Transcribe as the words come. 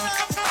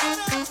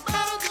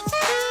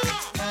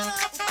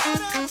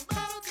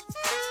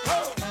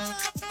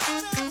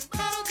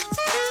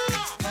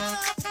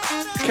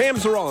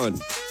Cams are on.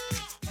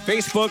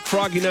 Facebook,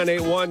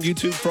 Froggy981,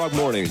 YouTube, Frog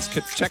Mornings.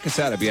 Check us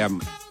out if you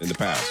haven't in the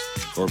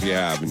past, or if you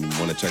have and you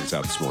want to check us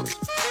out this morning.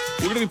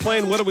 We're going to be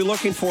playing What Are We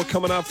Looking For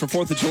coming up for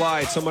 4th of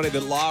July. It's somebody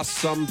that lost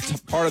some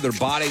part of their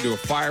body to a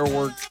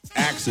firework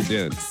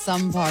accident.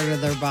 Some part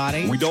of their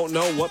body. We don't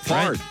know what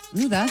part.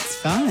 Ooh, that's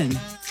fun.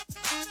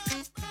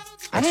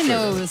 I didn't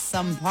know it was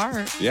some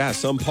part. Yeah,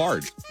 some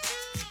part.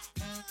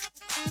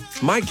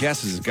 My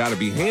guess is it's got to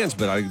be hands,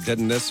 but it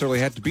doesn't necessarily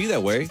have to be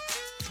that way.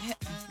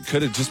 You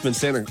could have just been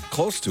standing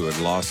close to it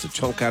and lost a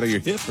chunk out of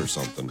your hip or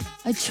something.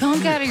 A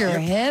chunk out of your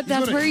hip?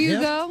 That's where you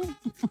go?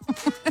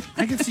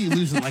 I can see you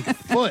losing like a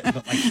foot,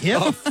 but like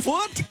hip? A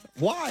foot?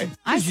 Why?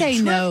 I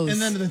say nose.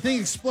 And then the thing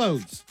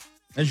explodes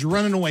as you're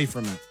running away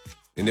from it.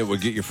 And it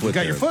would get your foot You got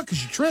there. your foot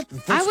because you tripped.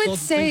 I would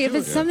say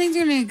if something's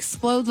going to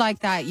explode like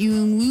that, you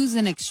lose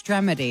an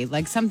extremity,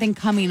 like something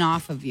coming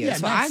off of you. Yeah,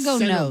 so I go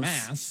nose.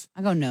 Mass.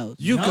 I go nose.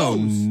 You go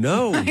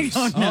nose. I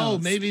go nose. Oh,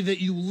 maybe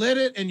that you lit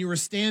it and you were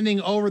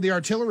standing over the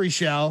artillery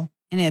shell.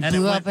 And it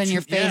blew up in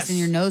your face and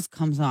your nose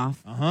comes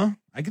off. Uh-huh.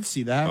 I could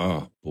see that.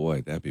 Oh,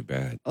 boy, that'd be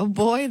bad. Oh,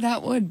 boy,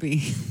 that would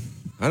be.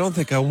 I don't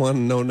think I want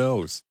no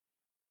nose.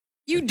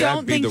 You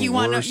don't think you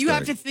want no? You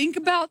have thing. to think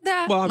about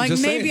that? Well, I'm like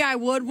just maybe saying. I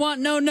would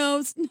want no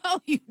nose.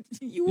 No, you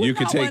would You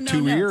could not take want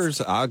 2 no ears.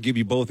 nose. I'll give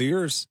you both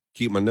ears.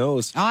 Keep my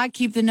nose. Oh, I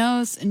keep the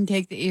nose and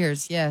take the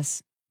ears.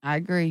 Yes, I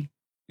agree.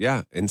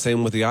 Yeah, and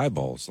same with the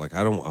eyeballs. Like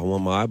I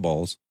want my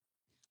eyeballs.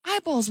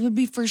 Eyeballs would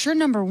be for sure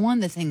number one,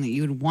 the thing that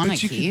you would want to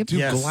But you keep. could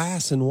do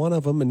glass in one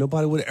of them, and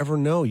nobody would ever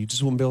know. You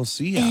just wouldn't be able to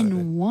see out of it.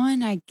 In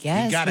one, I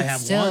guess. You got to but have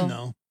still. one,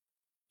 though.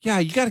 Yeah,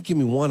 you got to give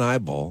me one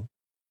eyeball.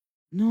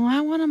 No,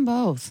 I want them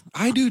both.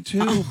 I do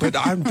too, but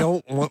I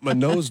don't want my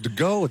nose to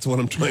go. It's what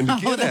I'm trying to Oh,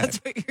 get that's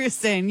at. what you're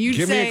saying. You'd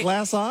Give say, me a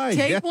glass eye.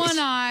 take yes. one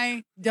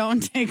eye, don't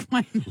take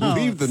my nose.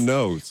 Leave the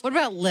nose. What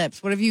about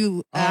lips? What if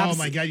you... Oh,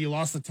 my God, you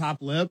lost the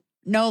top lip?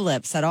 No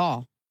lips at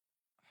all.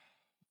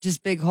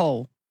 Just big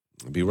hole.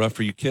 It'd be rough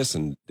for you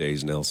kissing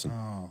days, Nelson.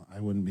 Oh,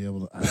 I wouldn't be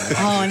able to.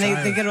 Oh, and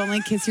they could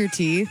only kiss your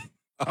teeth?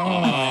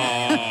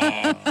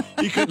 Oh.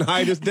 He couldn't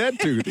hide his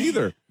dead tooth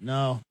either.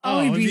 No.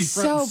 Oh, he'd it'd be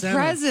front so and center.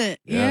 present.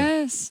 Yeah.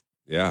 Yes.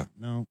 Yeah.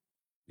 No.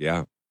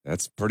 Yeah.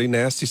 That's pretty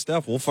nasty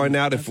stuff. We'll find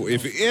out if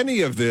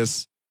any of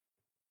this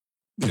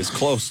is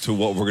close to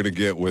what we're going to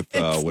get with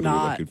what are we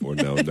looking for?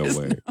 No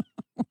way.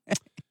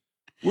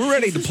 We're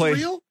ready to play.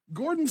 Real?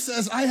 Gordon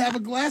says, I have a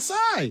glass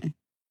eye.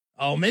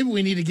 Oh, maybe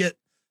we need to get.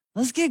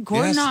 Let's get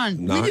Gordon on.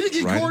 We need to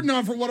get Gordon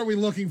on for What Are We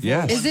Looking For?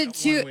 Yes. Is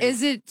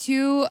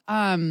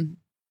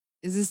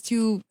this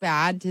too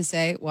bad to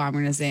say? Well, I'm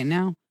going to say it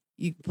now.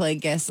 You can play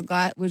Guess the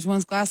Glass. Which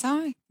one's glass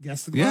eye?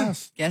 Guess the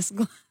glass. Guess the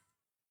glass.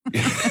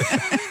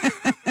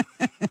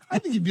 I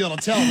think you'd be able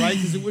to tell, right?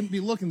 Because it wouldn't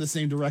be looking the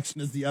same direction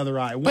as the other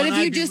eye. But if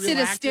you just did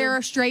a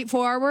stare straight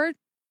forward,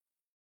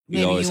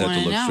 You always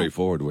have to look straight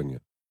forward, wouldn't you?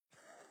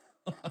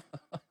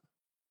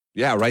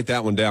 Yeah, write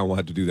that one down. We'll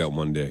have to do that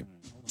one day.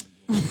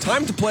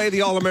 Time to play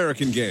the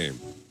All-American game.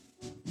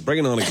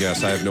 Bringing on a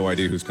guest. I have no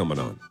idea who's coming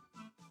on.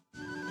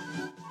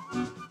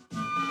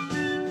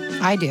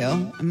 I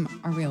do.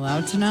 Are we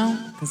allowed to know?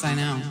 Because I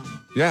know.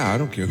 Yeah, I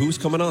don't care. Who's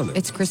coming on then?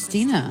 It's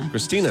Christina.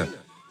 Christina.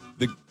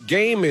 The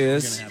game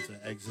is... You're going to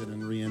have to exit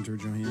and re-enter,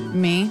 Johanna.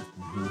 Me?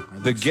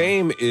 Mm-hmm. The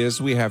game is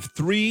we have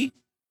 3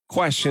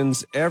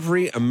 questions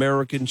every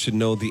American should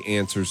know the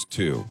answers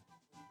to.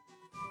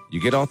 You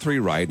get all 3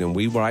 right, and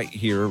we right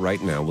here,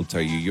 right now, will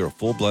tell you you're a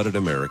full-blooded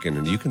American,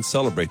 and you can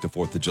celebrate the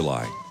 4th of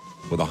July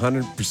with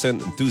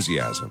 100%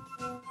 enthusiasm.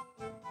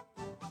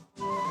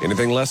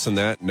 Anything less than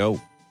that,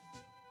 no.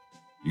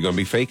 You're going to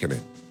be faking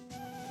it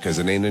because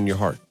it ain't in your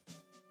heart.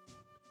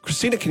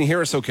 Christina, can you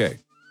hear us okay?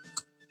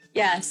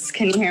 Yes.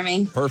 Can you hear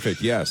me?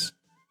 Perfect, yes.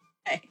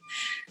 Okay.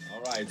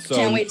 All right, so...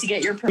 Can't wait to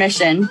get your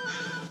permission.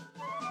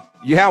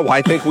 Yeah, well,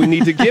 I think we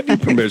need to give you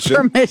permission.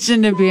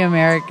 Permission to be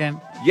American.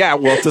 Yeah,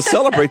 well, to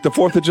celebrate the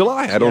 4th of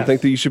July. I don't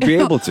think that you should be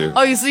able to.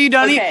 Oh, so you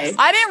don't Okay. even...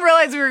 I didn't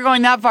realize we were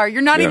going that far.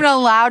 You're not even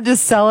allowed to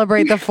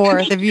celebrate the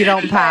 4th if you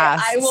don't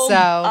pass. I will. So.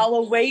 I'll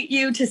await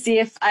you to see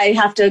if I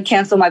have to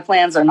cancel my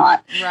plans or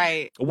not.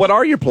 Right. What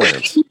are your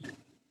plans?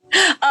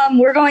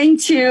 We're going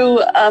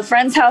to a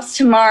friend's house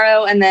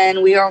tomorrow, and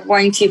then we are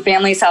going to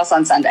family's house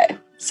on Sunday.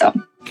 So.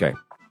 Okay.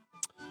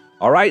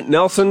 All right,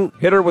 Nelson,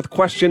 hit her with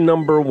question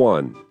number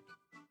 1.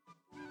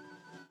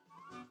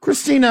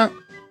 Christina,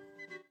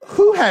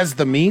 who has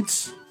the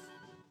meats?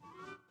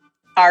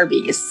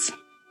 Arby's.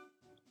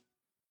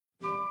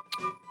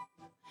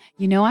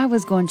 You know, I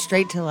was going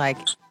straight to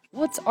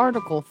what's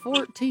Article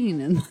 14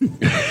 in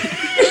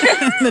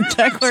the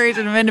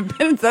Declaration of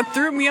Independence? That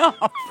threw me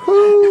off.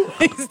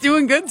 He's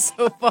doing good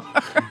so far.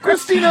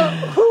 Christina,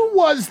 who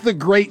was the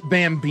great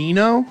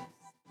Bambino?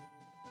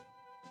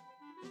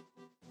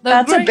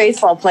 That's a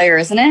baseball player,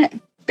 isn't it?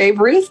 Babe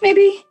Ruth,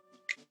 maybe?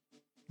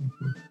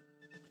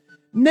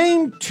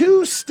 Name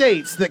 2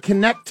 states that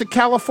connect to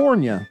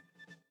California.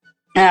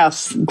 Oh,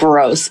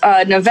 gross.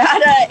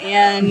 Nevada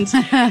and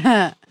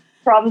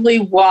probably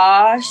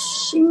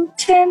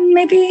Washington,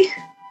 maybe?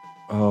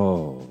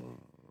 Oh.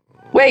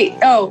 Wait,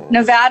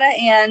 Nevada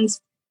and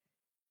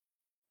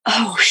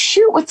Oh,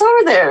 shoot. What's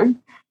over there?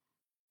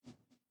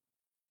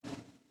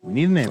 We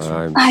need an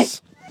answer.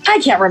 I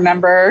can't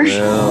remember.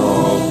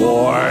 Oh,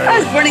 boy. I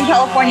was born in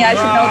California. I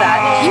should know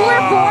that. You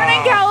were born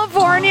in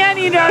California and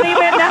you don't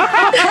even know.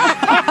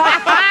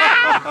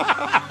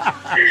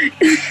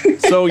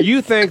 So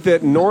you think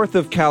that north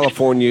of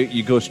California,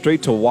 you go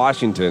straight to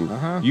Washington.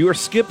 You are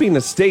skipping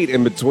a state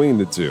in between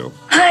the two.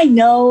 I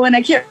know, and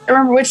I can't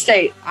remember which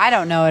state. I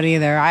don't know it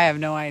either. I have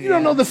no idea. You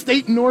don't know the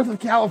state north of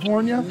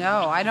California?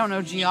 No, I don't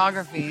know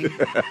geography.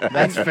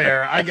 That's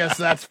fair. I guess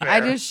that's fair.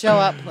 I just show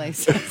up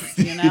places,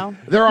 you know?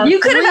 You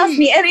could have asked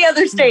me any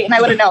other state, and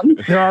I would have known.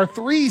 There are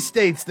 3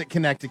 states that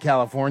connect to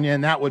California,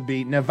 and that would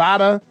be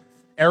Nevada,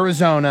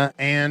 Arizona,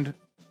 and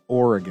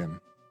Oregon.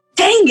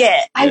 Dang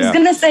it. I was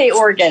going to say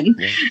Oregon.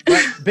 Yeah.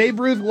 But Babe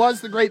Ruth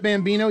was the great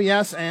Bambino,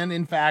 yes, and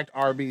in fact,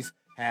 Arby's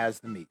has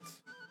the meats.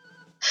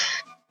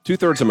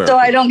 2/3 American. So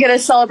I don't get to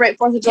celebrate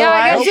 4th of July? Yeah,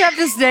 I guess you have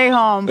to stay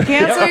home.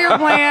 Cancel your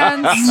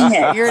plans.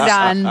 You're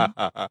done.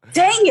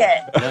 Dang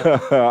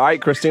it. All right,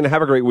 Christina,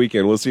 have a great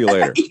weekend. We'll see you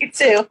later. You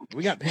too.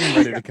 We got Pam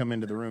ready to come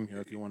into the room here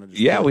if you want to just...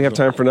 Yeah, we have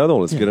time for another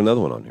one. Let's get another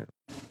one on here.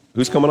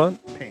 Who's coming on?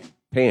 Pam.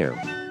 Pam.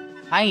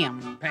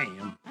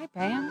 Pam. Hi,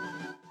 Pam.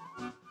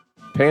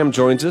 Pam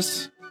joins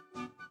us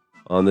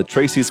on the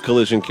Tracy's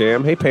Collision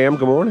Cam. Hey, Pam,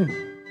 good morning.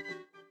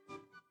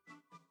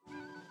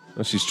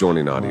 Oh, she's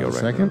joining audio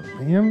right second. now.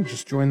 Pam,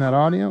 just join that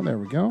audio. There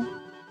we go.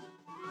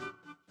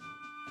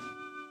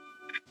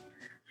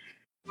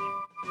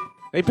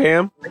 Hey,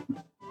 Pam.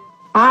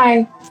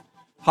 Hi.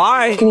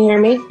 Hi. Can you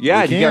hear me?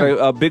 Yeah, you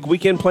got a big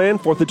weekend planned,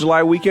 4th of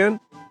July weekend?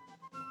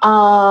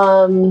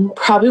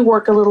 Probably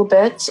work a little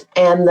bit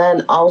and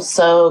then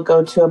also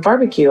go to a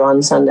barbecue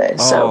on Sunday.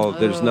 Oh,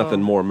 there's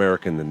nothing more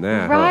American than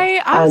that. Right?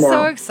 Huh? I'm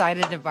so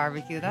excited to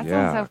barbecue. That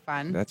sounds so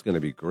fun. That's going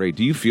to be great.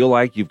 Do you feel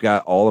like you've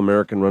got all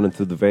American running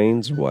through the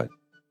veins or what?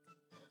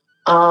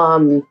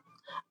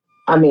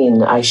 I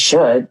mean, I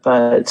should,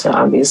 but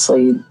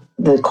obviously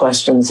the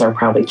questions are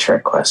probably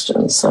trick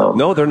questions. So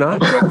no, they're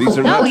not. These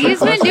are not. No, he's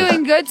been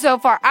doing good so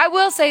far. I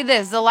will say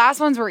this: the last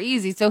ones were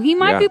easy, so he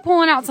might be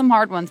pulling out some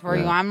hard ones for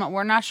you.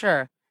 We're not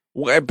sure.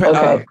 Well,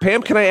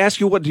 Pam, can I ask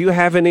you what? Do you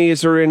have any?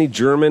 Is there any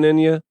German in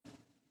you?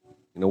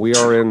 You know, we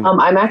are in.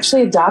 I'm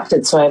actually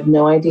adopted, so I have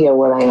no idea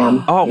what I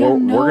am. Oh, well,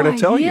 we're going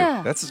to tell you.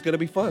 That's going to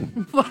be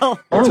fun. Well,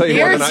 I'll tell you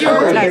here's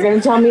you're going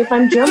to tell me if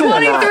I'm German or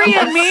not. 23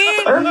 and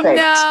me? Perfect.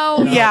 No,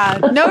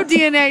 no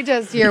DNA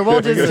test here.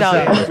 We'll just tell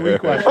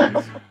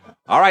you.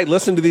 All right,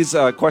 listen to these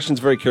questions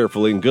very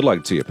carefully, and good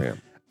luck to you,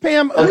 Pam.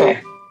 Pam,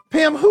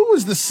 Pam, who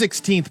was the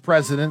 16th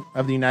president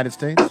of the United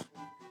States?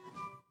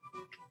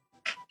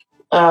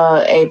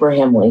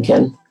 Abraham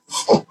Lincoln.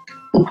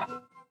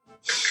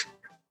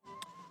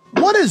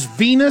 What is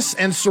Venus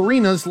and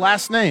Serena's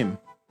last name?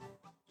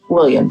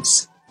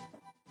 Williams.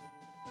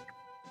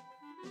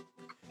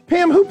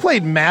 Pam, who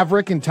played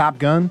Maverick in Top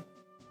Gun?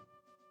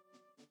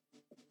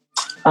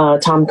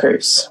 Tom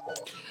Cruise.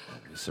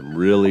 Some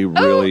really,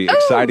 really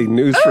exciting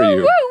news for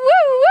you.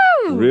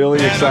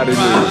 Really exciting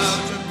news.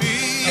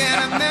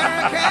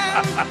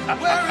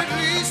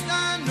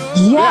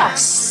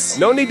 Yes.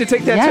 No need to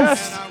take that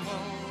test.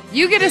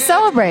 You get to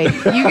celebrate.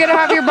 You get to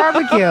have your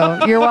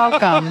barbecue. You're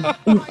welcome.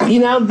 You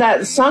know,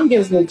 that song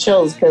gives me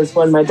chills because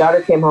when my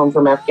daughter came home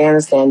from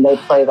Afghanistan, they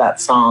play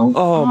that song.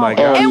 Oh, my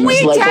God. And we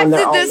like when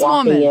they're texted all this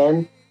walking woman.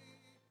 in,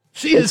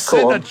 She has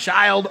sent a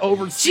child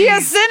overseas. She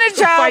has sent a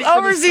to fight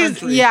child for this overseas.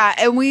 country. Yeah,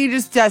 and we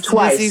just tested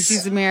Twice. to see if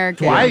she's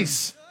American.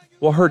 Twice.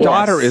 Well, her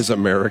daughter is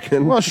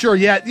American. Well, sure,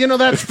 yeah. You know,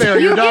 that's fair.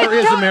 Your daughter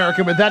is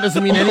American, but that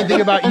doesn't mean anything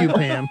about you,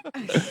 Pam.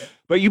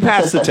 But you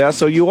passed the test,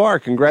 so you are.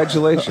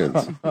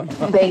 Congratulations.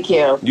 Thank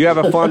you. You have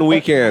a fun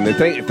weekend. And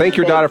thank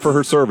your daughter for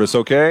her service,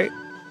 okay?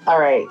 All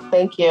right.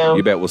 Thank you.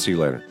 You bet. We'll see you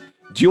later.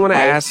 Do you want to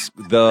ask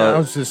I the...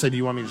 was going to say, do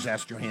you want me to just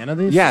ask Johanna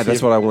these? Yeah,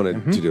 that's what I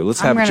wanted to do.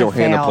 Let's I'm have gonna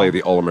Johanna fail. play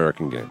the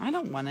All-American game. I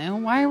don't want to.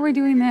 Why are we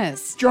doing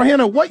this?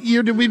 Johanna, what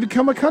year did we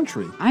become a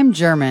country? I'm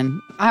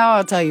German.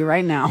 I'll tell you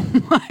right now.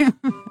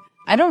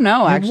 I don't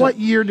know, And actually. what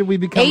year did we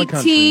become a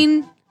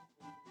country?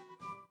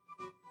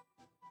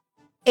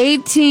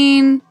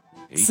 18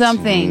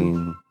 something.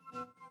 Am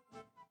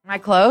I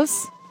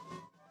close?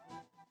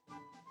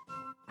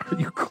 Are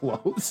you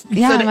close?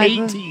 You said am I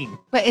close? 18.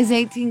 But is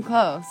 18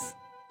 close?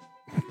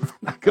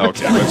 Okay, let's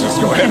just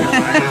go ahead.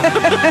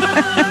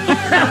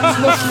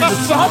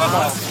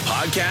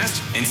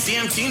 Podcast and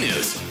CMT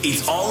News.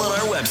 It's all on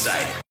our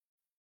website.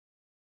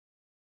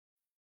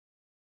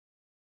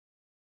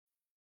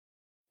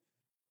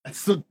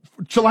 It's the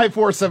July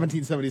 4th,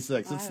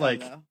 1776. It's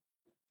like...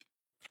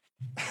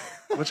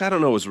 Which I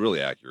don't know is really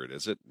accurate,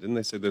 is it? Didn't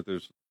they say that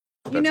there's...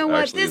 You know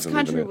what? actually This isn't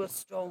country even it. was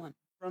stolen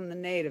from the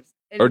natives.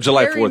 Or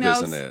July Larry 4th,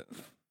 knows- isn't it?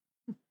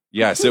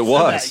 Yes, it Who said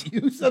was. that?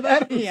 You said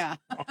that? Yeah.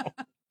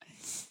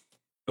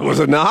 Was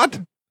it not?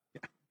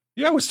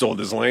 Yeah, we stole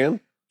this land.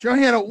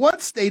 Johanna,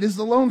 what state is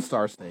the Lone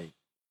Star State?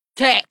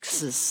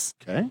 Texas.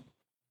 Okay.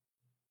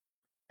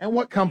 And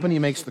what company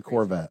makes the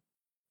Corvette?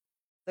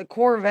 The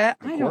Corvette.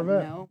 I don't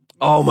Corvette. know.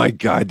 Oh, my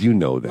God, you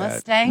know that.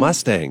 Mustang?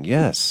 Mustang,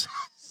 yes.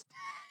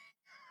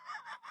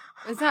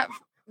 Is that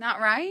Not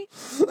right?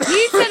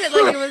 He said it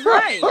like it was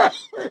right.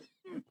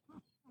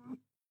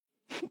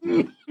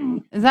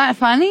 Is that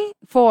funny?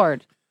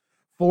 Ford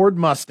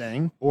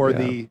Mustang or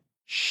the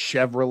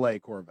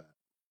Chevrolet Corvette?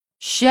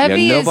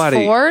 Chevy is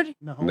Ford?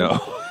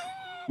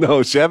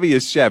 No, Chevy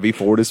is Chevy.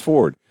 Ford is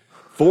Ford.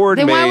 Ford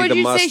then made why would the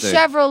you Mustang. say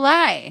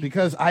Chevrolet?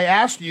 Because I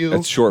asked you.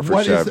 That's short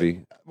for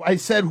Chevy. I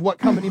said, what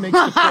company makes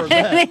the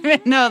Corvette? I didn't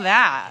even know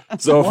that.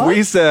 So if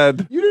we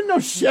said... You didn't know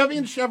Chevy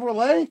and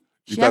Chevrolet?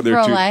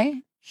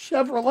 Chevrolet?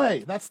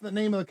 Chevrolet. That's the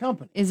name of the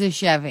company. Is a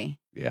Chevy.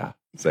 Yeah,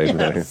 same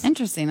thing.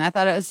 Interesting. I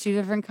thought it was two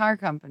different car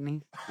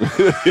companies.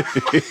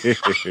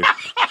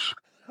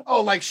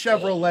 Oh, like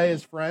Chevrolet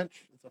is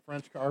French? It's a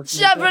French car.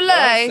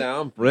 Chevrolet.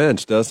 Sound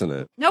French, doesn't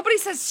it? Nobody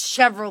says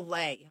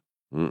Chevrolet.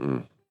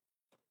 Mm-mm.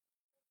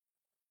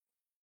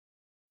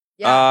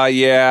 Yeah.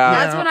 Yeah.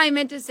 That's what I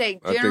meant to say.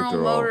 I think General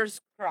they're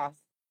Motors Cross.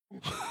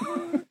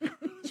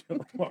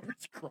 General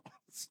Motors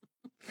Cross.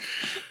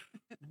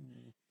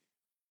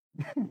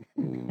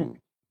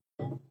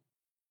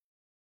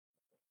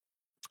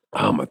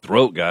 Oh, my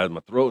throat, guys.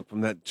 My throat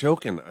from that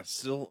choking. I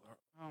still...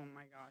 Oh,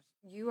 my gosh.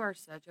 You are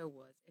such a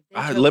wuss. If they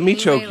let me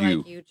anyway choke you.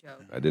 like you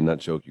choke, I did not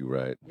choke you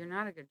right. you're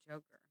not a good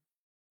choker.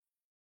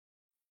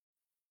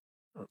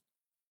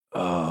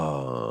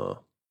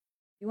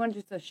 You want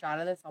just a shot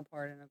of this? I'll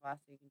pour it in a glass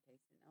so you can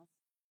taste it now.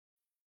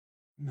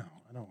 No,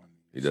 I don't want to.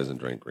 He doesn't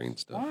drink green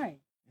stuff. Why?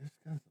 It's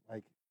because,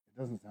 like, it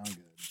doesn't sound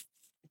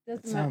good.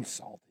 It sounds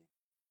salty.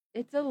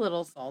 It's a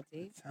little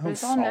salty, but sounds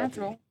it's all salty.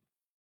 natural.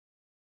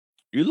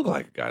 You look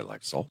like a guy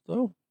like salt,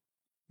 though.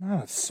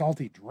 Not a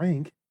salty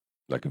drink.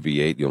 Like a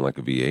V8. You don't like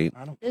a V8?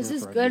 I don't. This care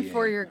is for a good V8,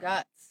 for your no.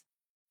 guts.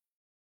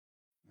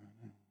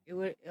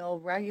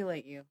 It'll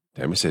regulate you.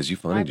 Tammy says you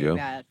funny, Might be Joe.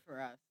 bad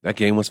for us. That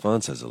game was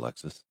fun, says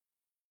Alexis.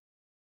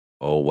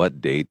 Oh,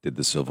 what date did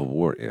the Civil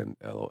War end?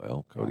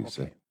 LOL, Cody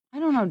said. I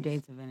don't know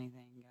dates of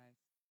anything,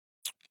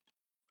 guys.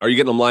 Are you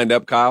getting them lined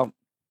up, Kyle?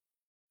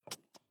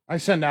 I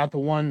send out the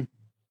one,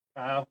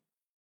 Kyle.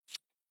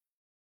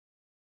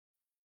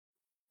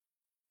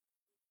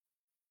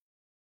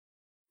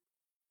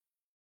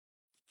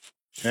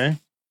 Okay.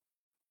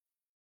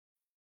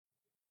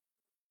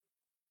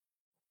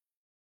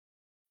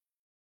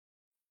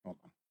 Hold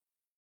on.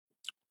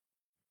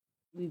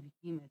 We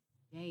became a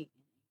state.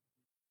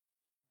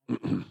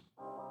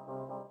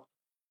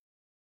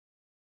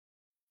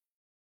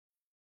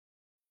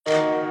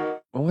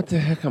 Well, what the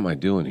heck am I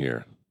doing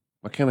here?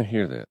 Why can't I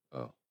hear that?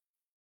 Oh.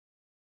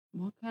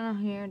 What can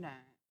I hear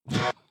that?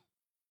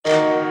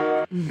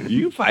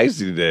 You feisty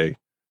today.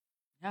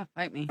 Yeah,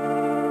 fight me. You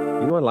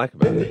know what I like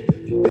about it?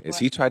 Is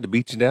he tried to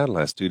beat you down the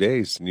last 2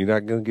 days, and you're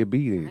not going to get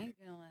beat. I ain't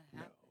gonna let it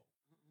happen.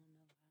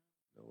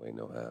 No way,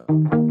 no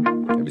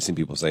how. Have you seen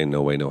people saying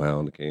no way, no how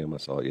on the cam? I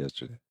saw it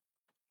yesterday.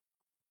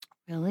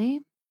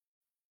 Really?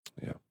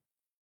 Yeah.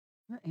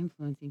 We're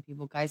influencing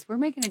people, guys. We're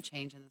making a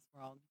change in this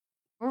world.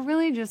 We're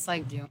really just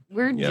like doing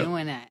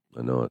it.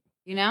 I know it.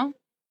 You know?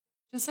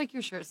 Just like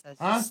your shirt says.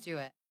 Huh? Just do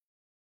it.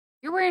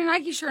 You're wearing a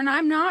Nike shirt and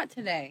I'm not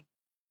today.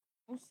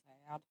 So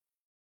sad.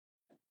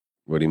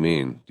 What do you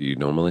mean? Do you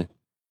normally?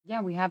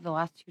 Yeah, we have the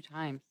last 2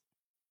 times.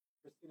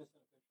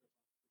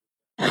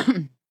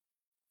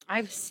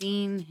 I've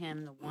seen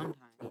him the one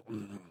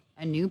time.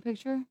 A new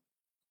picture?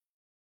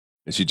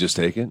 Did she just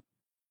take it?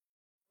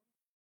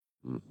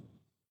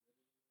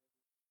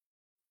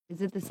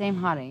 Is it the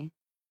same hottie?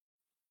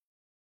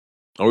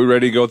 Are we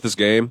ready to go with this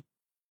game?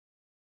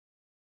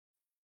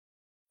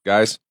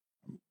 Guys?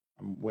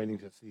 I'm waiting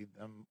to see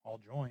them all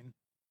join.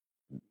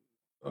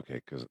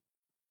 Okay, because...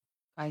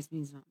 Guys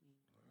means not me.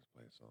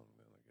 Play a song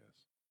then, I guess.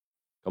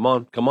 Come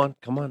on, come on,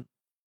 come on.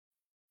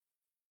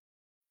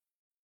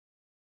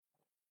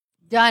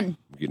 Done.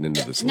 I'm getting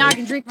into this. Now I late.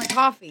 can drink my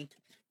coffee.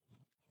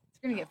 It's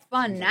going to get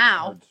fun Seems like a now.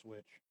 hard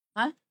switch.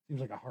 Huh? Seems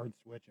like a hard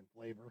switch in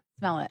flavor.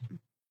 Smell it.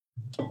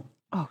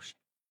 Oh, shoot.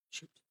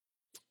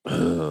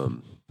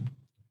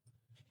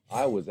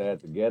 I was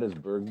at the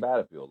Gettysburg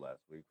Battlefield last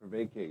week for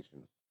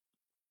vacation.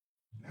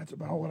 That's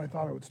about what I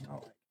thought it would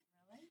smell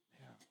like.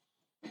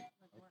 Yeah.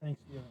 Like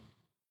Thanksgiving.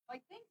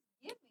 Like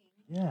Thanksgiving?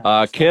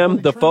 Yeah.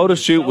 Kim, the photo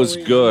shoot was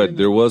good.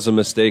 There was a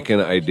mistaken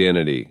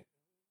identity,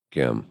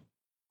 Kim.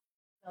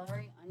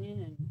 Celery,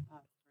 onion, and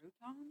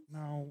croutons?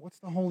 No, what's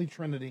the Holy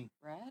Trinity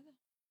Bread?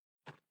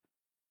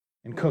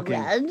 in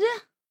cooking? Bread?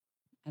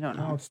 I don't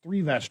No, know. it's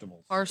 3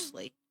 vegetables.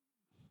 Parsley.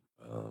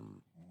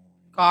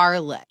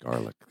 Garlic.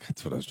 Garlic.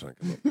 That's what I was trying to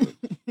come up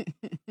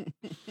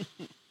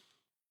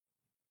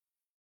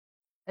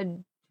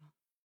with.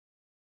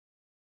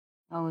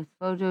 Oh, it's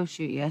photo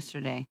shoot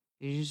yesterday.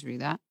 Did you just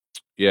read that?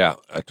 Yeah,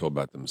 I told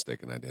about the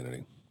mistaken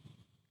identity.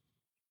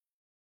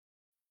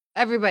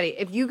 Everybody,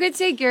 if you could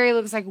say Gary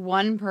looks like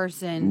one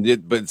person.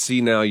 But see,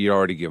 now you're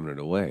already giving it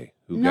away.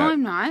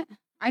 I'm not.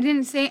 I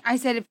didn't say, I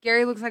said if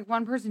Gary looks like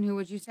one person, who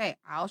would you say?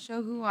 I'll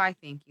show who I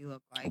think you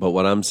look like. But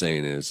what I'm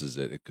saying is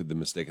that the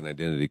mistaken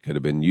identity could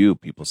have been you.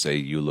 People say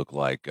you look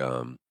like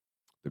the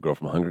girl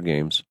from Hunger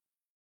Games.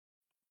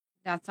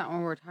 That's not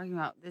what we're talking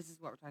about. This is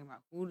what we're talking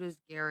about. Who does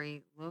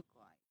Gary look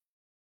like?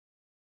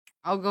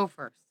 I'll go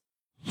first.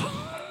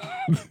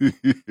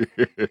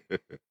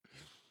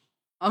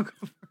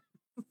 Uncle.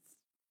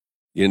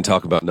 You didn't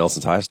talk about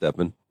Nelson's high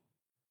stepping.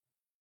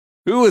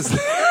 Who is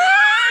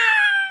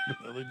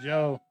Billy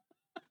Joe.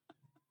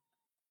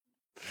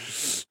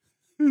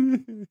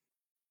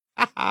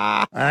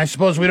 I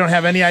suppose we don't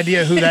have any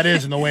idea who that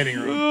is in the waiting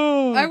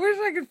room. I wish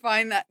I could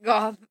find that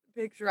goth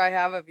picture I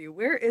have of you.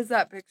 Where is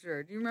that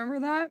picture? Do you remember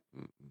that?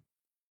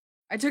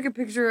 I took a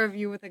picture of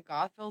you with a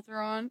goth filter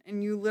on,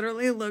 and you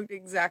literally looked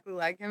exactly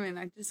like him, and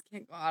I just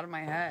can't go out of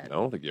my head. I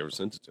don't think you ever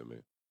sent it to me.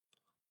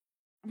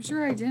 I'm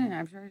sure I didn't.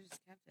 I'm sure I just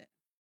kept it.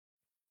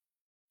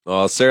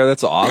 Oh, Sarah,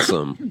 that's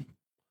awesome.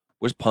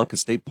 Where's Ponca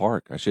State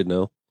Park? I should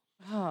know.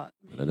 Oh,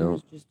 But I don't.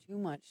 It's just too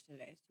much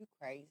today. It's too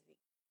crazy.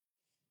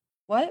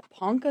 What?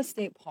 Ponca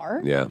State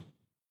Park? Yeah.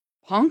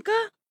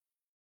 Ponca?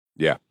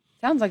 Yeah.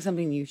 Sounds like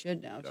something you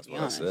should know, That's to be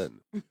what honest. I said.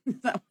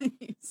 Is that what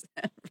you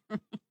said?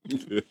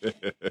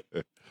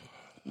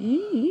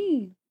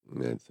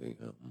 Let's see.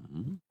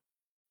 Mhm.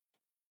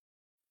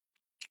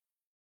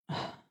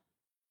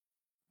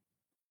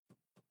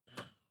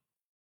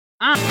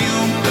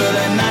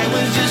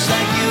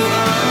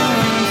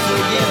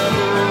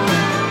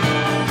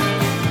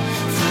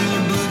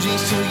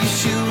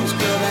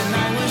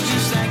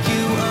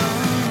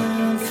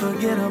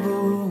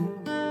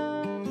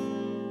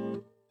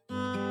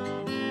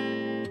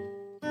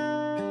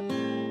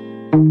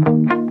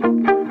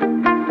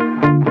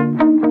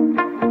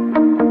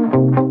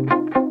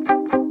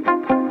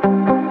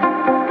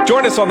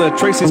 Join us on the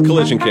Tracy's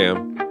Collision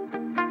Cam.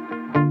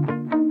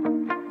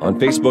 On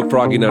Facebook,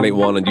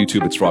 Froggy981. On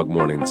YouTube, it's Frog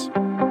Mornings.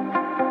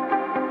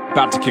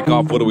 About to kick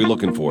off. What are we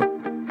looking for?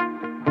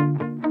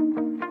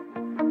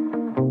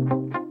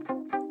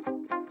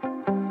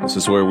 This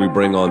is where we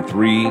bring on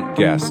 3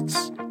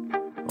 guests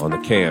on the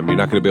cam. You're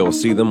not going to be able to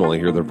see them, only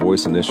hear their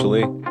voice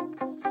initially.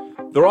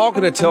 They're all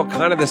going to tell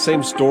kind of the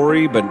same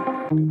story, but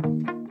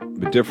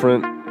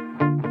different.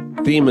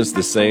 Theme is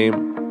the same.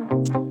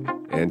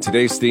 And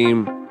today's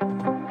theme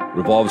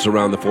revolves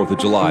around the 4th of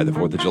July. The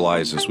 4th of July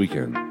is this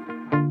weekend.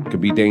 It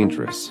could be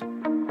dangerous.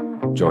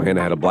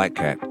 Johanna had a black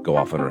cat go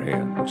off in her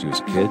hand when she was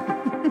a kid.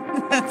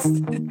 That's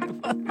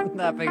wasn't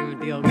that big of a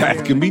deal.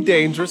 That can be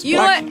dangerous. You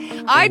know what?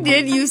 I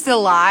did used to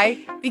lie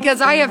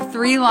because I have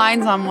 3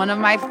 lines on one of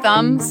my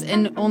thumbs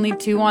and only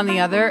 2 on the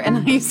other. And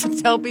I used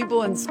to tell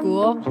people in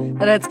school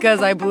that it's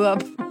because I blew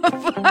up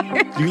a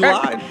fire. You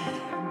lied.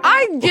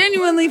 I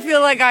genuinely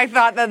feel like I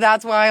thought that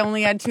that's why I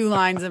only had 2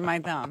 lines in my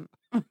thumb.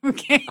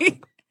 Okay?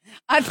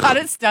 I thought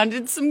it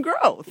stunted some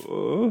growth.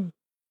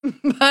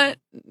 But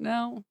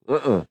no.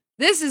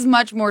 This is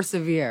much more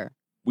severe.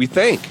 We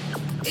think.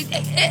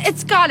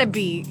 It's gotta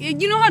be.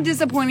 You know how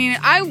disappointing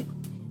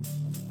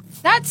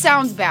that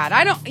sounds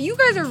bad. You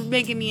guys are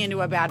making me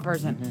into a bad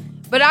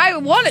person. But I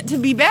want it to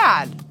be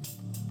bad.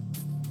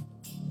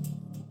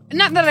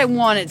 Not that I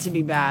want it to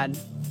be bad.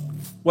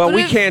 Well,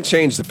 we can't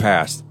change the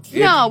past.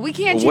 No, we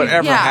can't change.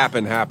 Whatever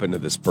happened to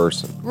this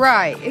person.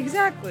 Right,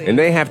 exactly. And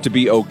they have to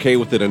be okay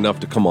with it enough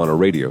to come on a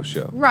radio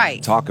show.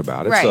 Right. Talk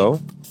about it. Right. So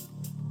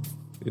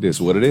it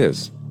is what it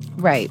is.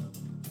 Right.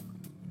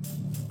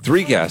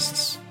 3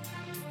 guests.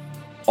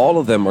 All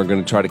of them are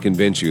going to try to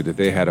convince you that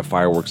they had a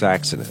fireworks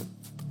accident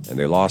and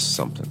they lost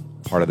something,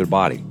 part of their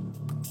body.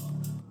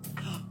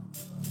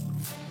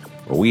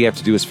 What we have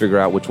to do is figure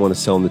out which one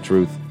is telling the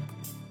truth.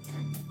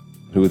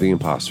 Who are the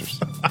imposters?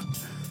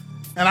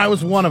 And I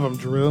was one of them,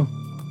 Drew.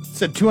 It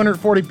said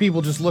 240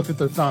 people just looked at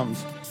their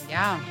thumbs.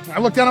 Yeah. I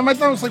looked down at my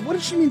thumb. I was like, what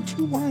does she mean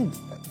 2 lines?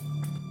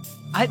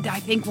 I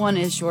think one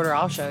is shorter.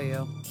 I'll show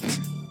you.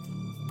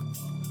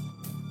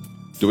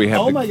 Do we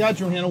have? Oh my God,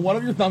 Johanna! One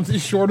of your thumbs is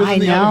shorter than I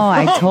the know.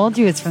 other. I told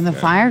you it's from the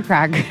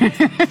firecracker.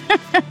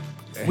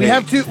 We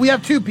have 2. We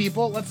have 2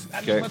 people. Let's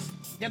Okay.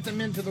 get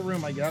them into the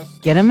room, I guess.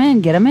 Get him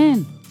in. Get him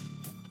in.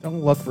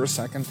 Don't look for a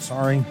second.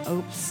 Sorry.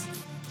 Oops.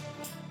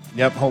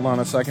 Yep. Hold on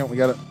a second. We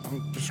got to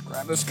just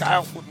grab this guy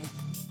out with me.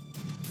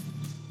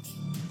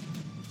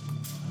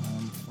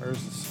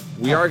 Where's this?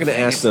 We are going to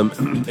ask them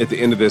at the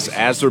end of this,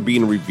 as they're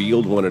being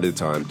revealed one at a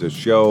time, to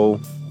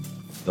show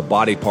the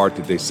body part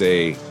that they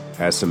say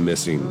has some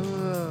missing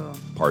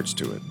parts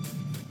to it.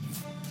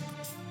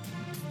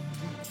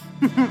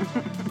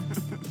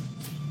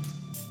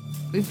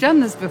 We've done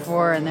this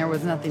before, and there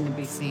was nothing to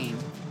be seen.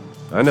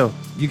 I know.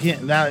 You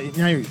can't. Now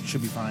you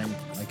should be fine.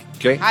 Like,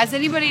 Okay. Has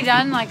anybody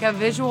done like a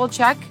visual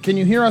check? can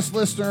you hear us,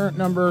 listener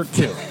number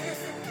 2?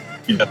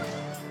 Yeah.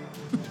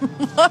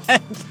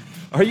 What?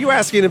 Are you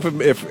asking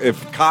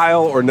if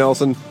Kyle or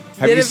Nelson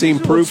have you seen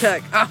proof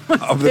Check.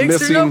 of the Fix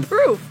missing? or no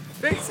proof.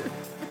 Fix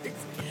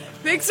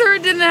her.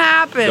 It didn't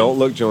happen. Don't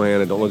look,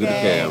 Johanna. Don't look at the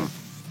Okay. cam. All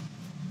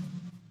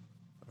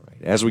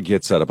right. As we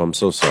get set up, I'm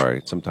so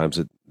sorry. Sometimes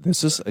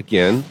this is,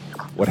 again,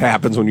 what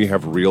happens when you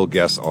have real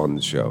guests on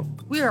the show.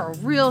 We're a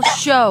real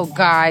show,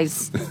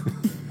 guys.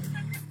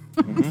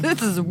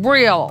 This is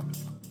real.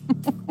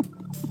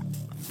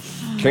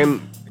 You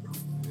can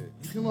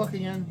look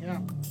again. Yeah.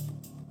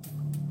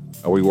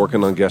 Are we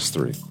working on guest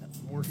 3?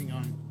 I'm working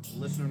on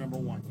listener number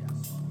 1. Yes.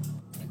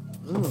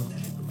 Ooh.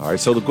 All right,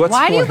 so let's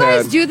Why go do you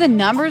ahead. guys do the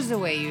numbers the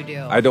way you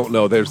do? I don't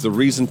know. There's the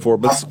reason for it,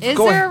 but Is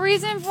go there ahead. a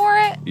reason for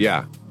it?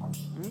 Yeah.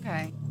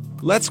 Okay.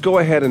 Let's go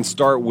ahead and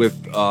start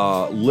with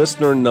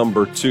listener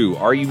number 2.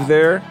 Are you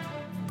there?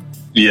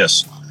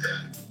 Yes.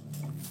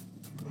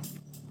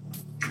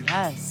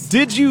 Yes.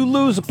 Did you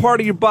lose a part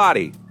of your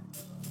body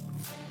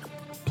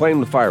playing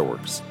the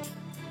fireworks?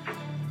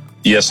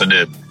 Yes, I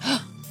did.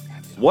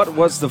 What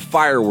was the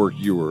firework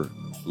you were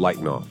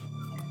lighting off?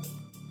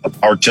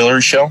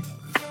 Artillery shell?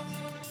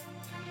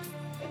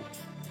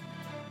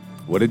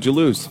 What did you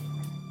lose?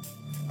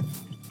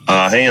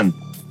 Hand.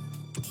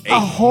 A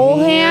whole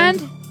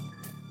hand?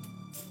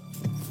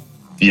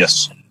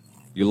 Yes.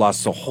 You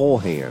lost a whole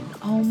hand.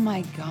 Oh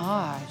my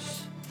gosh.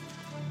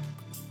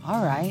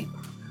 All right.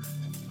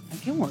 I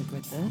can work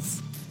with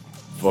this.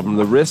 From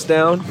the wrist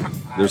down,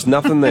 there's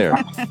nothing there.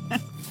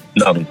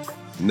 Nothing.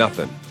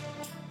 Nothing.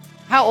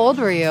 How old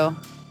were you?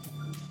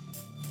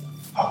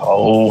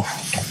 Oh,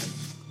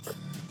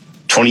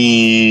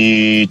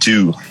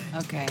 22.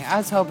 Okay. I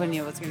was hoping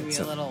you was going to be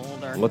a little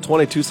older. Well,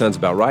 22 sounds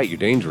about right. You're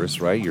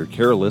dangerous, right? You're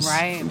careless.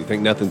 Right. And you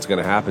think nothing's going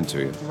to happen to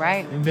you.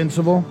 Right.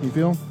 Invincible, you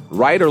feel?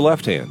 Right or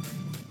left hand?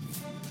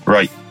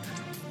 Right.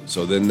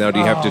 So then now do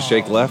you have to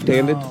shake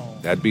left-handed? no.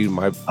 That'd be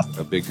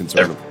a big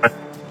concern.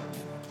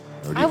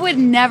 I would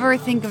never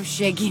think of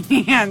shaking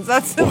hands.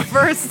 That's the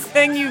first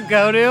thing you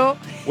go to.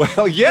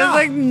 Well, yeah. It's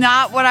like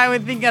not what I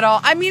would think at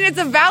all. I mean, it's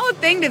a valid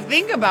thing to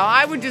think about.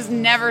 I would just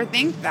never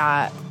think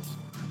that.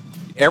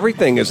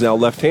 Everything is now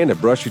left-handed.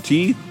 Brush your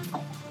teeth.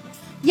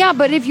 Yeah,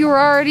 but if you were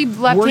already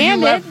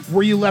left-handed,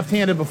 Were you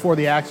left-handed before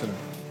the accident?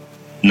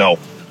 No.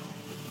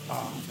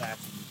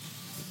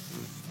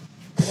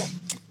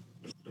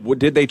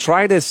 Did they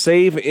try to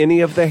save any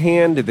of the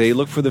hand? Did they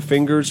look for the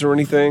fingers or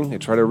anything? They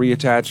try to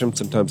reattach them?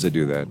 Sometimes they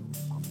do that.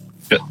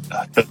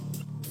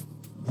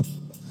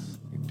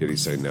 Did he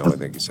say no? I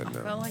think he said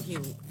no. I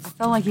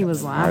felt like he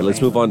was laughing. All right,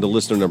 let's move on to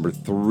listener number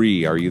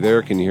 3. Are you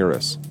there? Can you hear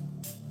us?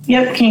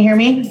 Yep, can you hear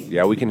me?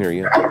 Yeah, we can hear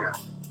you.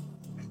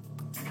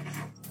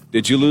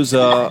 Did you lose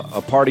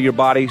a part of your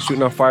body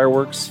shooting off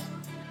fireworks?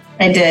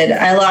 I did.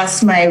 I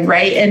lost my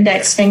right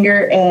index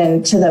finger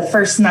and to the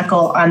first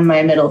knuckle on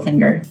my middle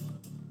finger.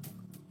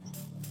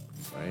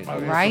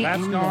 Right. So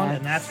that's gone,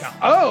 and that's gone.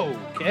 Oh,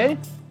 okay.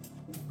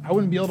 I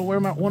wouldn't be able to wear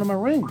one of my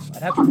rings.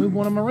 I'd have to move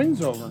one of my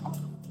rings over.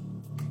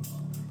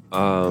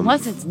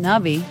 Unless it's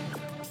nubby.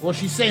 Well,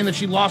 she's saying that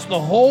she lost the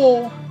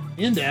whole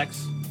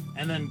index,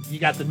 and then you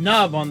got the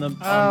nub on the,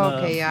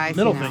 okay, yeah, I see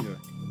middle now. finger.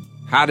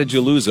 How did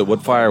you lose it?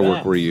 What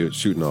firework were you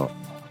shooting off?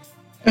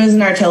 It was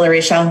an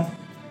artillery shell.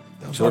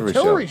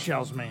 Artillery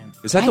shells, man.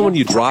 Is that the one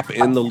you drop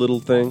in the little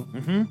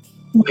thing?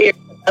 We're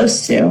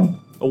supposed to.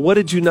 What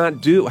did you not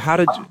do?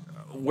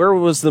 Where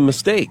was the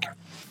mistake?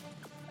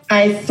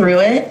 I threw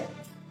it.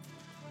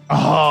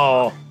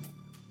 Oh.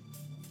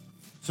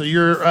 So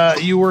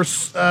you were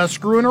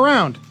screwing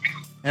around,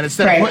 and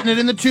instead Right. of putting it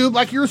in the tube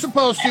like you were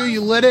supposed to,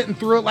 you lit it and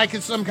threw it like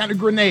it's some kind of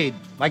grenade,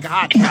 like a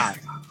hot shot.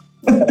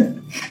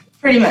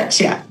 Pretty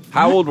much, yeah.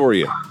 How old were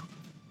you?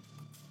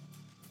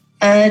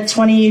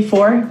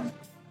 24.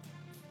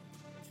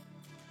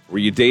 Were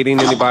you dating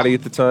anybody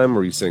at the time, or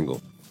were you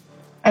single?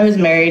 I was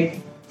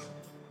married.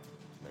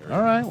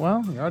 All right,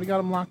 well, you already got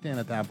them locked in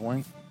at that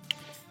point.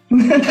 Do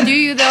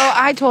you, though?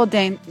 I told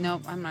Dane.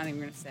 Nope, I'm not even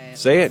going to say it.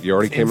 Say it. You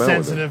already came out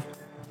with it. Insensitive.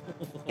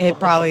 It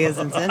probably is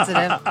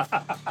insensitive.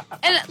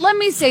 And let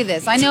me say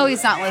this. I know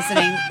he's not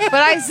listening, but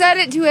I said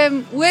it to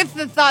him with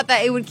the thought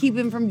that it would keep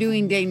him from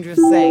doing dangerous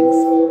things.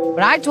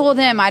 But I told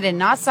him I did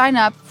not sign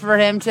up for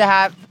him to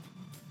have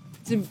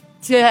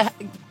to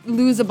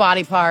lose a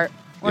body part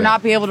or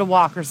not be able to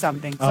walk or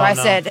something. So I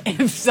said,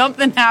 if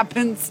something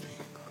happens,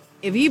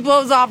 if he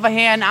blows off a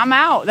hand, I'm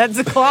out. That's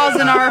a clause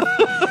in our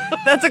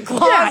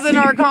in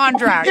our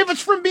contract. If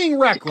it's from being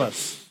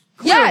reckless.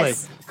 Clearly.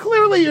 Yes.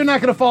 Clearly, you're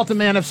not going to fault a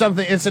man if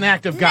it's an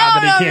act of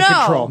God that he can't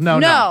control.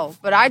 No.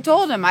 But I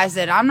told him, I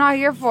said, I'm not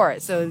here for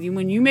it. So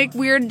when you make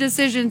weird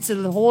decisions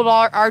to hold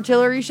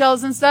artillery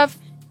shells and stuff,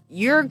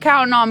 you're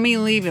counting on me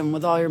leaving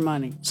with all your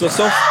money. So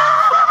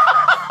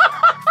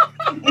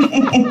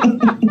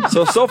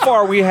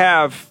far we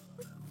have,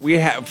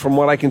 from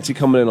what I can see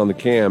coming in on the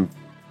cam,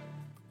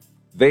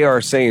 they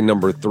are saying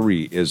number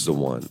 3 is the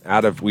one.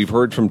 We've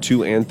heard from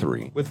 2 and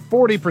 3. With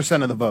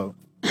 40% of the vote,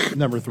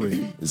 number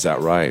 3. Is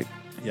that right?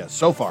 Yes,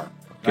 so far.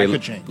 Okay, That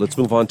could change. let's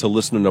move on to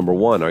listener number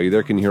 1. Are you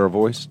there? Can you hear our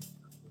voice?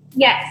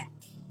 Yes.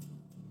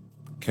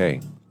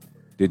 Okay.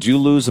 Did you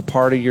lose a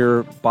part of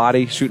your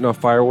body shooting off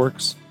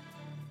fireworks?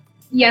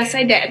 Yes,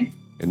 I did.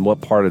 And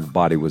what part of the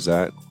body was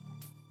that?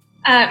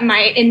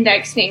 My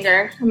index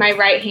finger, my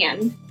right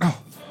hand.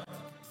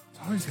 It's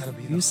always got to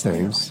be These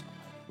things.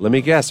 Let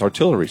me guess.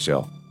 Artillery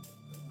shell.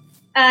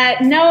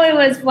 No, it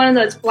was one of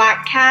those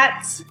black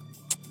cats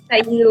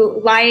that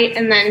you light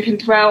and then can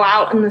throw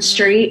out in the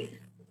street.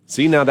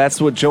 See, now that's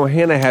what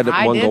Johanna had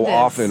I one did go this.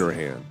 off in her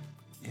hand.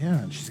 Yeah,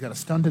 and she's got a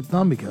stunted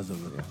thumb because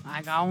of it.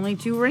 I got only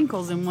 2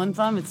 wrinkles in one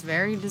thumb. It's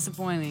very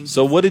disappointing.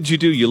 So what did you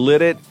do? You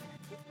lit it,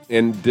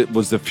 and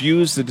was the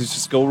fuse, did it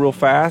just go real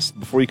fast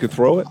before you could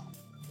throw it?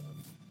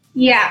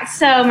 Yeah,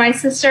 so my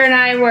sister and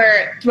I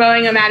were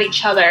throwing them at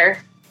each other,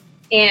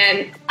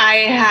 and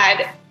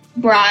I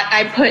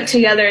put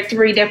together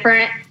 3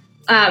 different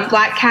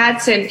black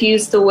cats and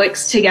fused the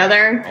wicks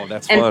together. Oh,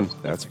 that's fun.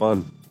 That's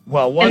fun.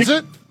 Well, was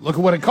it? Look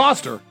at what it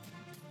cost her.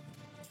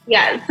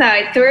 Yeah, so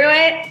I threw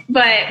it,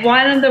 but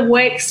one of the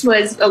wicks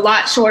was a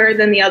lot shorter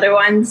than the other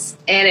ones,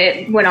 and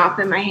it went off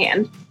in my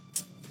hand.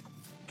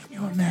 Can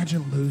you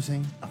imagine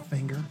losing a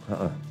finger?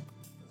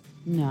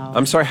 No.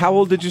 I'm sorry, how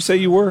old did you say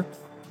you were?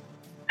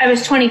 I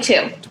was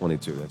 22.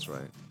 22, that's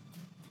right.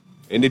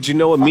 And did you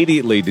know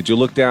immediately, did you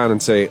look down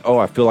and say, oh,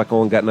 I feel like I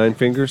only got 9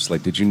 fingers?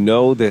 Like, did you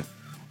know that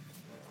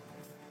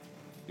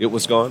it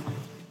was gone?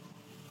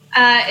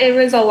 It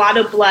was a lot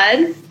of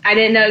blood. I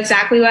didn't know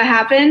exactly what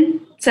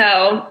happened.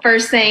 So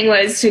first thing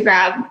was to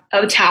grab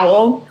a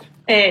towel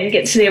and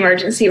get to the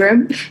emergency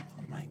room.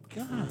 Oh, my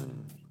God.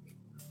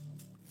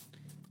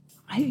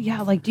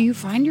 Do you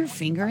find your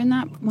finger in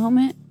that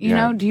moment? You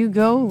know, do you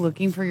go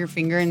looking for your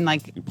finger and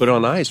like... You put it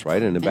on ice,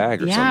 right? In a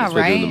bag or something. That's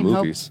what they do in the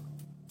movies.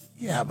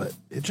 Yeah, but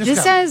it just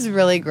This is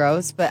really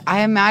gross, but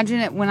I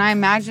imagine it, when I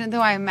imagine it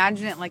though, I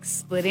imagine it like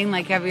splitting.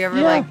 Like, have you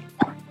ever like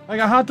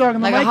a hot dog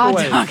in the microwave.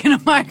 Like a hot dog in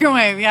a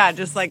microwave, yeah,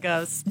 just like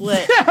a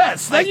split.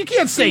 Yes, like, you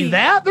can't say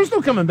that. There's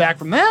no coming back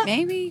from that.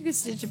 Maybe you could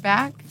stitch it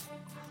back.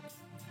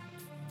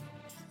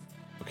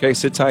 Okay,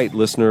 sit tight,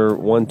 listener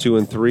 1, 2,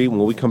 and 3.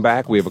 When we come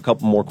back, we have a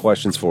couple more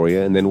questions for you,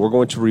 and then we're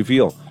going to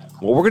reveal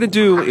what we're going to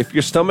do if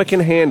your stomach can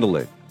handle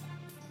it.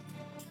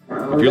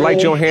 If you're like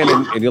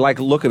Johanna and you like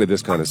looking at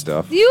this kind of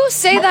stuff. You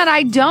say that,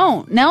 I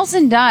don't.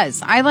 Nelson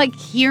does. I like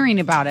hearing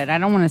about it. I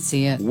don't want to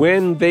see it.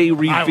 When they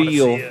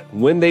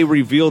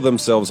reveal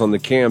themselves on the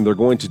cam, they're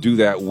going to do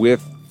that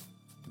with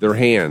their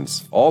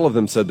hands. All of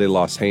them said they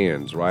lost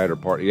hands, right? Or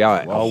part,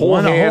 yeah, well, a whole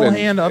hand,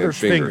 and others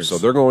fingers. So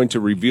they're going to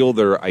reveal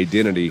their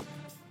identity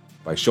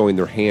by showing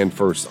their hand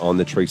first on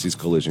the Tracy's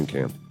Collision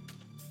Cam.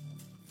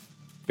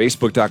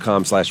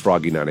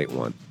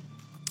 Facebook.com/Froggy981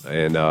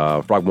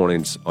 and Frog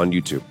Mornings on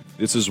YouTube.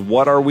 This is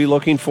What Are We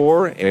Looking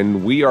For?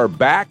 And we are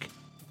back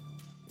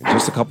in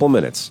just a couple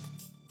minutes.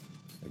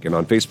 Again,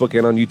 on Facebook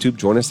and on YouTube.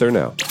 Join us there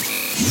now.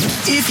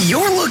 If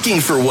you're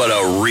looking for what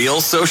a real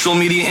social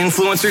media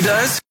influencer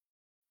does,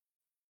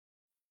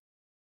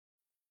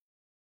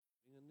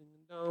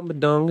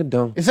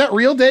 is that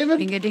real, David?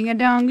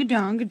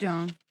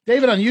 Ding-a-ding-a-dong-a-dong-a-dong.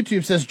 David on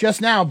YouTube says,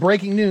 just now,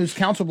 breaking news,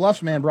 Council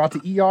Bluffs man brought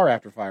to ER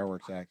after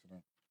fireworks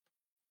accident.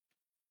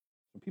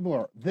 People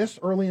are this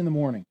early in the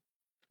morning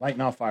lighting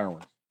off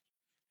fireworks.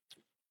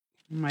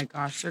 Oh my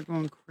gosh, they're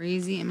going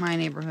crazy in my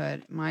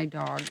neighborhood. My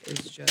dog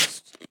is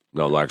just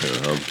Not like it,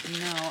 huh?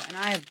 no, and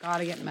I have got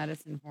to get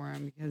medicine for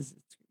him because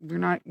we're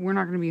not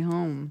going to be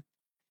home.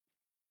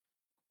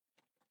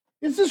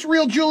 Is this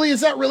real, Julie? Is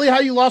that really how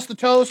you lost the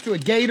toes to a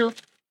gator?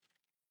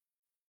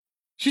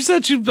 She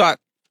said she thought,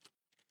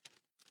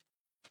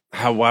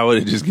 why would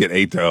it just get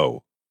a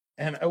toe?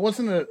 And it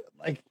wasn't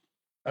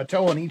a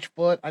toe on each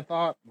foot, I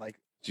thought. Like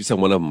She said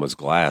one of them was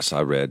glass,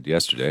 I read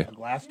yesterday. a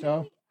glass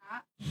toe?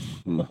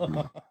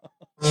 No,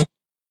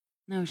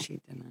 she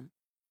didn't.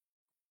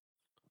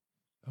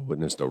 I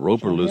witnessed a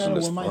roper losing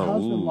his when my thumb.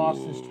 husband Ooh.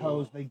 lost his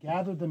toes, they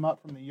gathered them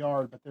up from the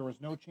yard, but there was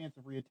no chance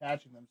of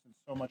reattaching them since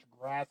so much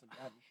grass had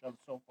gotten shoved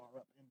so far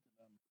up into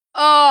them. And the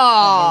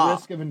Oh,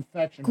 risk of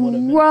infection would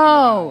have been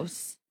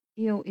gross.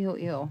 Ew, ew,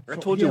 ew. I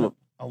told you.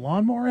 a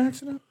lawnmower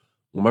accident?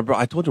 Well,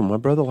 I told you when my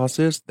brother lost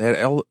his. They had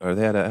a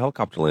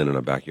helicopter land in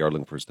our backyard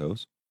looking for his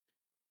toes,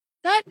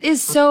 That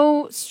is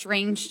so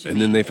strange to me.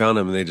 and then they found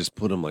him and they just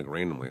put him like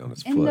randomly on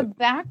his in foot. the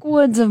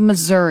backwoods of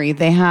Missouri,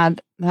 they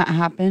had that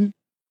happen.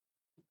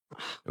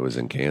 It was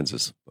in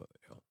Kansas. But,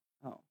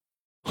 Oh,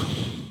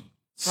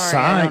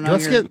 Cy, I don't know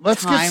let's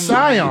your get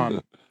Cy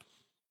on.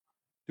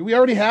 Do we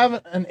already have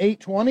an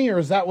 820, or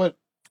is that what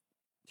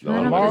No,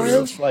 Amar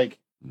is? Like,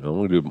 no,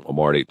 we do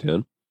Amar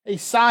 810. hey,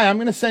 Cy, I'm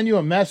going to send you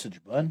a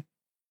message, bud.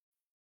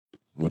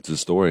 What's the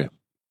story?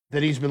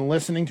 That he's been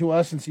listening to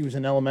us since he was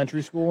in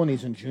elementary school, and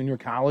he's in junior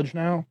college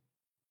now.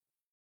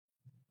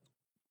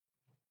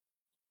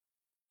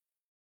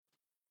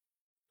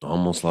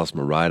 Almost lost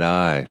my right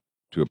eye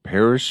to a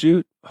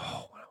parachute.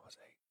 Oh, when I was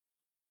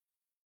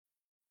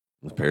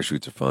 8. Those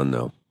parachutes are fun,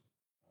 though.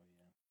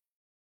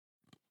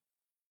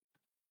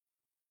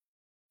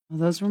 well,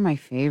 those were my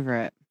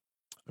favorite.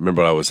 I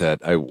remember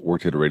I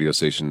worked at a radio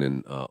station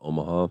in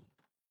Omaha,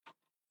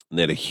 and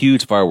they had a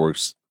huge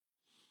fireworks.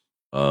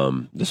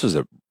 This was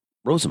at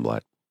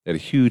Rosenblatt. They had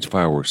a huge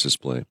fireworks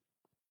display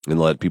and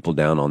let people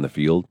down on the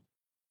field,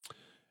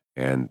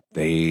 and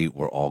they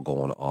were all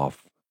going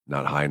off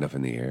not high enough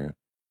in the air.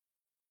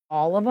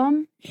 All of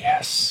them?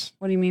 Yes.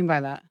 What do you mean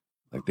by that?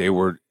 Like they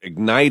were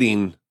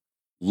igniting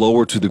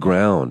lower to the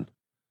ground.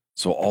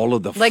 So all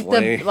of the Like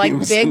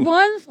flames, big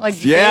ones? Like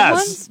big yes,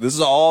 ones? this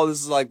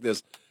is like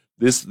this.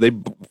 They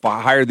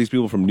hired these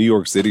people from New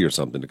York City or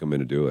something to come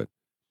in and do it.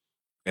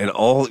 And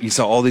you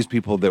saw all these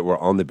people that were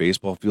on the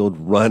baseball field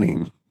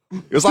running.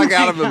 It was like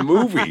out of a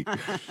movie,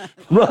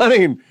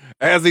 running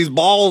as these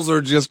balls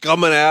are just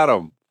coming at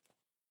them.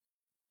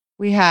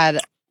 We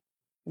had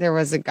There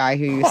was a guy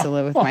who used to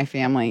live with my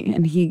family,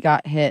 and he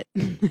got hit.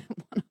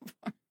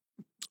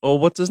 Oh,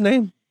 what's his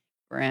name?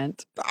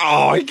 Brent.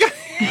 Oh, he got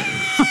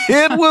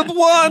hit with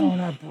one. Oh,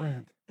 not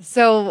Brent.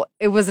 So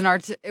it was an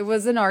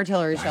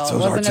artillery shell.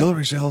 Those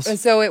artillery shells.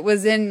 So it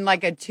was in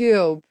like a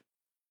tube,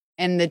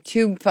 and the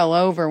tube fell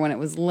over when it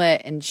was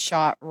lit and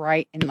shot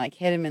right and like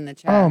hit him in the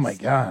chest. Oh my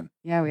God.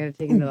 Yeah, we had to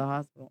take him to the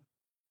hospital.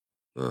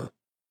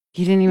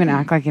 He didn't even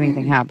act like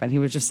anything happened. He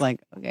was just like,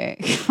 okay.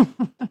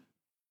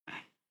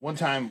 One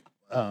time,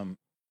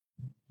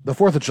 the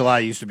 4th of July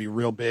used to be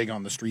real big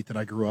on the street that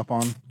I grew up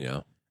on.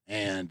 Yeah.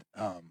 And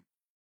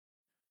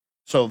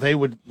so they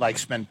would like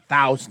spend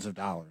thousands of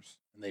dollars.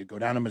 And they'd go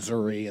down to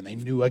Missouri and they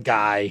knew a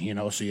guy, you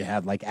know, so you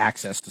had like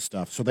access to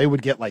stuff. So they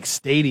would get like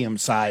stadium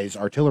size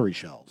artillery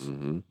shells.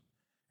 Mm-hmm.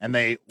 And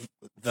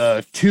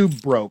the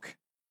tube broke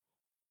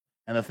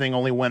and the thing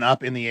only went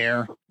up in the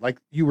air. Like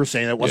you were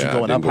saying, it wasn't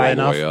going up high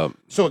enough. Up.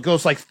 So it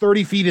goes like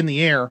 30 feet in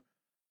the air.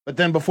 But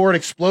then before it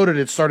exploded,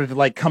 it started to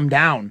like come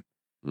down.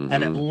 Mm-hmm.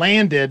 And it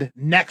landed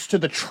next to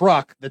the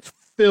truck that's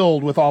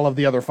filled with all of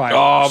the other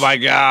fireworks. Oh my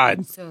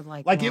God! So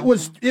like it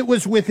was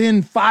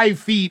within 5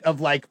 feet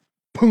of like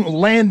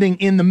landing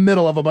in the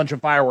middle of a bunch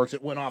of fireworks.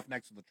 It went off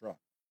next to the truck,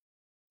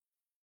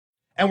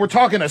 and we're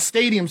talking a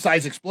stadium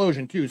size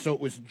explosion too. So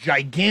it was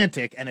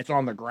gigantic, and it's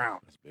on the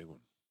ground. That's a big one.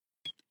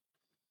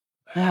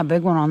 Yeah,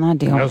 big one on that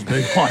deal. That was a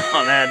big one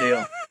on that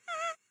deal.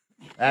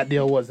 That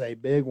deal was a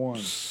big one.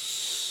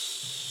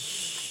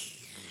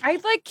 I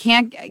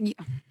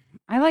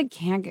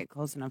can't get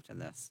close enough to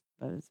this.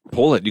 But it's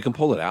Pull it. You can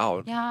pull it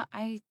out. Yeah,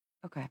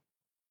 okay.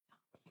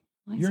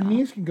 Your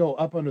knees can go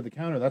up under the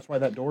counter. That's why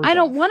that door. I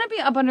don't want to be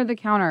up under the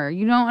counter.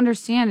 You don't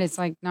understand. It's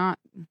like not.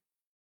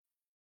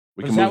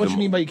 Is that what you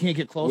mean by you can't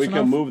get close enough? We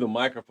can move the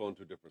microphone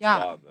to a different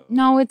spot, though.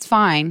 No, it's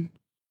fine.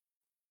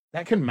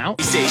 That can mount.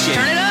 Station.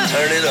 Turn it up.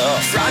 Turn it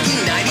up.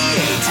 Froggy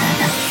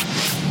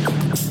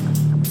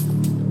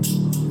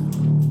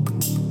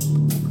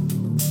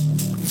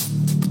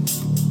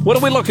 98. What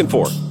are we looking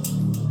for?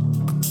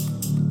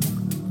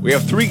 We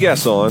have 3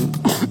 guests on.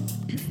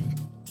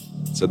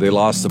 So they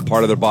lost a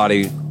part of their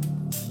body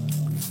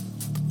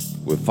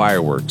with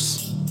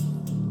fireworks.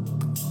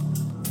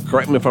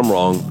 Correct me if I'm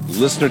wrong.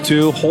 Listener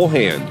 2, whole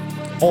hand.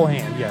 Whole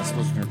hand, yes.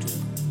 Listener 2.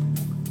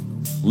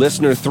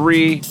 Listener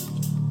 3,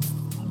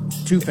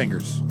 2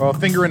 fingers. Well, a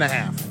finger and a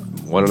half.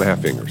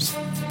 1.5 fingers.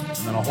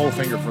 And then a whole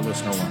finger for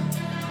listener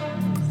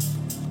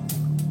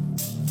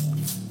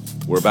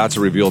 1. We're about to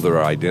reveal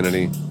their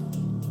identity.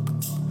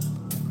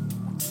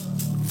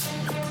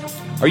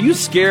 Are you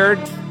scared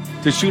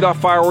to shoot off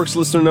fireworks,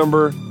 listener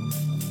number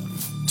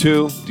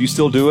 2? Do you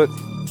still do it?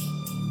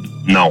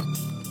 No.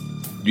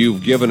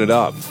 You've given it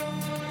up.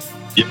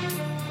 Yep.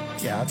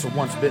 Yeah, that's a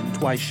once bitten,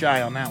 twice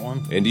shy on that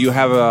one. And do you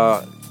have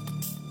a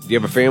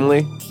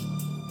family?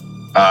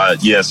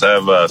 Yes, I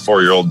have a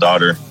 4-year-old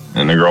daughter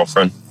and a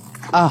girlfriend.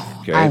 Oh,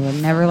 okay. I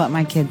would never let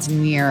my kids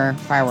near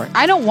fireworks.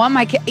 I don't want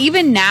my kids,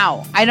 even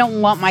now, I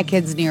don't want my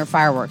kids near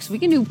fireworks. We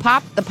can do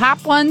the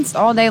pop ones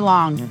all day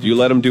long. Do you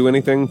let them do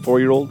anything,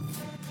 4-year-old?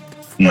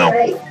 No.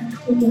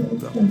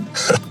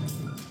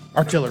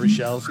 Artillery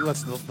shells. He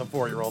lets the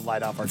 4-year-old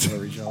light off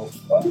artillery shells.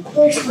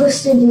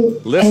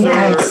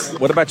 Listener,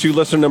 what about you,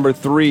 listener number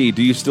 3?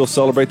 Do you still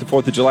celebrate the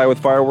 4th of July with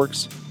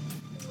fireworks?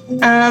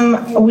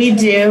 We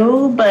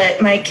do,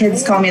 but my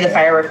kids call me the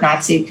firework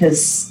Nazi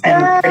because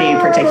I'm pretty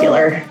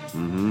particular.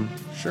 Mm-hmm.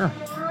 Sure.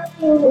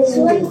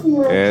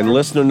 And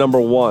listener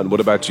number 1, what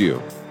about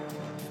you?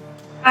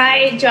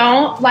 I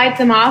don't light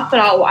them off,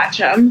 but I'll watch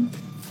them.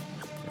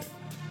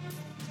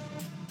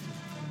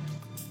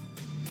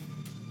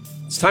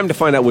 It's time to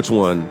find out which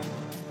one.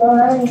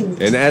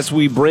 And as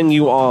we bring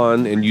you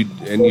on and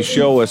you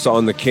show us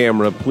on the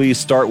camera, please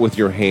start with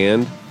your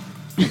hand.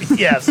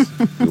 Yes.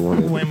 You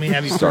want When we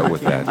have you start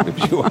with that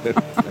if you want it.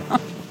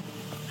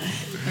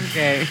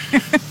 Okay.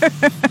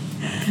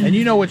 And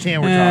you know which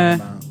hand we're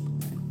talking about.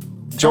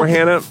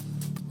 Johanna,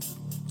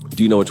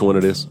 do you know which one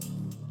it is?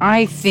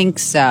 I think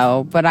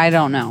so, but I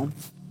don't know.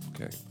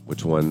 Okay.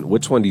 Which one?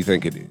 Which one do you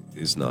think it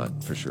is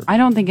not for sure? I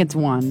don't think it's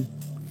one.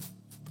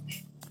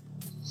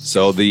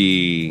 So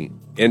the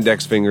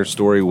index finger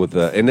story with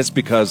the, and it's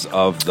because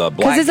of the black cat.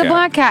 Because it's a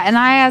black cat, and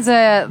I, as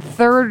a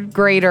 3rd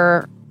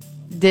grader,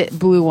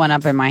 blew one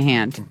up in my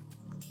hand.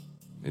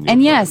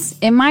 And yes,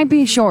 it might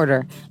be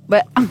shorter,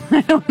 but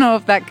I don't know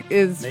if that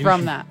is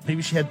from that.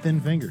 Maybe she had thin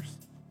fingers.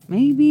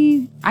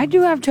 Maybe. I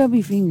do have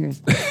chubby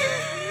fingers.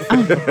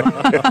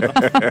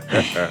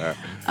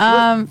 Yeah,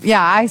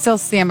 I still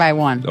stand by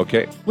 1.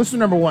 Okay. Listener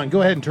number 1,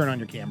 go ahead and turn on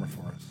your camera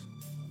for us.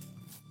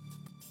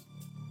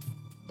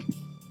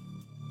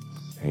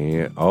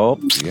 And, oh,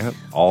 yeah.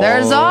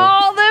 There's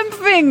all them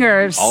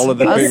fingers. All of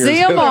the I fingers.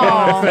 see them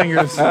all.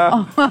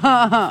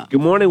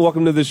 Good morning.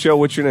 Welcome to the show.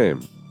 What's your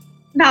name?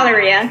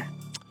 Valeria.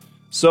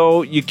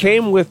 So you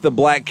came with the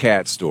black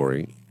cat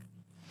story.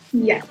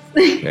 Yes.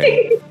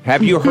 Okay.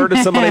 Have you heard of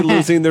somebody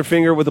losing their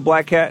finger with a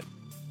black cat?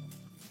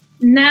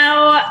 No,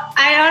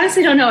 I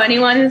honestly don't know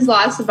anyone who's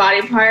lost a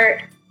body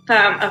part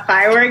from a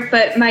firework,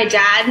 but my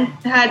dad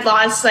had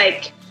lost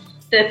like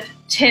the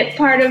tip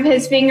part of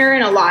his finger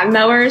in a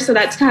lawnmower, so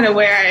that's kind of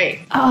where I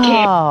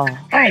came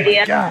with the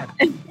idea. God.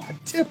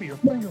 Tip of your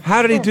finger.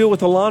 How did he do it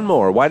with a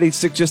lawnmower? Why did he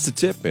stick just a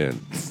tip in?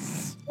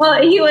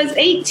 Well, he was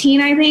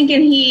 18, I think,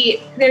 and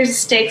there's a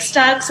stick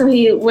stuck, so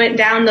he went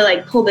down to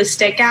like pull the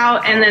stick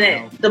out, and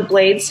then the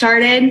blade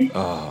started.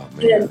 Oh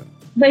man!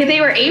 But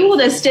they were able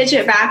to stitch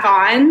it back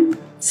on,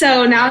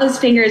 so now his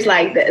finger's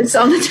like this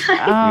all the time.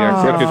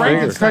 Yeah, crooked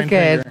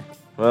finger.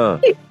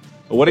 Crooked.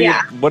 What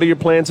are your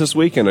plans this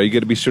weekend? Are you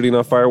going to be shooting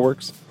off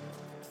fireworks?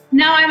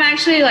 No, I'm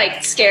actually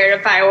like scared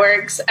of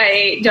fireworks.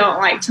 I don't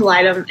like to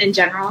light them in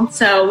general,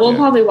 so we'll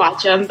probably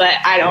watch them, but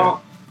I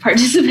don't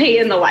participate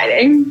in the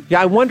lighting.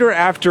 Yeah, I wonder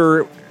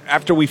after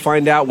we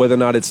find out whether or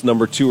not it's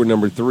number 2 or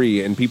number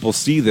 3, and people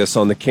see this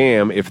on the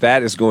cam, if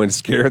that is going to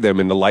scare them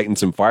into lighting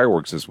some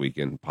fireworks this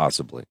weekend,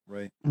 possibly.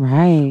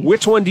 Right.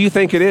 Which one do you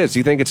think it is? Do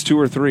you think it's 2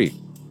 or 3?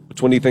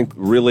 Which one do you think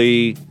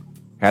really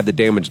had the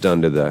damage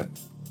done to the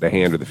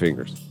hand or the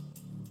fingers?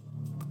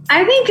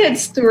 I think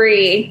it's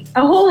 3.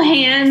 A whole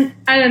hand,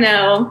 I don't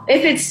know.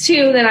 If it's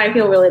 2, then I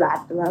feel really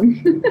bad for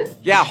them.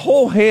 Yeah,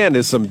 whole hand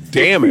is some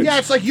damage. Yeah,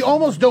 it's like you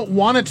almost don't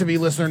want it to be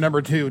listener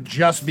number 2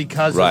 just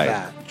because of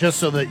that. Just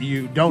so that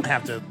you don't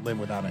have to live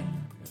without it.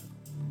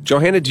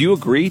 Johanna, do you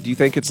agree? Do you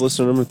think it's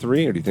listener number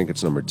 3 or do you think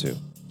it's number 2?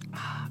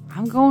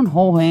 I'm going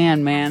whole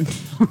hand, man.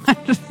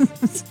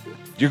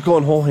 You're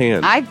going whole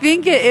hand. I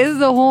think it is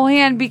the whole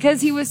hand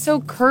because he was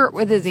so curt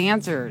with his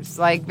answers.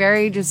 Like,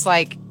 very just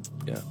like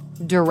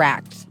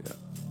direct.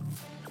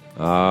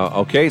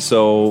 Okay,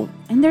 so...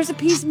 And there's a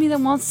piece of me that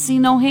wants to see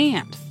no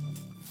hand.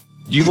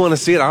 You want to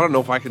see it? I don't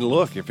know if I can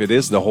look if it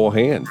is the whole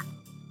hand.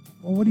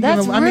 Well, what are you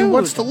That's gonna, I mean, rude.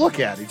 what's to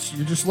look at?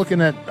 You're just looking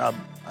at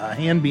a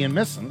hand being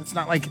missing. It's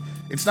not like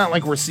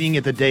we're seeing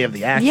it the day of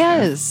the accident.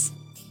 Yes.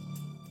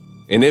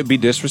 And it'd be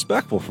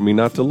disrespectful for me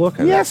not to look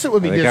at it. Yes, it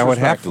would be I think I would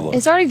have to look.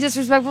 It's already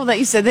disrespectful that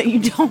you said that you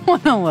don't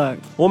want to look.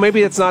 Well,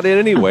 maybe it's not it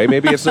anyway.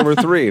 Maybe it's number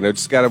 3, and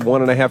it's got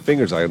 1.5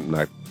 fingers.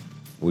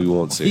 We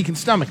won't see. He can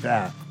stomach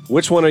that.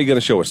 Which one are you going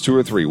to show us, 2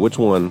 or 3? Which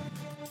one?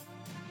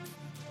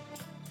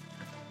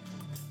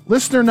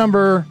 Listener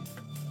number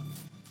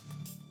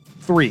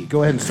 3.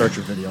 Go ahead and start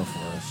your video for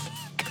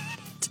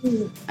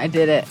us. I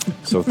did it.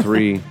 So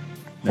 3, whole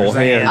There's a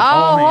hand.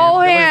 Oh, whole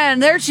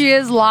hand. There she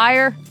is,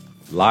 liar.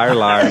 Liar,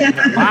 liar.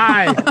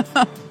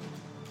 Bye.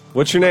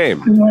 What's your name?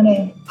 Good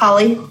morning.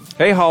 Holly?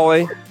 Hey,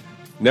 Holly.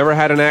 Never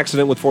had an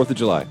accident with 4th of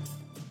July?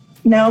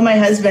 No, my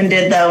husband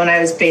did, though, and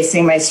I was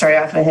basing my story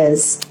off of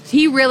his.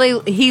 He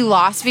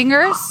lost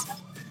fingers?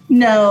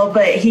 No,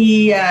 but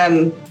he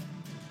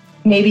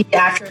maybe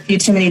after a few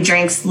too many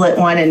drinks lit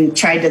one and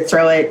tried to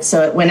throw it,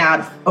 so it went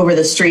out over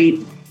the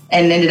street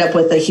and ended up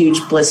with a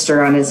huge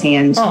blister on his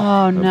hand.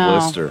 Oh, no.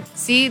 blister.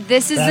 See,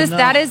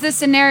 that is the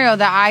scenario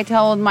that I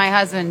told my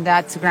husband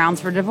that's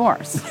grounds for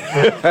divorce.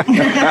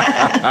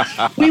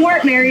 We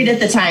weren't married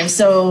at the time,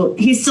 so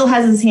he still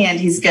has his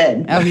hand. He's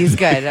good. Oh, he's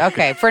good.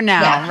 Okay, for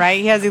now, right?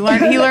 He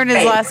learned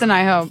his lesson,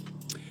 I hope.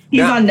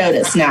 He's on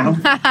notice now.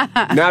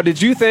 Now,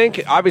 did you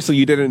think, obviously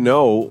you didn't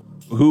know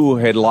who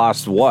had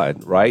lost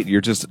what, right? You're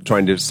just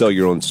trying to sell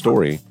your own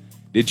story.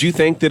 Did you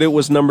think that it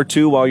was number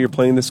 2 while you're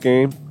playing this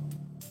game?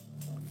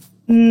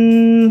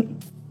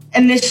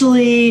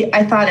 Initially,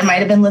 I thought it might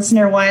have been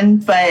listener 1,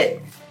 but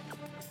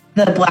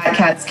the black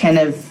cats kind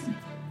of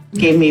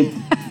gave me,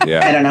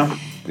 I don't know.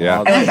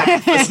 Yeah. I went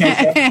back to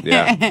listener 2.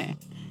 Yeah.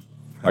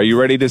 Are you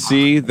ready to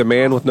see the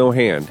man with no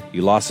hand?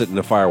 He lost it in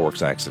a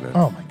fireworks accident.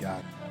 Oh, my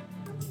God.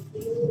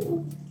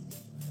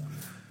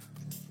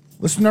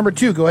 Listener number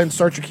 2, go ahead and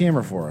start your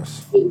camera for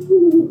us.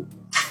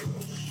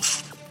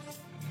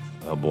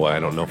 Oh, boy, I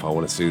don't know if I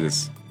want to see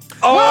this.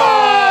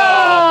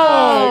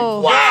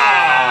 Oh!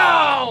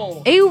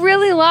 Wow! You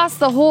really lost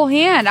the whole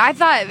hand. I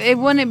thought it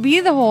wouldn't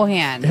be the whole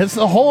hand. It's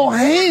the whole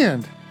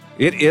hand.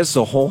 It is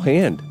the whole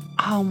hand.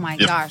 Oh, my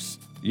gosh.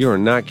 You are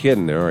not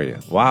kidding there, are you?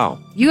 Wow.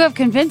 You have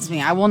convinced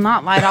me. I will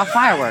not light off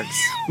fireworks.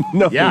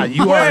 No Yeah,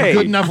 you way. are a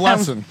good enough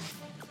lesson.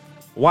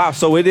 Wow,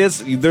 so it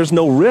is, there's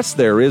no wrist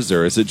there, is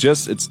there? Is it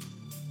just, it's...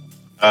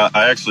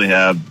 I actually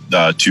have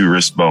 2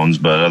 wrist bones,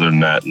 but other than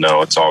that,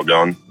 no, it's all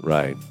gone.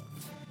 Right.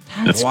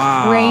 That's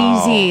Wow.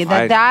 crazy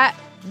that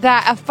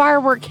a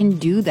firework can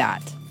do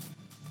that.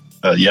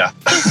 Yeah.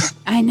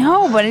 I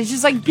know, but it's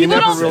just like people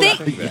never don't really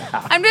think. think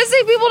that. I'm just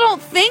saying people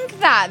don't think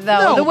that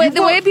though. No,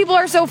 the way people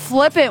are so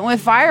flippant with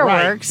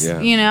fireworks, Right.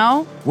 Yeah. you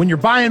know, When you're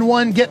buying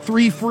one, get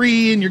 3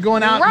 free, and you're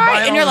going out and right?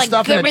 buying And all you're the like,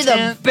 stuff in give a me the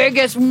tent.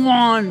 biggest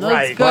one. Let's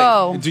Right.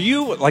 go. Do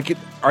you,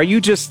 are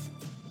you just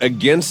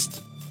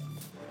against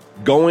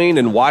going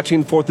and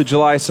watching 4th of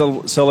July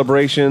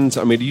celebrations?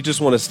 I mean, do you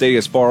just want to stay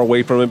as far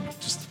away from it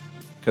just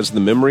because of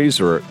the memories,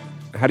 or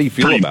how do you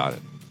feel about it?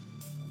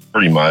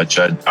 Pretty much.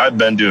 I've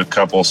been to a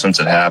couple since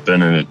it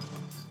happened, and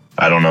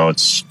I don't know.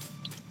 It's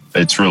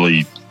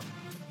really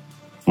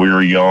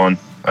weary going.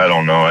 I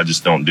don't know. I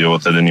just don't deal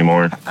with it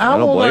anymore. How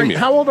don't old blame are you. you?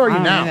 How old are I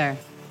you don't now?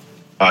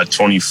 either.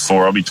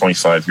 24. I'll be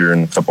 25 here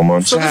in a couple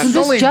months. So this is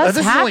This only just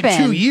this is only 2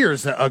 happened.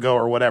 years ago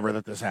or whatever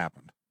that this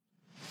happened.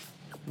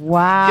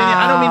 Wow.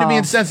 I don't mean to be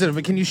insensitive,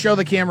 but can you show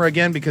the camera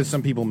again because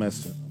some people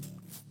missed it?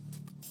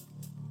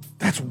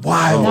 That's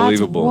wild.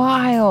 Unbelievable. That's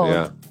wild.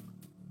 Yeah.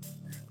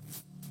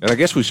 And I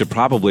guess we should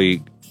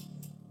probably,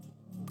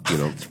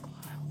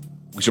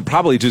 we should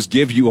probably just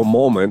give you a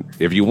moment,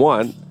 if you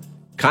want,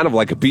 kind of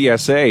like a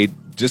PSA,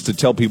 just to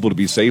tell people to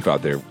be safe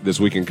out there this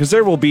weekend. Because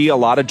there will be a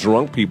lot of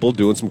drunk people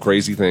doing some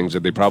crazy things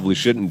that they probably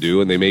shouldn't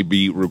do, and they may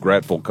be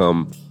regretful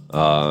come,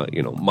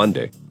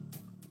 Monday.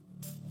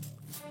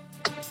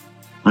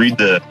 Read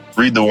the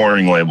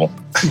warning label.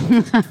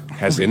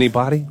 Has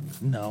anybody?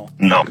 No.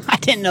 I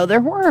didn't know there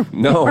were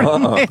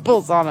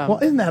labels on them. Well,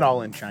 isn't that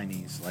all in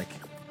Chinese? Like,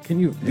 can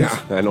you? Yeah,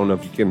 I don't know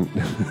if you can.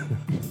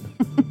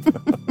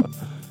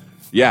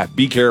 Yeah,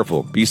 be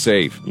careful. Be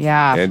safe.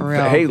 Yeah, and for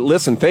real. Hey,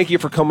 listen, thank you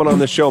for coming on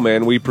the show,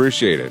 man. We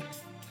appreciate it.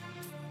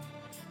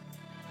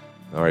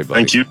 All right, buddy.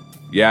 Thank you.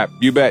 Yeah,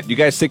 you bet. You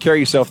guys take care of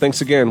yourself.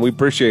 Thanks again. We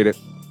appreciate it.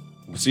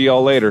 We'll see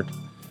y'all later.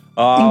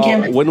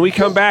 Thank you. When we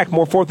come back,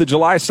 more 4th of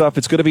July stuff.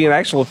 It's going to be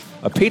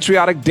a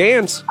patriotic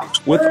dance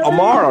with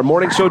Amar, our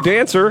morning show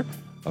dancer.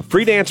 A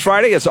free dance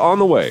Friday is on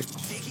the way.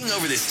 Taking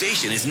over the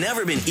station has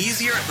never been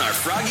easier on our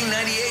Froggy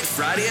 98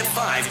 Friday at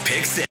 5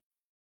 Pick 6.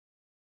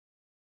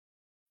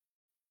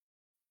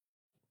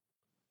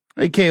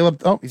 Hey,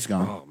 Caleb. Oh, he's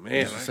gone. Oh,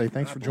 man. Just say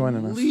thanks for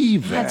joining us.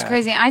 Leave that. That's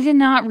crazy. I did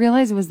not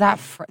realize it was that.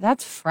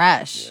 That's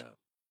fresh. Yeah.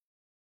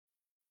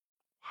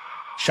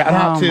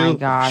 Shout my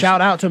gosh.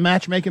 out to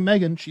Matchmaking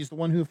Megan. She's the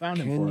one who found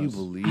him Can for you us.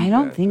 believe I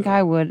don't that, think though?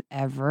 I would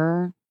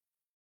ever.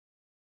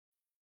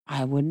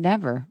 I would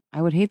never.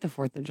 I would hate the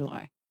 4th of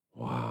July.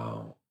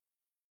 Wow.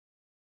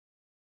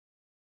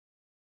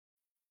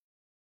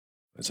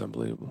 That's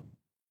unbelievable.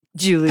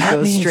 Julie That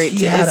goes means straight he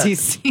to had a-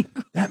 SEC.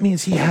 That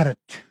means he had a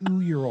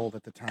 2-year-old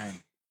at the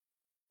time.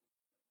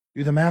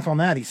 Do the math on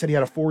that. He said he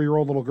had a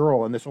 4-year-old little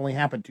girl, and this only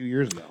happened 2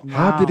 years ago.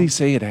 How did he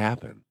say it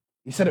happened?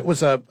 He said it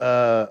was an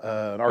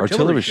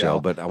artillery shell,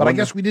 but I I wonder-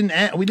 guess we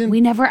didn't.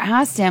 We never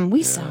asked him.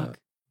 We suck.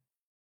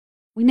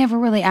 We never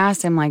really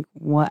asked him like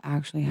what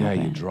actually Yeah,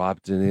 happened. you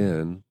dropped it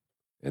in,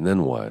 and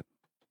then what?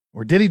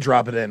 Or did he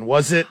drop it in?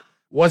 Was it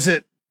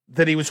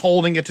that he was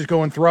holding it to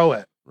go and throw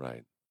it?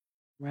 Right.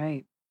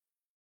 Right.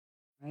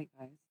 Right,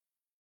 guys.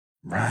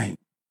 Right.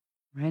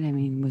 Right. I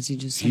mean, was he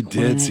just? He like,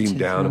 wanting did it seem to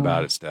down throw?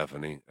 about it,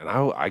 Stephanie. And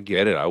I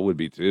get it. I would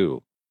be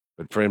too.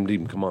 But for him to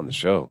even come on the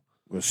show.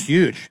 It was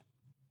huge.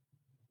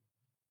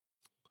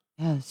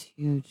 Yeah, it's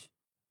huge.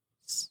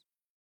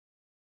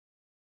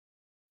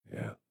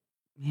 Yeah.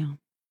 Yeah.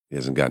 He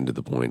hasn't gotten to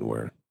the point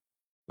where,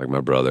 like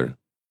my brother,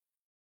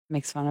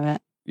 Makes fun of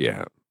it.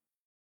 yeah.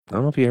 I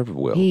don't know if he ever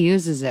will. He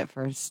uses it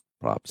first.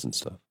 Props and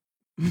stuff.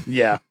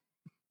 Yeah.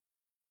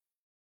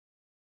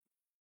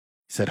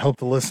 He said, "Hope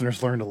the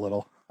listeners learned a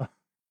little."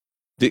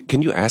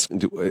 Can you ask him?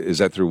 Is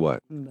that through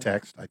what?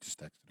 Text. I just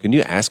texted. Can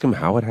you ask him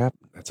how it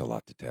happened? That's a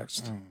lot to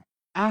text.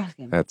 Ask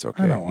him. That's I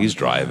okay. don't He's want to.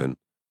 driving.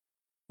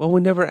 Well,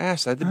 we never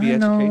asked. That'd be I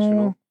know.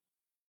 educational.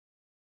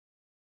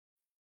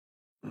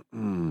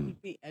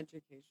 Be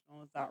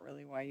educational. Is that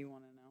really why you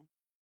want to know?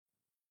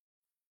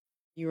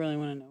 You really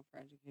want to know for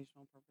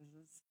educational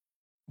purposes?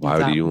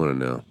 Why do you want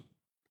to know?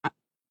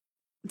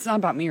 It's not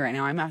about me right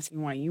now. I'm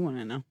asking why you want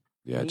to know.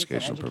 Yeah, You said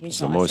educational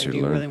purposes. educational. I'm I always said, here to do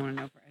you learn. really want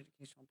to know for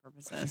educational I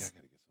think I purposes?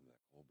 gotta get some of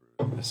that cold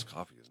brew. This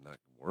coffee is not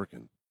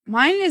working.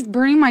 Mine is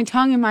burning my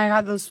tongue, and I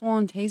got those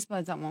swollen taste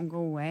buds that won't go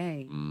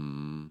away.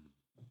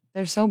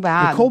 They're so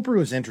bad. The cold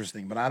brew is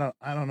interesting, but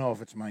I don't know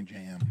if it's my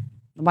jam.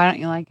 Why don't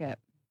you like it?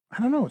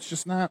 I don't know. It's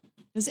just not.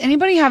 Does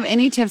anybody have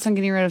any tips on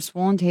getting rid of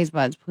swollen taste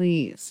buds,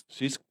 please?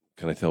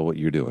 Can I tell what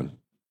you're doing?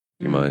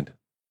 Do you Mm. mind?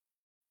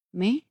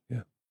 Me?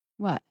 Yeah.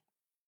 What?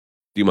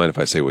 Do you mind if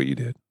I say what you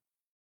did?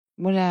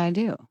 What did I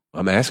do?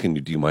 I'm asking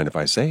you, do you mind if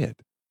I say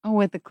it? Oh,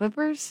 with the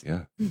clippers?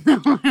 Yeah.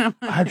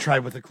 I've tried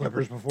with the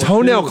clippers before.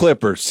 Toenail too.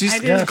 clippers. She's I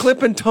did.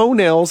 clipping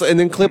toenails and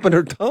then clipping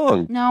her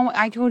tongue. No,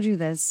 I told you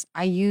this.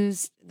 I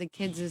used the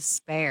kids'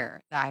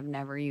 spare that I've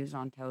never used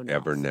on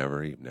toenails.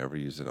 You've never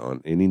used it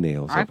on any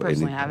nails. I of any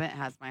personally kind. haven't.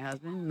 Has my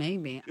husband?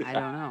 Maybe. I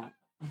don't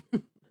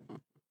know.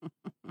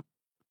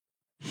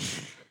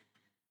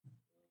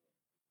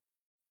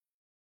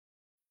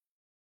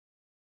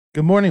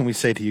 Good morning, we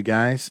say to you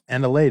guys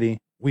and a lady.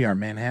 We are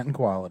Manhattan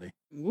quality.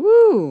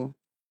 Woo!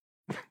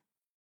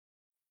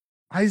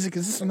 Isaac,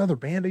 is this another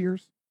band of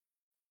yours?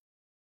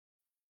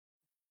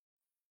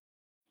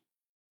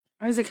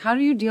 Isaac, how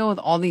do you deal with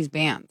all these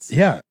bands?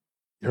 Yeah.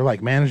 You're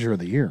like manager of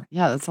the year.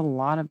 Yeah, that's a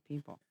lot of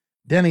people.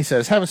 Denny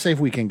says, have a safe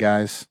weekend,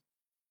 guys.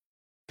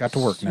 Got to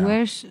work now.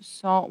 Swish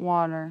salt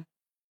water.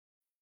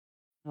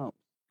 Oh.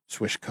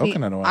 Swish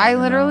coconut oil. I in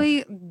your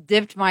literally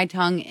dipped my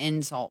tongue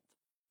in salt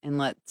and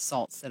let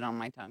salt sit on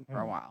my tongue for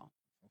a while.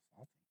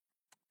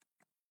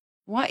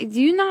 What?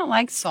 Do you not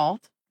like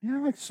salt? mouth. Yeah,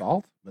 I like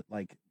salt, but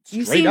like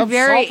You straight seem up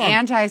very salt on-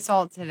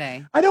 anti-salt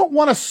today. I don't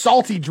want a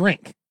salty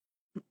drink.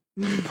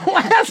 The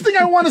last thing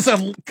I want is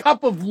a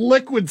cup of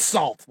liquid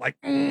salt. Like,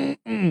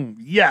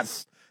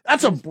 yes,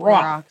 that's a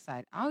broth.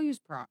 Peroxide. I'll use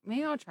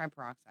maybe I'll try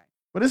peroxide.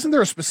 But isn't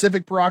there a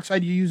specific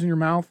peroxide you use in your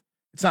mouth?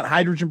 It's not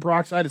hydrogen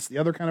peroxide. It's the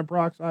other kind of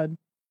peroxide.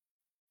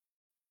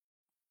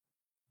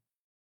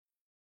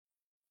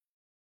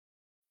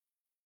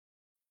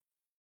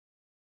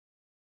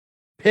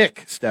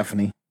 Pick,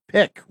 Stephanie.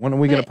 pic. When are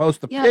we going to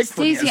post the Yeah, pic?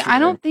 from Stacey, yesterday? I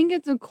don't think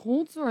it's a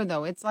cold sore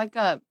though. It's like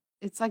a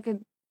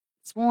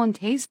swollen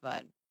taste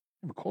bud.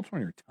 You have a cold sore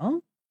on your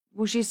tongue?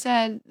 Well, she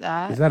said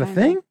that. Is that a kind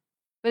thing? of.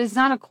 But it's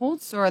not a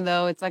cold sore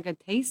though. It's like a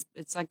taste.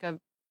 It's like a,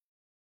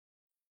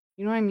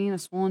 you know what I mean? A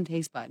swollen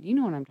taste bud. You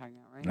know what I'm talking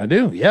about, right? I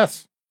do.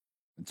 Yes.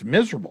 It's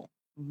miserable.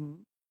 Mm-hmm.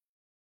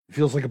 It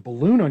feels like a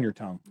balloon on your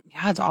tongue.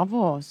 Yeah, it's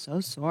awful. It's so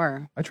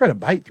sore. I try to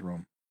bite through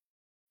them.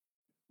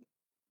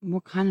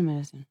 What kind of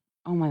medicine?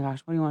 Oh my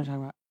gosh, what do you want to talk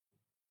about?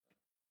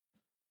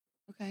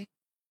 Okay.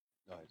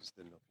 No, I just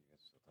didn't know if you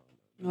guys were talking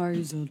about Are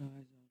you so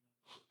tired?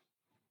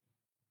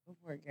 Go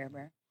for it, Care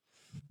Bear.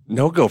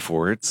 No, go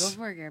for it. Go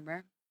for it, Care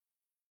Bear.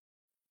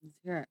 Let's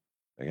hear it.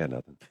 I got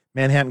nothing.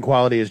 Manhattan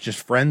Quality is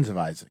just friends of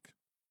Isaac.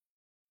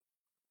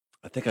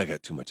 I think I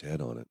got too much head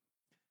on it.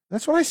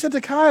 That's what I said to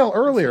Kyle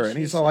earlier, and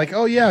he's all like,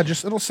 "Oh yeah,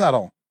 just it'll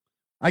settle."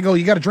 I go,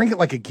 "You got to drink it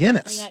like a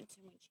Guinness." I got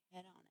too much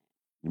head on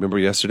it. Remember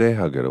yesterday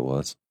how good it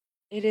was?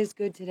 It is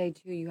good today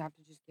too. You have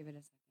to just give it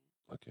a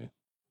second. Okay.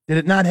 Did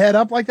it not head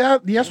up like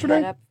that yesterday?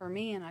 Head up for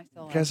me, and I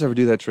still. You guys ever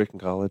do that trick in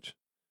college?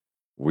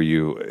 Where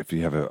you, if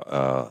you have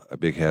a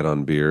big head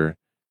on beer,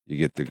 you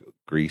get the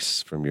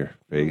grease from your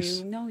face?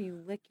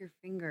 You lick your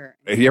finger.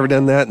 Have you ever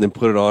done that and then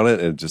put it on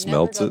it and it just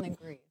melts it?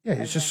 Yeah,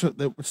 it's just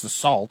it's the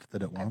salt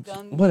that it wants.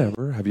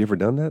 Whatever. Have you ever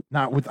done that?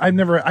 Not with. I've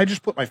never. I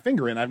just put my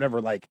finger in. I've never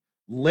like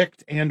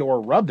licked and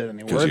or rubbed it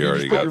anywhere.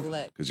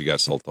 Because you got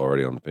salt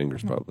already on the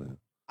fingers, probably.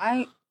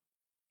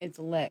 It's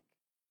lick,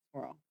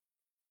 squirrel.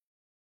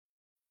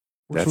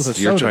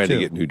 You're trying to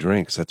get new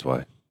drinks. That's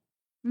why.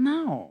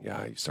 No.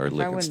 Yeah, you started If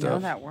licking I would stuff. know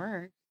that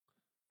works.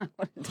 I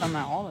would have done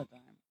that all the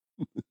time.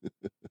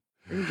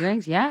 Free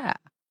drinks, yeah.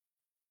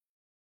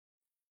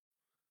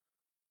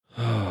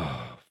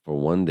 For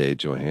one day,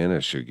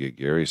 Johanna should get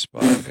Gary's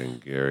spot,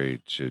 and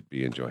Gary should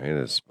be in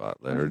Johanna's spot.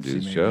 Let her do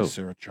the show.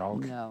 Sarah Chalk.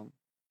 No,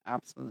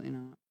 absolutely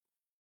not.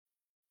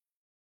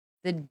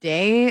 The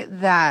day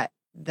that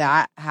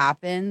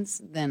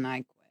happens, then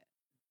I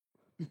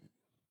quit.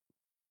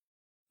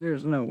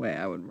 There's no way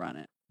I would run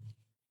it.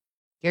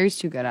 Gary's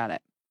too good at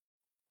it.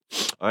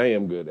 I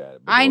am good at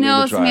it. I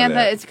know,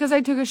 Samantha. It's because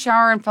I took a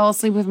shower and fell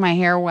asleep with my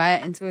hair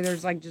wet, and so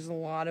there's like just a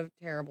lot of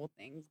terrible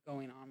things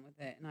going on with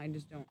it, and I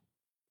just don't.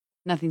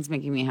 Nothing's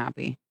making me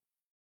happy.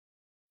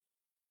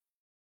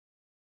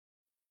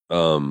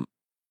 Amar,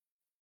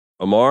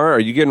 are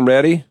you getting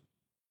ready?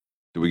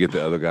 Did we get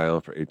the other guy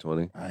on for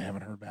 8:20? I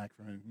haven't heard back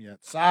from him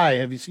yet. Sai,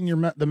 have you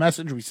seen the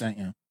message we sent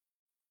you?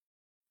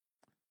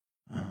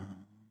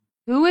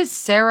 Who is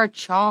Sarah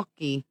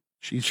Chalky?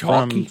 She's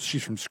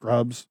from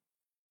Scrubs.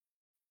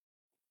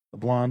 The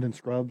blonde in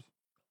Scrubs.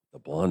 The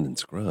blonde in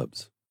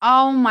Scrubs.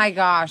 Oh my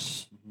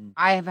gosh.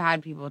 I have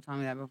had people tell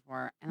me that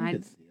before, and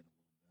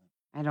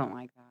I don't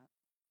like that.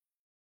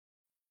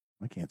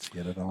 I can't see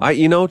it at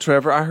all.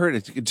 Trevor, I heard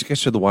it. Did you guys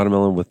share the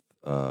watermelon with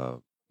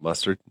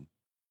mustard?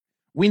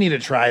 We need to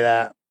try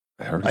that.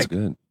 I heard it's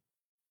good.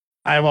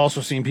 I've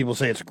also seen people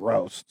say it's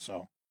gross.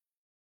 So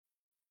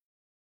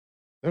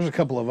there's a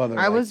couple of other.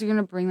 I was going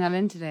to bring that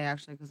in today,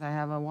 actually, because I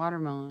have a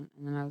watermelon,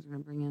 and then I was going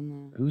to bring in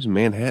the. Who's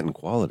Manhattan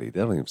Quality?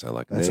 That don't even sound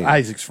like a That's name.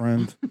 Isaac's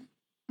friend.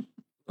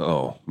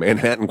 Oh,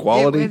 Manhattan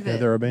Quality? Yeah,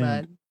 they're a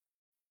band.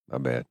 My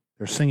bad.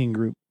 They're a singing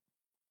group.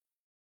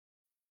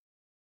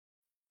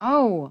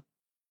 Oh,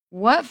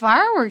 what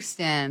fireworks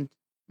stand?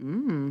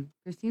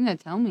 Christina,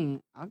 tell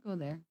me. I'll go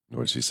there.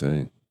 What's she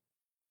saying?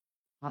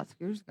 Hot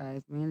Scooters guy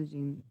is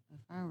managing a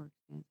fireworks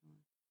stand.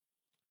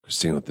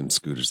 Christina with them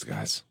scooters,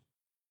 guys.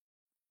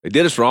 They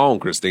did us wrong,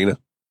 Christina.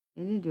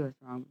 They did do us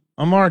wrong.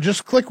 Amar,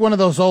 just click one of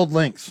those old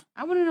links.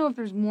 I want to know if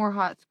there's more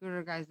hot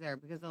scooter guys there,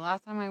 because the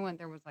last time I went,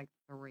 there was like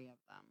 3 of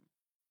them.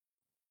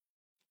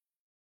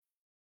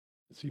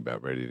 Is he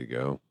about ready to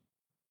go?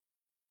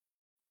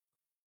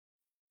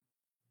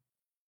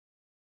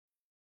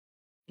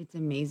 It's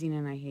amazing,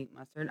 and I hate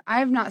mustard. I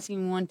have not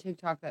seen one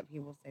TikTok that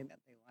people say that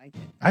they like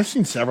it. I've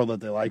seen several that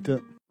they liked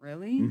it.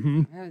 Really?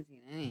 Mm-hmm. I haven't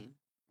seen any.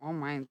 All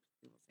mine,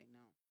 people say no.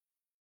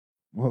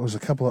 What was a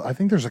couple of, I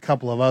think there's a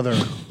couple of other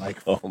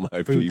like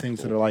food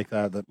things that are like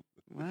that.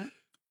 What?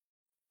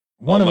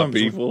 One of them.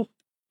 People.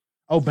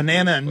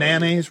 Banana and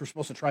mayonnaise. We're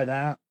supposed to try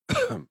that.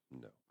 No.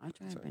 I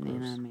tried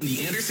banana and The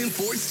mayonnaise. Anderson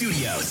Ford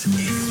Studios.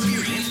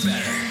 Experience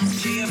better.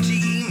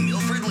 KFGE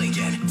Milford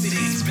Lincoln.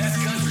 Today's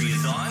best country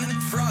is on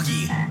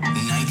Froggy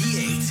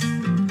 98.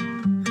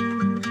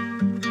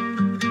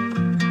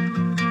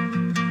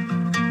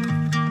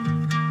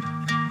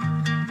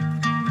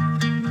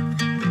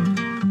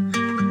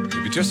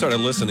 If you just started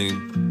listening,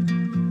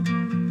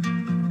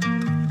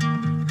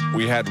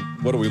 we had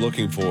What Are We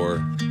Looking For?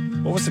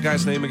 What was the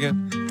guy's name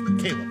again?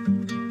 Caleb.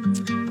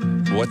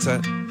 What's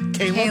that?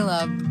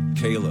 Caleb.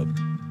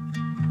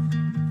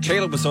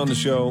 Caleb was on the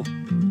show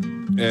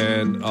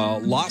and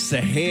lost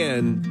a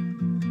hand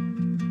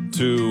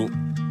to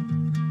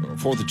a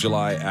 4th of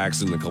July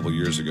accident a couple of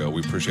years ago.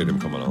 We appreciate him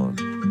coming on.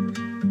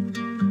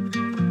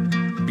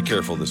 Be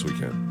careful this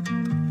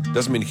weekend.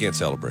 Doesn't mean you can't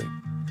celebrate.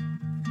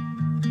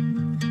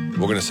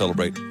 We're going to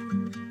celebrate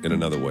in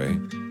another way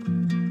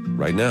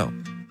right now.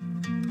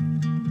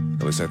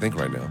 At least I think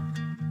right now.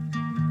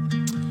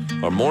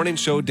 Our morning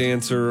show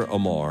dancer,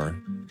 Amar.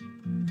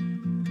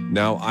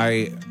 Now,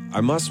 I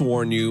must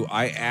warn you,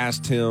 I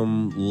asked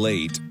him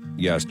late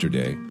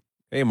yesterday.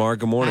 Hey, Amar,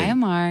 good morning. Hi,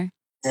 Amar.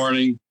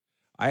 Morning.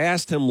 I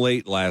asked him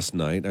late last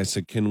night. I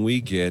said, can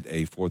we get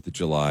a 4th of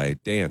July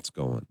dance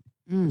going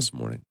this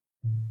morning?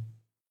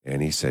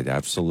 And he said,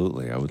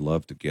 absolutely. I would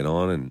love to get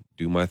on and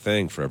do my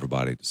thing for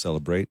everybody to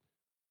celebrate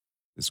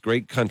this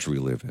great country we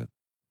live in.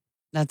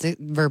 That's it,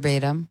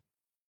 verbatim.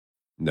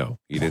 No,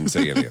 he didn't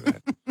say any of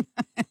that.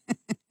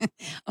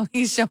 Oh,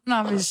 he's showing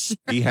off his shirt.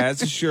 He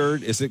has a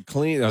shirt. Is it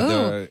clean?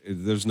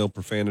 There's no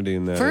profanity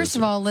in that. First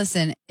of all,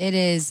 listen, it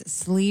is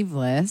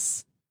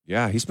sleeveless.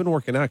 Yeah, he's been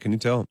working out. Can you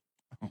tell?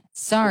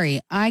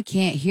 Sorry, I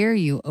can't hear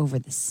you over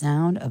the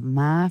sound of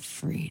my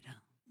freedom.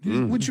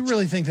 Would you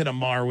really think that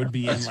Amar would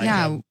be in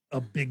like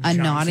a big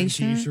Johnson naughty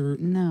t-shirt?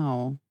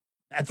 No.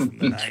 That's from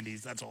the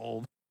 90s. That's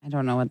old. I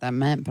don't know what that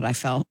meant, but I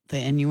felt the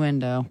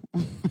innuendo.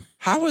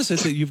 How is it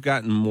that you've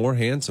gotten more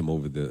handsome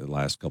over the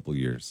last couple of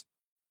years?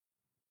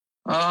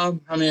 I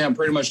mean, I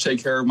pretty much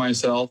take care of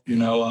myself,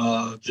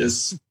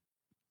 just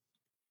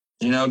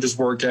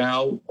work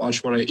out,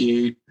 watch what I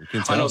eat.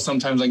 I know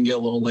sometimes I can get a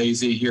little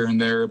lazy here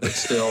and there, but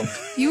still.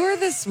 You are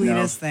the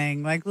sweetest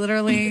thing. Like,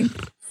 literally,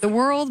 the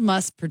world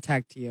must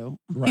protect you.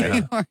 Right.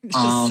 You are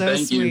just so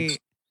sweet. You.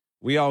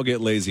 We all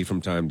get lazy from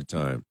time to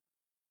time.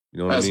 You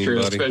know what That's I mean,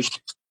 true, buddy?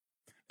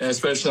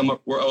 especially I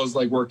was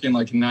like working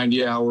like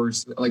 90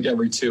 hours like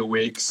every 2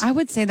 weeks. I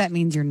would say that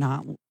means you're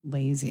not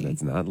lazy.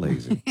 That's not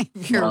lazy.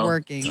 You're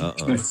working.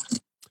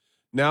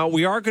 Now,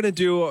 we are going to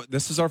do,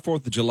 this is our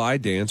 4th of July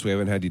dance. We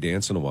haven't had you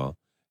dance in a while.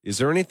 Is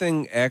there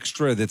anything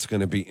extra that's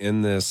going to be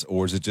in this,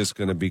 or is it just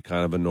going to be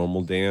kind of a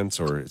normal dance,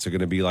 or is it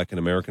going to be like an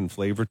American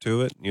flavor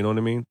to it? You know what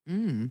I mean?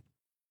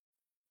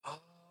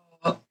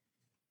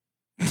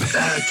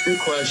 Good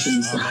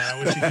questions.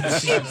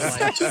 That's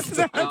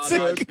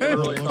a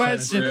good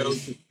question.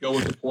 Go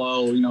with the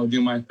flow,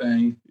 do my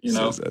thing,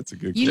 So that's a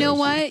good You know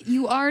question. what?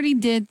 You already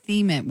did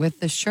theme it with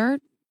the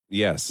shirt.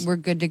 Yes. We're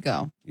good to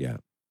go. Yeah.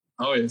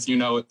 Oh, yes, you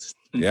know it.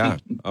 Yeah.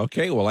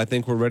 Okay. Well, I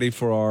think we're ready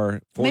for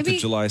our 4th Maybe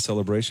of July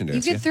celebration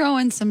dance. You could throw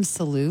in some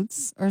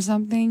salutes or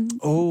something.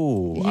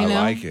 Oh, I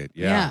like it.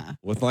 Yeah.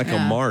 With like a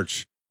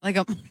march. Like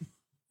a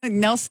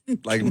Nelson.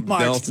 Like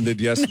marched. Nelson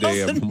did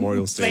yesterday at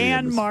Memorial Stadium.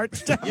 Fan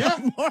marched to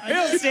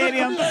Memorial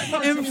Stadium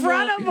in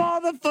front of all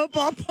the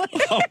football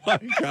players. Oh, my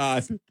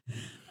God.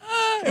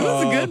 It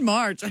was a good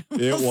march.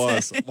 It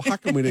was. Well, how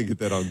come we didn't get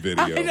that on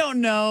video? I don't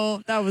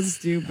know. That was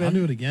stupid. I'll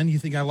do it again. You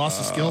think I lost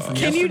a skill from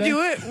Can yesterday?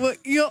 you do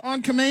it?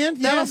 On command?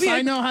 Yes,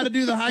 I know how to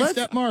do the high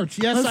step march.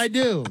 Yes, I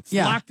do. It's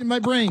locked in my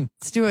brain.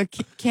 Let's do a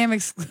Cam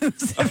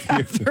exclusive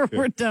after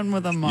we're done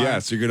with a march.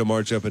 Yes, you're going to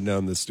march up and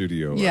down the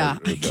studio. Yeah.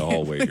 Or the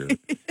hallway here.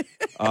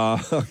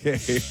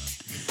 Okay.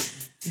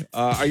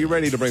 Are you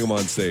ready to bring him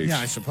on stage? Yeah,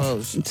 I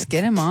suppose. Let's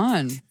get him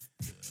on.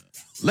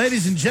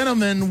 Ladies and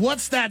gentlemen,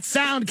 what's that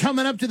sound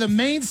coming up to the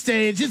main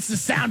stage? It's the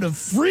sound of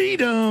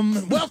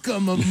freedom.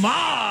 Welcome,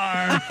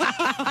 Amar.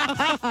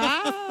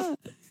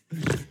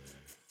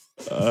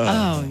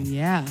 Oh,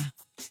 yeah.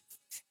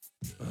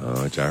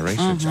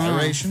 Gyration.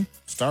 Gyration.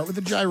 Start with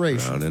the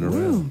gyration. Round and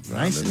around.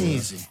 Nice and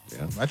easy.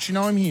 Yeah. Let you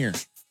know I'm here.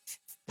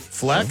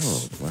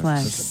 Flex. Flex.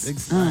 That's a big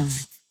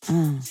flex.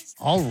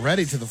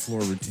 Already to the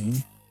floor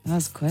routine. That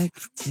was quick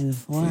to the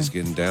floor. He's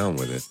getting down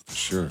with it, for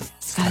sure.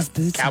 He's got his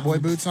boots Cowboy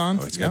on. boots on.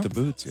 Oh, he's got the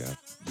boots, yeah.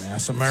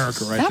 That's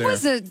America right That there.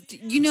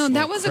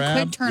 was a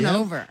quick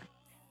turnover.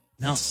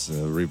 Now, It's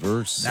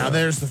reverse. now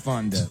there's the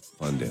fun dip.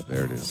 Fun dip.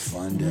 There it is.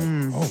 Fun dip.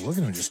 Oh, look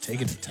at him just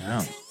take it to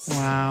town.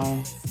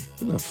 Wow.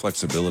 Look at the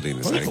flexibility in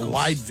his Look at ankles. the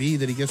wide V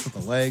that he gets with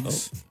the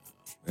legs.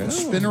 Yeah.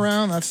 Spin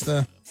around. That's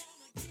the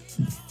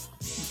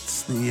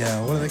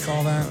what do they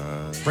call that?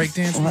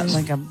 Breakdance What, move?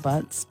 like a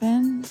butt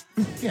spin?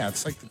 Yeah,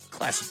 it's like the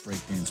classic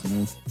breakdance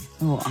move.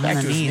 Oh, on Back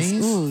the to his knees.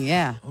 knees? Ooh,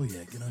 yeah. Oh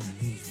yeah, get on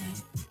your knees, man.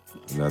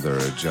 Another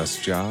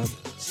adjust job.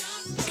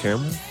 The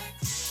camera.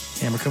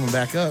 And we're coming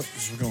back up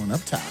because we're going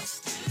up top.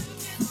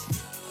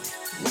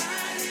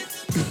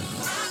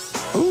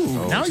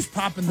 Ooh, now he's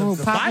popping the,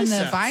 the popping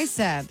biceps. the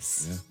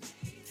biceps. Yeah.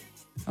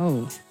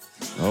 Oh,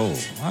 Oh,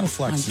 A lot of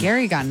flexing.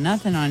 Gary got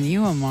nothing on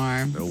you,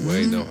 Amar. no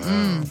way, no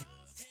how.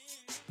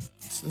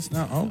 What's this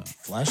now? Oh,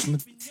 flashing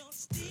the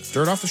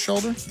dirt off the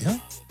shoulder. Yeah.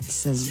 It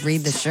says,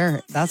 read the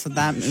shirt. That's what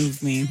that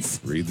move means.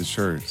 Read the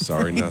shirt.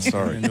 Sorry, not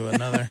sorry. Into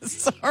another.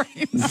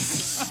 Sorry.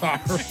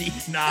 Sorry,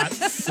 not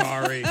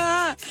sorry.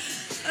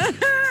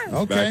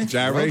 Okay. Back to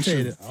gyration.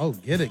 Rotate it. Oh,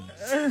 get it.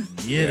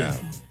 Get it.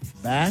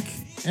 Back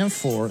and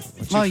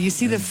forth. Well, you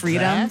see the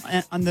freedom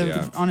Back on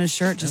the on his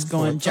shirt, just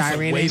going That's like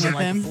gyrating waving with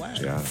like a him.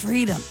 flag. Yeah.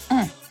 Freedom.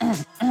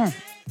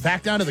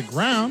 Back down to the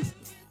ground.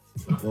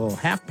 A little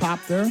half pop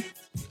there.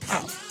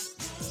 Pop.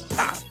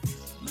 Pop.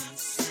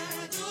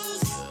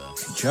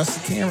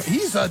 Just the camera.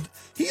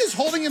 He is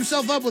holding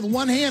himself up with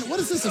one hand. What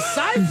is this? A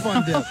side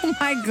fun dip? Oh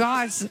my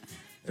gosh.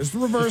 There's the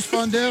reverse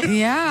fun dip.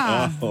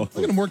 Yeah. Look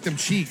at him work them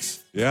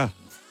cheeks. Yeah.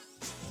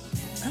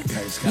 That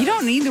guy's got You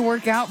don't need to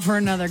work out for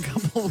another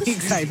couple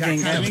weeks, I He's got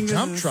think. kind I of a think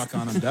dump this is- truck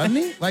on him, doesn't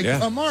he? Like,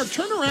 Yeah. Amar,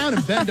 turn around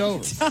and bend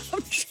over.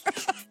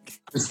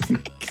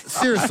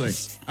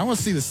 Seriously, I want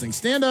to see this thing.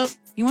 Stand up.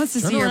 He wants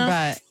to Turn see your around.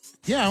 butt.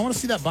 Yeah, I want to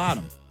see that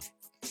bottom.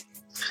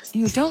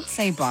 You don't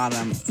say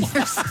bottom.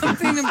 There's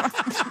something about.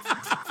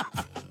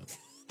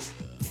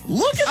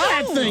 Look at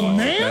that thing,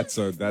 man. That's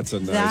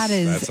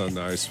a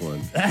nice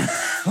one.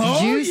 Oh,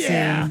 Juicy,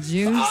 yeah.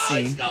 juicy. Oh,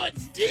 he's going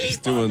deep. He's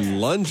doing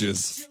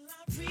lunges.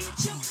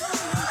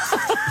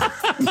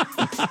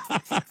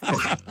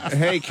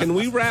 Hey, can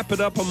we wrap it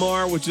up,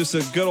 Amar, with just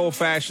a good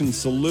old-fashioned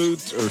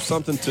salute or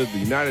something to the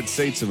United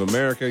States of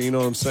America? You know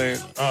what I'm saying?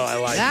 Oh, I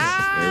like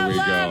it. There we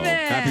go.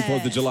 It. Happy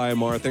 4th of July,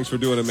 Amar. Thanks for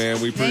doing it,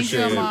 man. We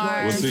appreciate you,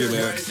 Amar. it. We'll see you,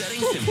 man.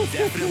 Settings have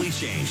definitely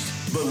changed,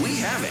 but we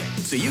haven't.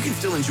 So you can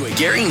still enjoy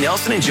Gary,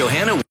 Nelson, and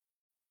Johanna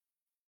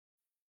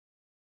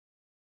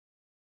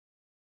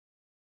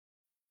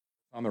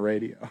On the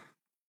radio.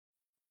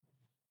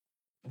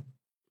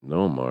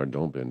 No, Amar,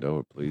 don't bend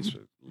over, please.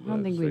 I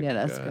don't think we did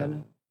as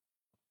good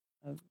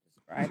of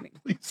describing.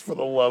 Please, for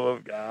the love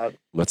of God.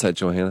 What's that,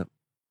 Johanna?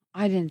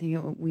 I didn't think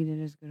we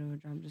did as good of a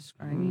job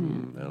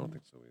describing I don't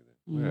think so either.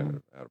 Yeah.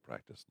 We're out of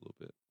practice a little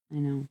bit. it. I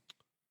know.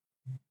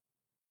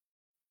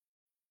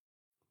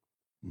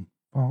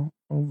 Fall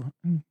over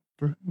and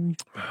through.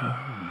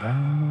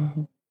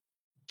 Down.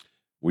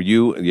 Were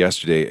you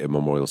yesterday at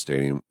Memorial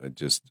Stadium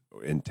just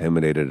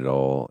intimidated at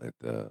all at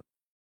the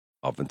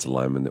offensive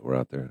linemen that were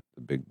out there,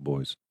 the big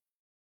boys?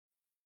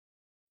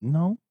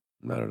 No,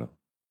 Not at all.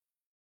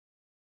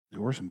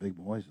 there were some big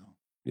boys, though.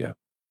 Yeah.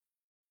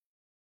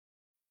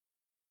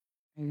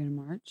 Are you going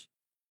to march?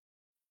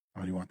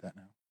 How do you want that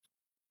now?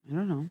 I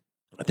don't know.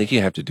 I think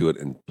you have to do it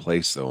in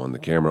place, though, on the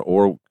camera.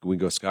 Or can we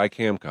go sky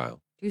cam,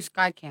 Kyle? Do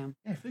sky cam.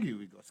 Yeah, I figured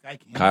we'd go sky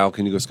cam. Kyle,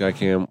 can you go sky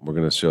cam? We're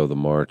going to show the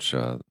march.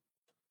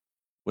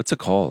 What's it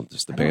called?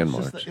 Just the band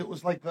march. It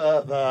was like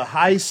the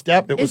high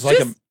step. It was It's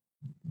like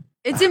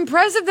It's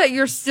impressive that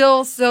you're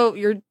still so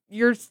good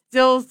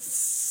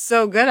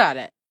at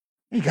it.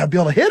 you got to be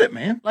able to hit it,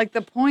 man. Like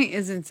the point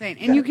is insane,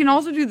 and you can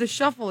also do the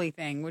shuffly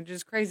thing, which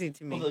is crazy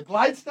to me. Well, the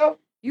glide stuff.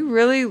 You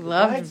really glide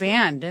loved stuff?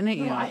 band, didn't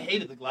you? No, I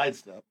hated the glide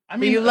stuff. I But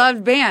mean, you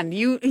loved band.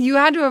 You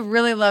had to have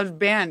really loved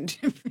band.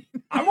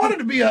 I wanted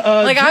to be a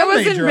Like, I drum was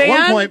in major at one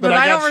band, point, but but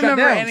I I got don't shut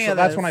remember down, any so of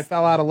that's this. when I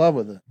fell out of love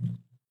with it.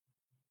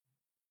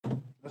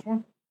 This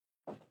one.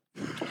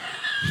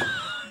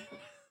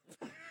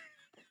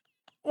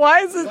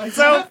 Why is it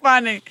so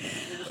funny?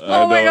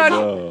 Oh my god!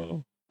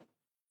 Know.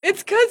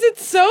 It's because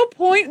it's so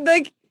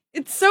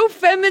it's so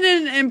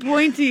feminine and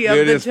pointy. Of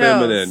It the is toes.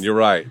 feminine. You're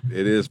right.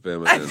 It is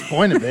feminine.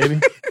 Pointed, baby.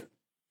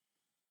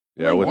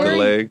 Yeah, with the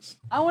legs.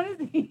 I want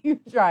to see you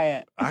try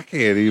it. I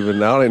don't even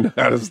know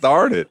how to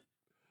start it.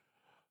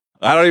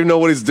 I don't even know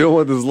what he's doing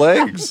with his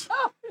legs.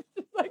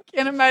 I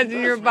can't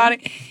imagine your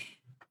body.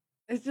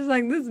 It's just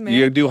like this, man.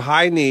 You do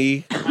high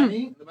knee.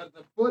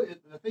 The foot,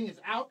 the thing is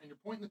out, and you're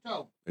pointing the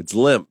toe. It's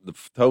limp. The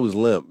toe is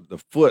limp. The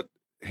foot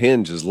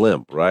hinge is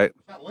limp, right?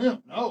 It's not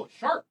limp. No, it's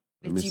sharp.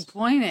 But you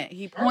point it.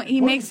 He Point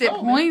makes the it toe,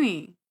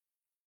 pointy.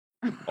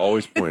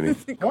 Always pointing.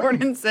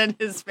 Gordon said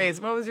his face.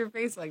 What was your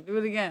face like? Do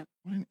it again.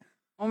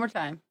 One more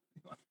time.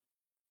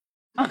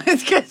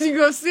 It's because you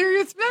go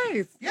serious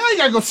face. Yeah, you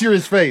gotta go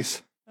serious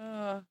face.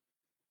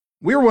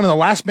 We were one of the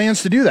last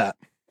bands to do that.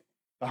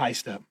 The high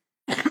step.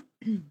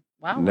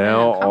 Wow.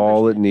 Now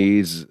all it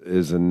needs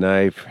is a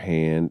knife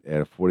hand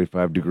at a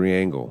 45-degree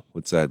angle.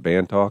 What's that,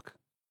 band talk?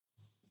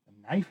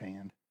 A knife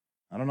hand.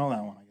 I don't know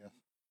that one, I guess.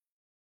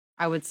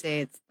 I would say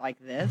it's like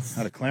this.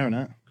 Not a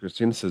clarinet.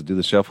 Christina says do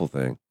the shuffle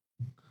thing.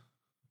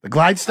 The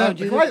glide step?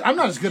 do I'm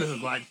not as good as a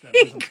glide step.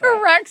 He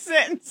corrects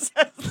it and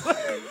says,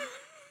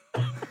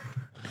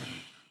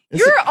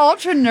 "You're an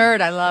ultra nerd.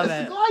 I love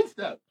That's it. the glide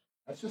step.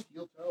 That's just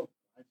heel toe.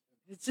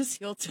 It's just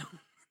heel toe."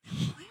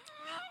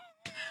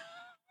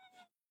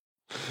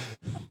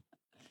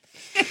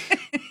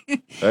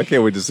 I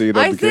can't wait to see it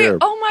on I the say, camera.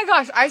 oh my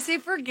gosh! I say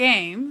for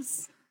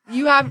games,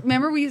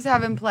 remember we used to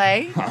have him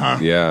play.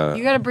 Yeah.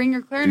 You got to bring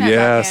your clarinet.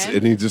 Yes, back in.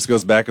 and he just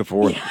goes back and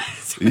forth.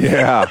 Yes.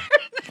 Yeah,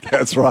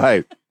 that's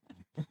right.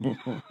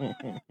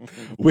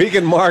 We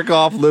can mark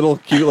off cute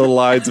little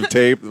lines of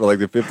tape, like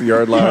the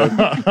 50-yard line,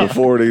 the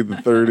 40, the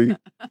 30.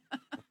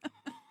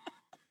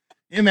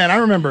 Yeah, man, I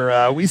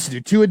remember we used to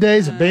do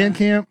 2-a-days at band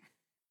camp.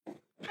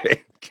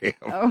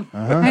 Oh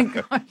my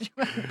gosh!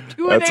 That's a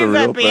Two-a-days real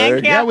at band thing.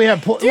 camp. Yeah, we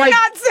had Do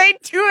not say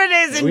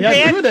 2-a-days in We had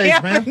band 2-a-days,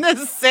 camp man. in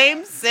the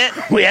same sit.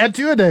 We had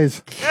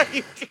 2-a-days.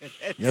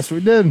 Yes, we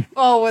did.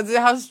 Oh, was it?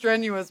 How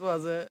strenuous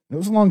was it? It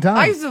was a long time.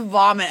 I used to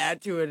vomit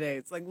at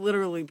 2-a-days, like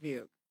literally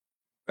puke.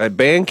 At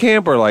band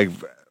camp or like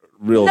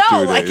real No, 2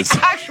 like days?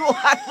 actual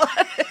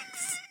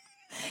athletics,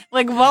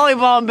 like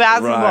volleyball and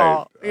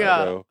basketball. Right. I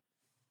Yeah. know.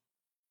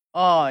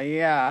 Oh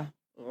yeah.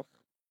 Ugh.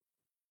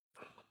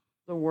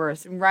 The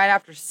worst. And right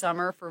after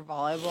summer for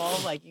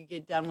volleyball, like you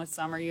get done with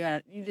summer, you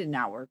did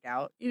not work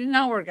out. You did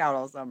not work out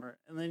all summer,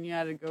 and then you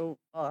had to go.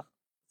 Ugh,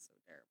 so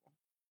terrible.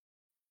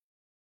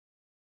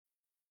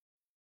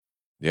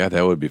 Yeah,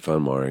 that would be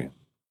fun, Maury.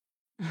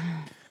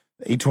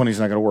 The 820's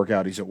not going to work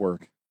out. He's at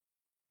work.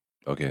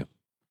 Okay.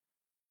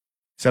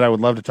 Said I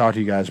would love to talk to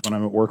you guys, but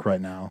I'm at work right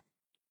now.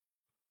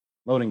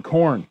 Loading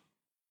corn.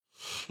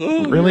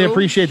 Really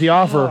appreciate the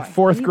offer. I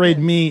Fourth hate grade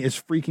this. me is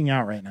freaking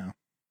out right now.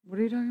 What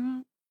are you talking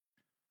about?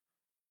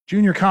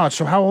 Junior college.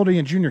 So how old are you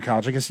in junior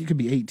college? I guess you could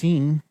be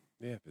 18.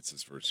 Yeah, if it's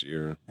his first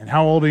year. And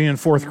how old are you in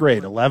fourth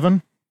grade?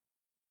 11?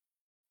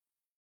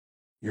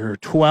 You're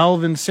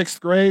 12 in sixth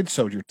grade,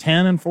 so you're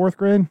 10 in fourth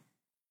grade?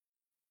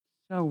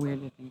 So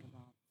weird to think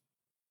about.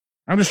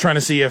 I'm just trying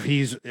to see if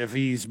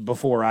he's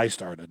before I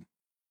started.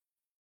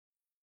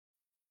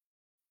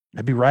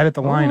 I'd be right at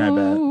the line, I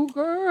bet.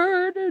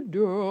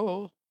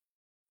 Girl.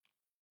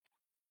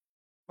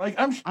 Like,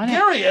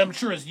 Gary, I'm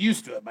sure, is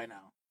used to it by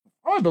now.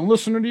 Oh, I've been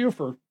listening to you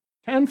for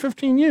 10,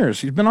 15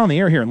 years. He's been on the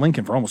air here in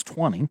Lincoln for almost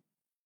 20.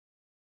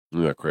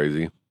 Isn't that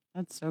crazy?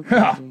 That's so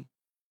crazy. Yeah.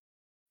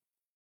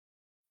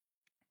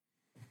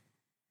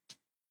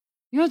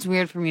 You know what's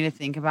weird for me to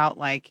think about?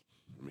 Like,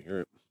 Let me hear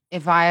it.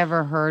 if I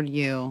ever heard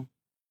you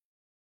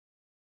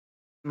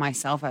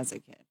myself as a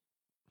kid.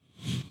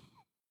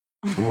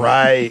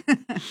 Right.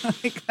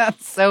 Like,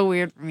 that's so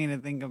weird for me to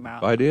think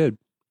about. I did.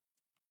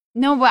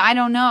 No, but I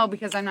don't know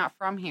because I'm not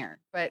from here.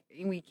 But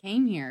we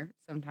came here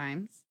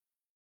sometimes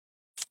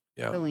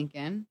Yeah. to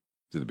Lincoln.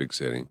 To the big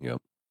city. Yeah.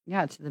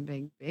 Yeah, to the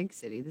big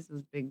city. This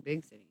was big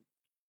city.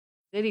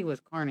 City was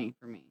Kearney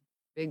for me.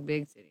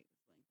 Big city.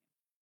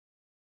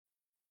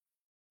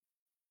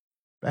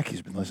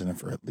 Becky's been listening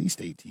for at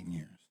least 18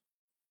 years.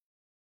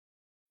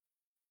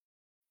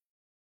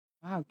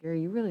 Wow,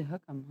 Gary, you really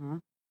hook them, huh?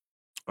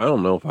 I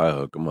don't know if I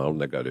hook him. I don't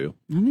think I do.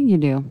 I think you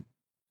do.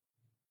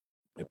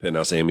 If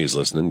now Sammy's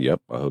listening,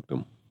 yep, I hooked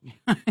him.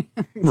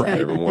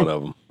 Right. Every one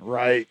of them.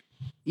 Right.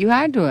 You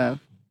had to have.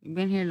 You've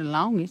been here the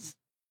longest.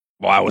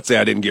 Well, I would say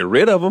I didn't get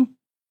rid of them.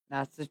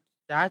 That's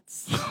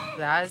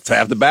It's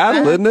half the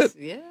battle, isn't it?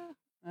 Yeah,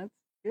 that's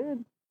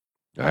good.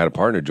 I had a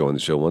partner join the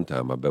show one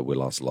time. I bet we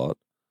lost a lot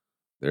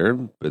there,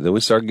 but then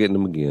we started getting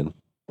them again.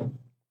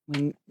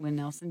 When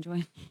Nelson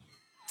joined.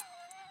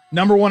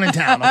 Number one in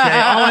town,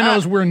 okay? All I know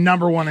is we're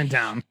number one in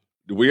town.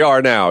 We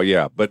are now,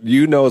 yeah. But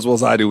you know as well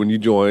as I do when you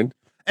joined.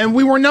 And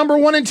we were number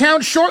one in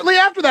town shortly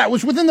after that. It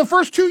was within the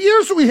first 2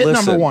 years that we hit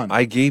Listen, number one.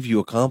 I gave you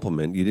a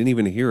compliment. You didn't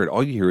even hear it.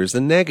 All you hear is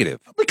the negative.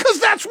 Because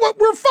that's what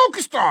we're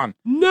focused on.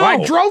 No.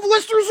 I drove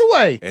listeners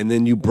away. And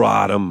then you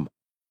brought them.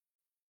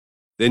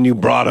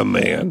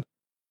 Man.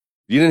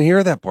 You didn't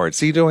hear that part.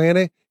 See,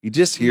 Johanna? He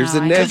just hears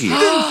the I negative. You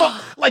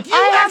didn't like you I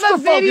have extra a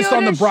video focused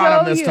on the to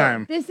bottom show this you.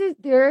 time.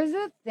 There is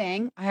a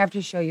thing. I have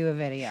to show you a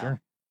video.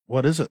 Sure.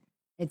 What is it?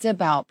 It's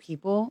about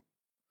people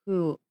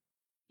who,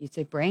 it's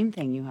a brain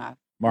thing you have.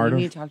 Martyr?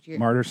 You need to talk to your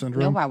Martyr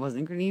syndrome? No, I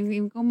wasn't going to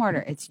even go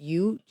martyr. It's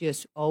you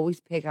just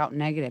always pick out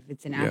negative.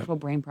 It's an actual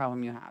brain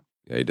problem you have.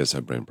 Yeah, he does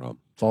have a brain problem.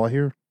 That's all I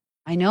hear.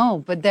 I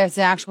know, but there's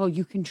the actual,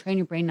 you can train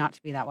your brain not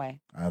to be that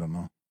way. I don't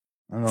know.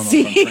 I don't know.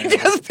 See, he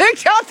just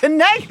picked out the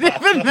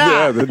negative in that.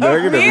 Yeah, the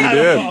negative, he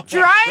did.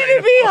 Trying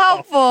to be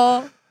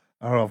helpful.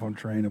 I don't know if I'm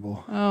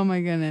trainable. Oh,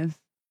 my goodness.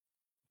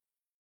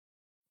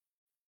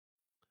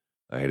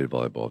 I hated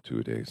volleyball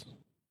 2 days.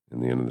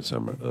 In the end of the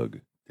summer, ugh.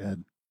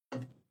 Dead.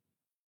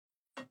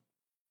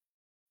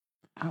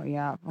 Oh,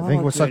 yeah. I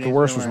think what sucked the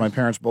worst was my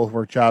parents both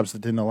worked jobs that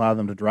didn't allow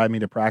them to drive me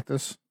to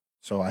practice.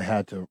 So I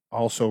had to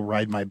also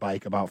ride my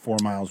bike about 4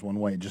 miles one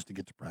way just to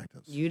get to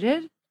practice. You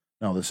did?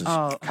 No, this is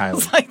I Kylie.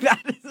 was like,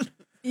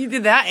 you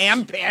did that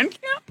and band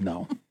camp?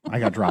 No, I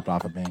got dropped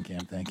off at band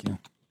camp. Thank you.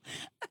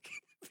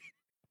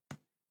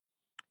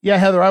 Yeah,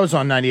 Heather, I was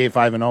on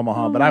 98.5 in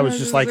Omaha, but I was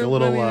just like a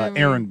little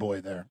errand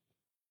boy there.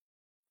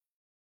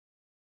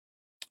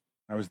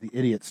 I was the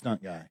idiot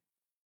stunt guy.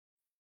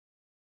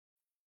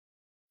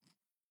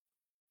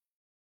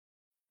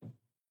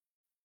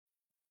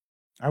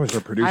 I was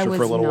a producer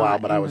for a little while,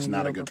 but I was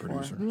not a good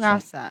producer. Who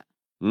asked that?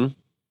 Oh,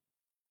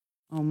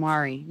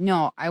 Mari.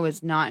 No, I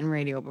was not in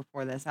radio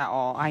before this at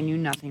all. I knew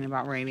nothing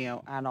about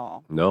radio at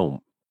all.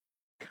 No.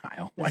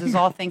 Kyle. This is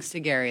all thanks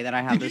to Gary that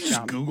I have Did this you just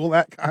job. Google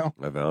that, Kyle?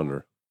 I found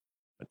her.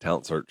 A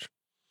talent search.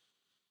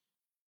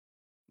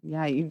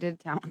 Yeah, you did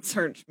talent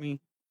search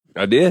me.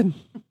 I did.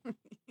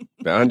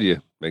 Found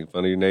you. Making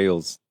fun of your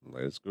nails.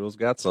 Like, this girl's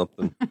got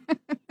something.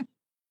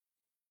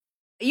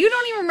 You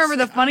don't even remember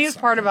the funniest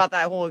part about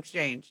that whole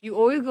exchange. You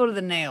always go to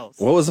the nails.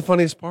 What was the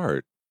funniest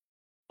part?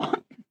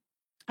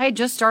 I had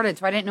just started,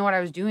 so I didn't know what I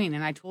was doing,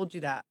 and I told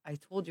you that. I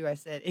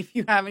said, if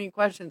you have any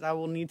questions, I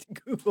will need to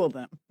Google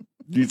them.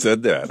 You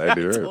said that. I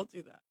did. I told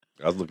you that.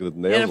 I was looking at the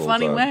nails In a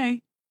funny all the time.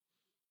 way.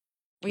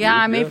 Well, yeah,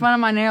 I made fun of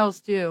my nails,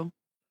 too.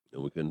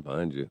 And we couldn't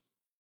find you.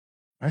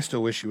 I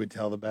still wish you would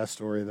tell the best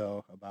story,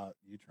 though, about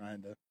you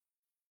trying to...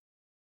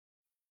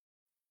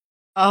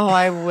 Oh,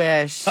 I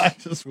wish. I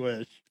just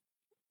wish.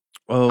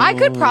 Oh. I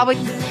could probably...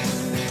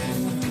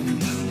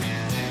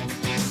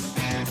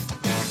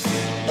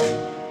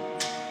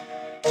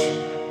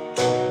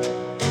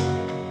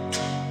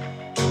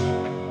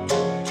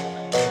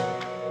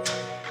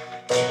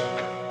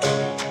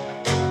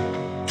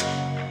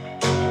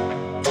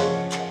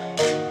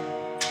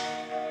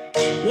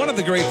 One of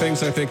the great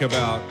things I think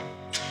about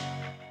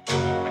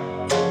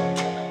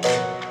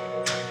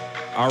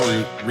our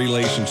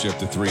relationship,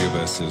 the three of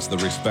us, is the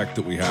respect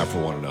that we have for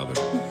one another.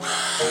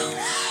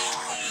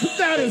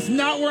 That is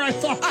not where I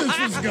thought this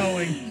was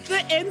going.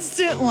 The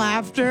instant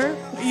laughter.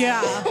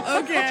 Yeah.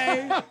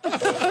 Okay.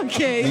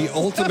 Okay. The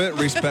ultimate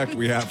respect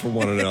we have for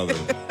one another.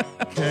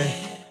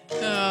 Okay.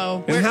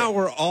 Oh, And how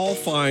we're all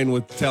fine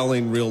with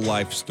telling real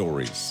life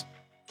stories,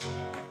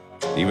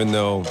 even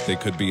though they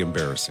could be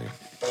embarrassing.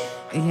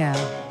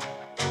 yeah.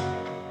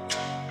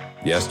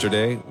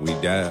 Yesterday,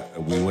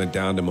 we went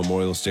down to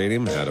Memorial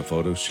Stadium, had a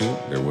photo shoot.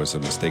 There was a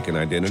mistaken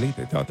identity.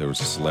 They thought there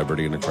was a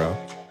celebrity in the crowd.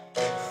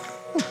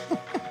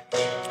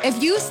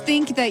 If you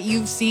think that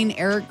you've seen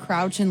Eric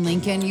Crouch in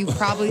Lincoln, you've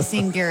probably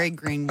seen Gary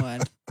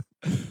Greenwood.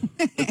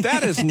 But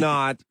that is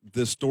not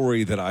the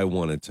story that I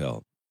want to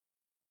tell.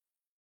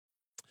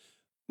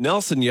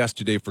 Nelson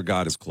yesterday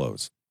forgot his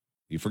clothes.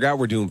 He forgot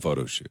we're doing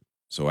photo shoot.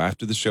 So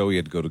after the show, he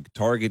had to go to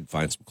Target,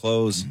 find some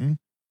clothes. Mm-hmm.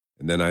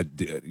 And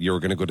then you were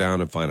going to go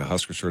down and find a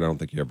Husker shirt. I don't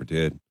think you ever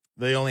did.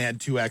 They only had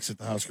 2X at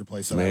the Husker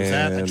place that I was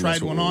at. I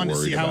tried one on to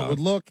see how it would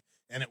look,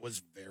 and it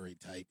was very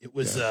tight. It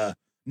was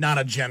not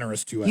a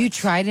generous 2X. You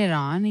tried it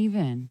on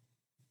even?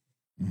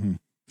 Mm-hmm.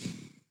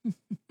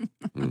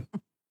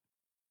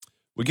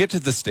 We get to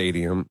the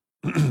stadium,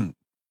 and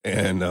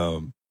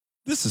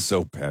this is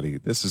so petty.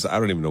 I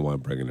don't even know why I'm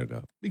bringing it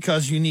up.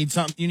 Because you need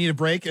a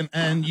break,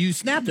 and you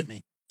snapped at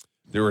me.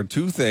 There were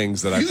two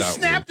things that I thought you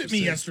snapped at me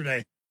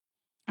yesterday.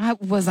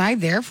 Was I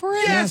there for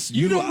it? Yes,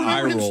 you don't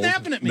remember him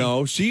snapping at me.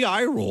 No, she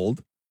eye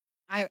rolled.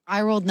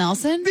 I rolled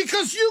Nelson?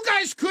 Because you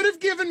guys could have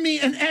given me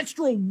an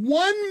extra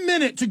 1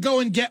 minute to go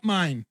and get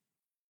mine.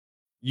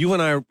 You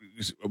and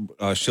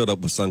I showed up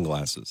with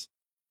sunglasses.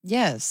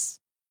 Yes.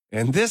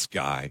 And this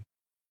guy,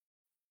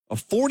 a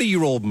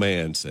 40-year-old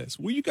man, says,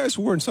 well, you guys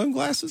were wearing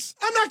sunglasses?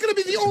 I'm not going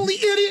to be the only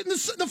idiot in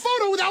the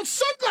photo without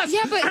sunglasses.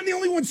 Yeah, but I'm the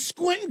only one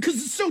squinting because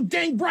it's so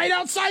dang bright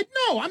outside.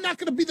 No, I'm not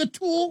going to be the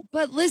tool.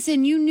 But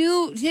listen, you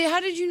knew. How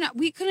did you not?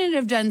 We couldn't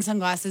have done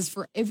sunglasses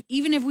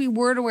even if we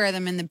were to wear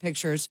them in the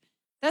pictures.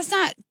 That's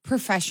not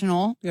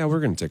professional. Yeah, we're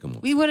going to take them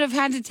off. We would have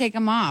had to take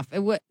them off.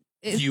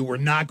 You were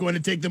not going to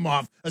take them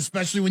off,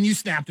 especially when you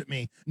snapped at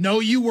me. No,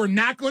 you were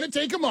not going to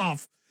take them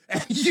off.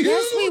 And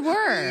yes, we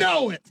were.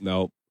 Know it.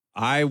 No.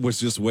 I was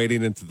just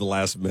waiting until the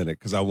last minute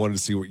because I wanted to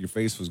see what your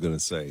face was going to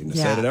say. And it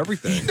said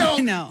everything. No,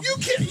 no. You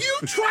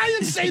try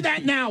and say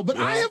that now, but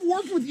I have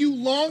worked with you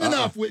long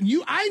enough.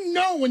 I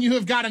know when you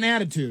have got an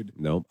attitude.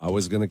 No, I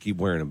was going to keep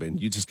wearing them,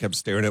 and you just kept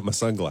staring at my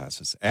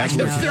sunglasses. That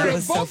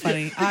was so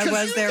funny. I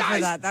was there for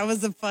that. That was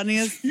the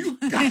funniest. You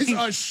guys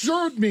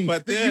assured me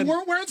that you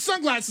weren't wearing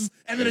sunglasses,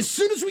 and then as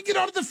soon as we get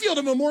out of the field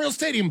at Memorial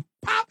Stadium,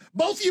 pop,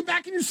 both of you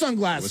back in your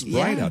sunglasses. It was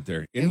bright out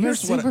there. And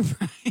here's what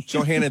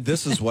Johanna,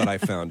 this is what I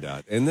found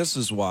out. And this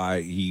is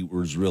why he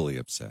was really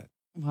upset.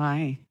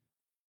 Why?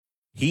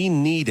 He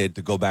needed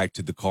to go back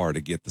to the car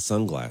to get the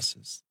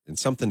sunglasses. And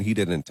something he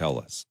didn't tell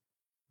us.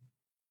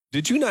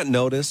 Did you not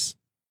notice,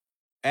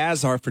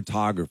 as our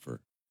photographer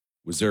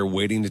was there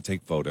waiting to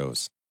take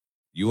photos,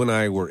 you and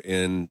I were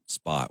in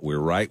spot. We're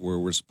right where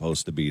we're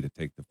supposed to be to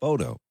take the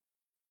photo.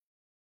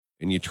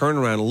 And you turn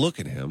around and look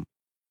at him.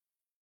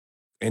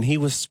 And he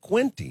was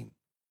squinting,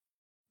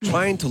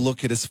 trying to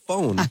look at his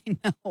phone. I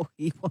know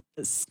he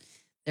was.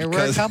 There were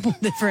a couple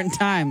different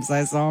times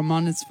I saw him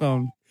on his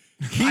phone.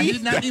 I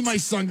did not need my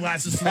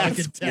sunglasses so I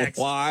could text.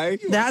 Why?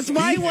 That's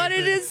why he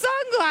wanted his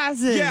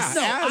sunglasses.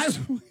 Yeah, as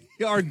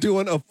we are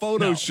doing a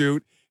photo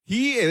shoot,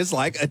 he is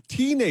like a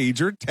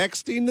teenager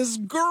texting this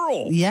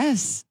girl.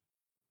 Yes.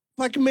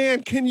 Like,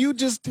 man, can you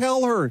just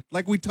tell her,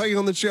 like we tell you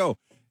on the show,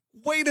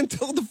 wait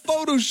until the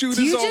photo shoot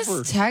is over. Do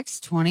you just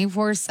text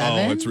 24/7?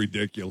 Oh, it's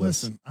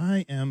ridiculous. Listen,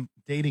 I am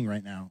dating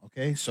right now,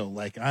 okay? So,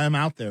 I'm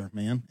out there,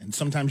 man, and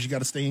sometimes you got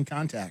to stay in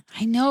contact.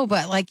 I know,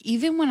 but,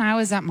 even when I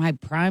was at my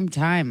prime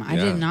time, I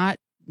did not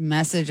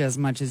message as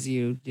much as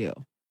you do.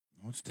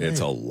 It's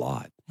a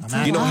lot.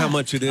 You know how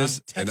much it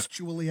is? I'm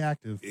textually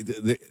active.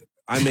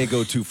 I may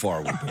go too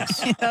far with this.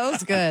 That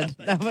was good.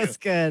 That was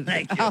good.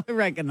 Thank you. I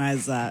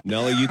recognize that.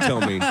 Nellie, you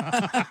tell me. You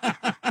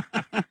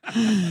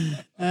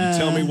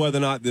tell me whether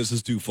or not this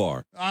is too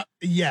far.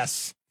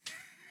 Yes.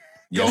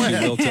 Yes, Go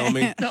ahead. You will tell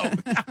me? No,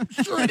 I'm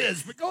sure it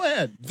is, but go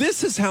ahead.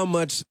 This is how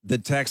much the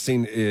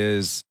texting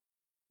is,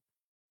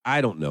 I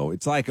don't know.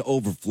 It's like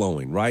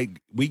overflowing, right?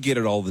 We get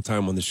it all the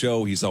time on the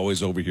show. He's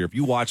always over here. If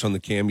you watch on the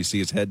cam, you see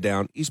his head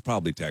down. He's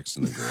probably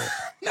texting the girl.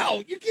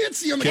 No, you can't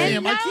see on the And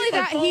cam. not only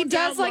that, he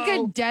does like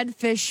a dead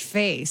fish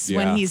face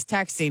when he's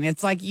texting.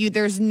 It's like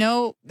there's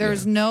no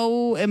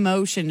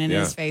emotion in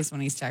his face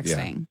when he's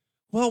texting. Yeah.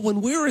 Well, when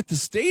we were at the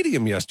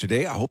stadium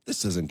yesterday, I hope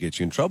this doesn't get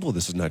you in trouble.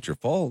 This is not your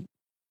fault.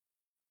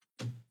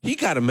 He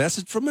got a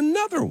message from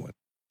another one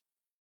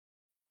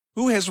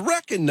who has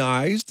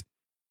recognized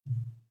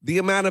the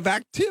amount of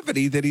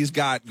activity that he's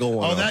got going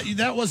on.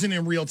 That wasn't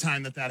in real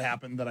time that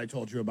happened that I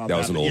told you about. That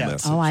was an old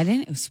message. Oh, I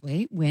didn't.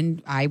 Wait,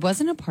 when I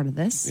wasn't a part of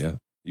this. Yeah.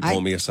 He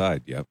pulled me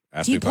aside. Yep.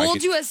 Asked he me if I pulled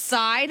could, you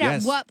aside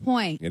Yes. at what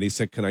point? And he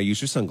said, "Can I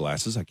use your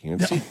sunglasses? I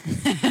can't see.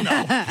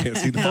 Can't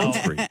see the phone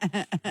screen."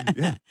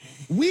 Yeah.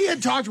 We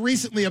had talked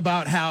recently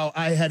about how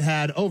I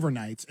had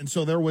overnights, and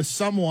so there was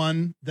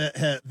someone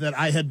that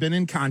I had been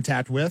in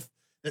contact with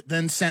that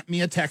then sent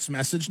me a text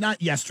message, not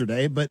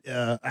yesterday, but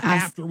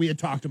after we had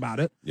talked about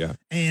it. Yeah.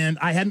 And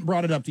I hadn't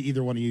brought it up to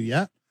either one of you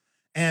yet.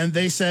 And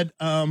they said,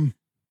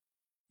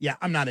 yeah,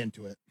 I'm not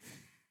into it.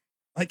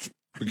 Like,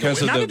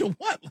 because not into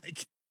what?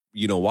 Like,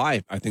 you know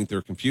why? I think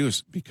they're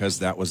confused because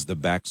that was the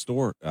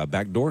backdoor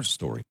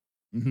story.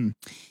 Mm-hmm.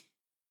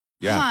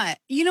 Yeah.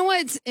 You know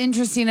what's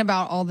interesting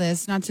about all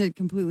this, not to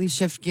completely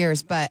shift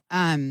gears, but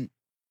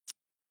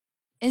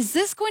is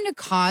this going to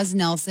cause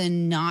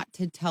Nelson not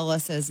to tell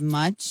us as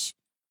much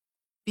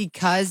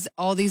because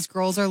all these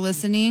girls are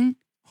listening?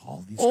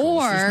 All these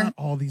girls. There's not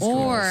all these girls.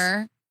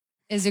 Or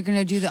is it going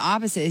to do the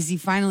opposite? Is he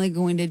finally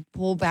going to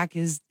pull back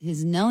his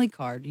Nelly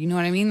card? You know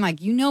what I mean? Like,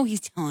 he's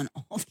telling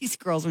all these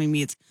girls when he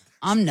meets,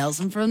 I'm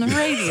Nelson from the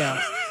radio.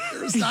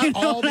 There's not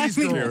all these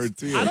girls.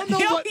 I don't know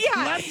what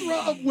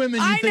plethora of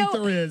women you think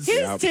there is.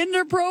 His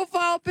Tinder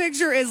profile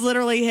picture is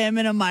literally him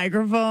in a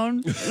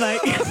microphone.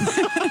 Like...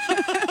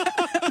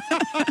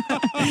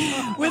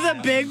 with a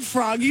big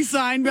Froggy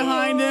sign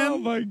behind him. Oh,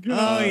 my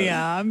God. Oh,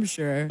 yeah, I'm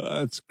sure.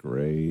 That's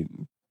great.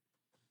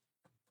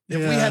 If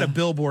we had a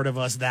billboard of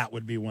us, that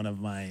would be one of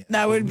my...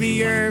 That would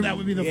be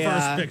the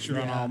first picture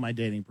on all my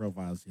dating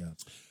profiles,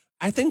 yes.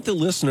 I think the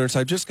listeners,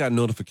 I just got a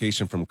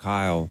notification from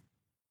Kyle.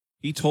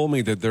 He told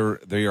me that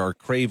they are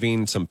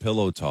craving some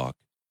pillow talk.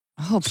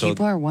 Oh,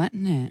 people are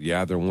wanting it.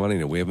 Yeah, they're wanting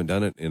it. We haven't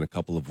done it in a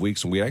couple of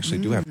weeks, and we actually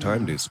do have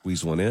time to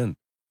squeeze one in.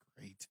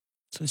 Great.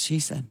 That's what she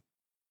said.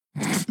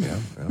 Yeah,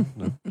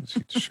 no,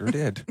 she sure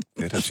did.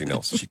 Didn't she,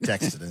 Nelson? She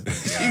texted it.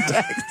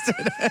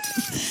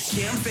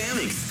 Cam Fam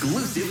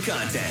exclusive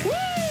content. Woo!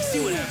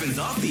 See what happens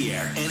off the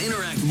air and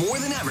interact more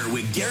than ever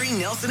with Gary,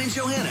 Nelson, and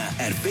Johanna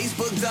at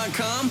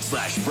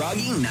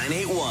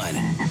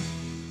Facebook.com/Froggy981.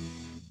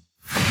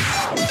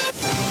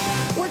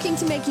 Working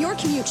to make your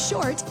commute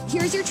short,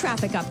 here's your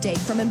traffic update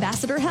from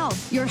Ambassador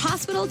Health, your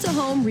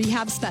hospital-to-home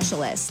rehab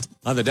specialist.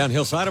 On the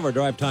downhill side of our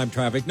drive time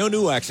traffic, no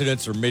new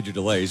accidents or major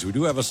delays. We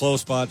do have a slow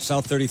spot,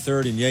 South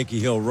 33rd and Yankee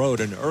Hill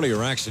Road, an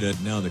earlier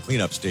accident now in the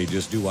cleanup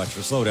stages. Do watch for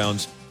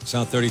slowdowns,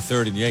 South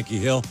 33rd and Yankee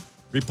Hill.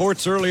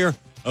 Reports earlier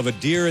of a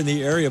deer in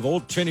the area of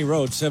Old Cheney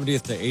Road,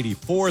 70th to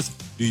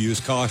 84th. Do use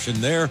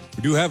caution there.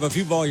 We do have a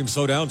few volume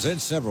slowdowns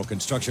and several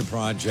construction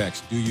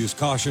projects. Do use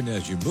caution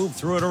as you move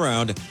through and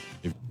around.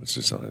 It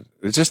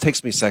just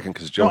takes me a second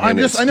because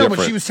Johanna. I know,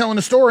 but she was telling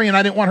a story, and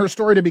I didn't want her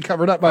story to be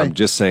covered up by. I'm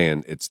just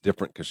saying it's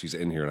different because she's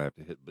in here, and I have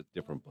to hit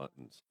different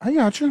buttons. I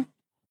gotcha.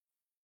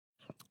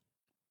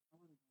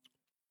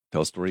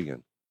 Tell a story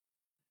again.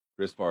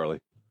 Chris Farley.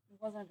 It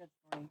wasn't a good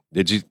story.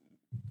 Did you?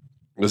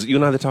 Was it you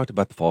and I that talked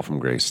about the fall from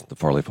grace, the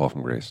Farley fall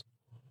from grace?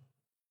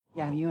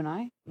 Yeah, you and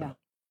I. Yeah.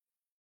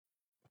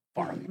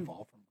 Farley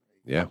fall from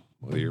grace. Yeah,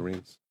 with the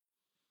earrings.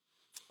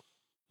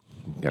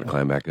 Got to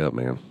climb back up,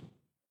 man.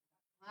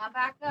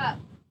 Back up.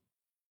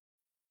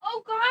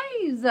 Oh,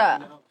 guys.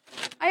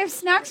 I have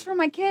snacks for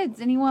my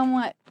kids. Anyone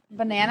want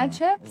banana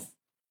chips?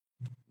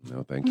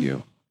 No, thank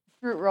you.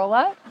 Fruit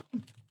roll-up?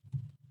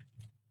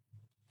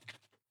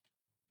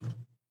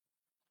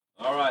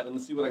 All right, let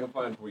me see what I can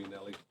find for you,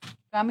 Nelly.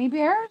 Gummy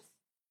bears?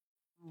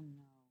 Oh, no.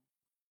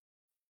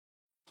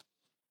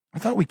 I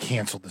thought we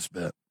canceled this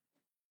bit.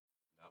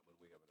 Not when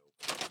we have it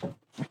open.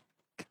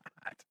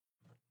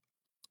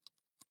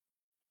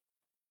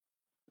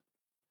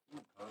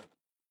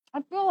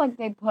 I feel like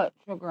they put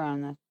sugar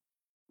on this.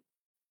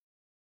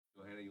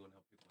 Johanna, you want to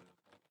help people?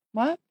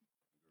 What?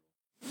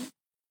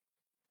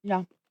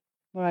 Yeah,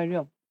 what I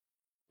do.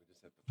 We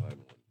just have to find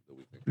one that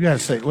we think. We gotta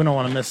say, we don't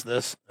want to miss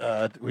this.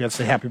 We gotta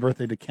say happy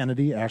birthday to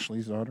Kennedy,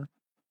 Ashley's daughter.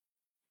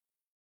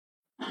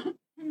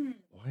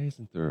 Why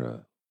isn't there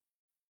a...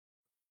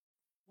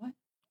 What?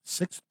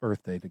 6th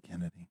birthday to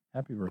Kennedy.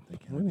 Happy birthday,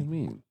 Kennedy. What do you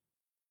mean?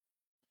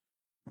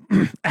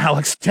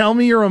 Alex, tell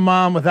me you're a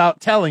mom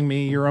without telling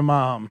me you're a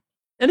mom.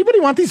 Anybody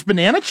want these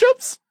banana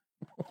chips?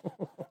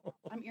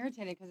 I'm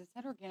irritated because it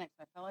said organic,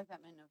 so I felt like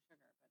that meant no sugar,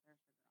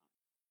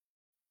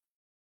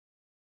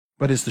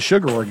 but there's sugar on it. But is the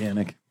sugar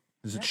organic?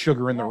 Is it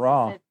sugar in the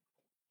raw? Let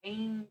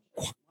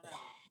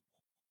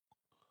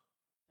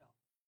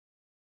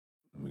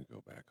me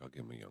go back. I'll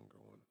give him a younger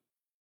one.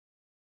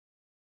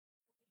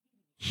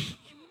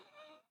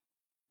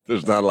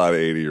 There's not a lot of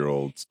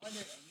 80-year-olds.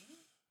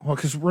 Well,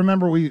 because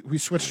remember, we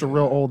switched to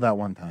real old that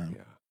one time.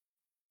 Yeah.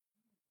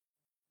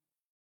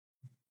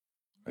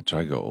 I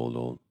try to go old.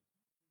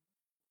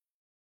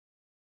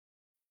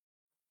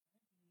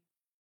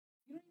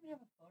 You don't even have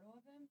a photo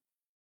of him?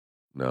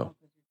 No.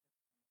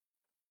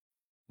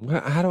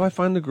 How do I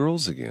find the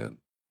girls again?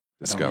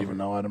 I don't even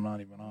know. I'm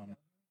not even on.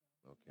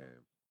 Okay.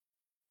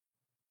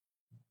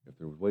 If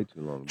there was way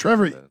too long.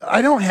 Trevor,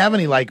 I don't have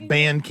any like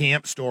band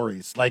camp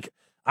stories. Like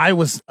I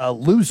was a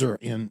loser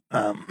in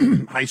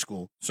high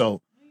school.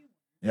 So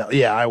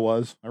yeah, I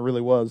was. I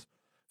really was.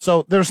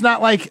 So there's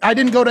not like I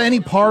didn't go to any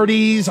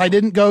parties. I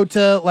didn't go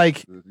to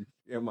like.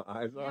 Yeah, my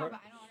eyes are.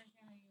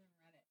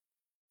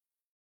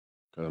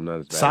 Because I'm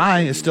not as bad.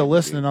 Cy is still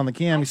listening on the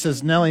cam. He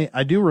says, "Nelly,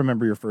 I do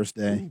remember your first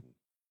day.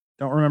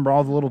 Don't remember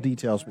all the little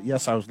details, but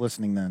yes, I was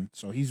listening then."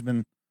 So he's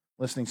been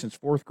listening since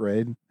 4th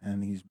grade,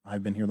 and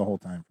I've been here the whole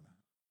time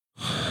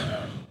for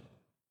that.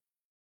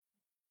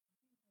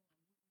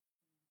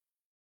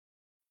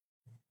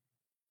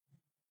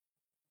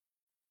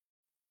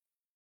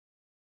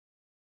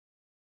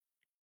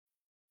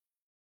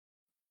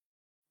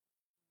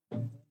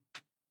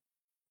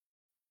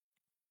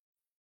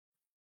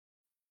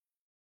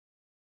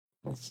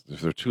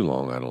 If they're too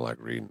long, I don't like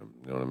reading them.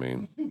 You know what I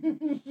mean?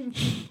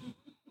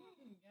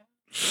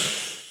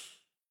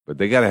 But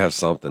they got to have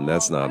something.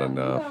 That's not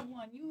enough. You have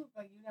one. You look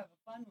like you'd have a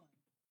fun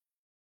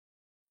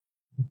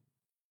one.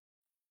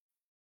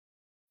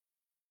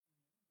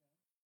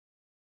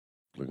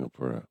 Looking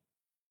for a.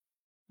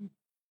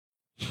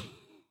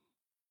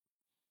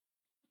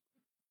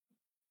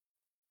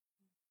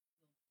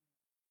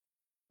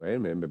 Wait a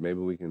minute, but maybe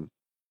we can.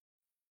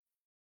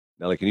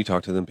 Nelly, can you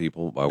talk to them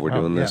people while we're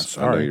doing this?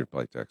 Sorry. I know you're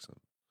probably texting.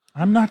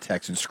 I'm not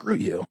texting. Screw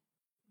you.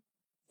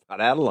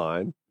 Not out of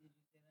line.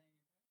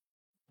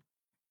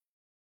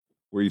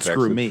 Were you texting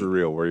Screw me. for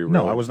real? Were you?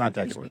 No, really? I was not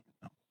texting.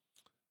 No.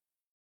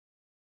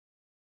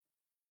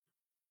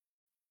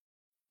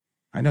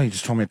 I know you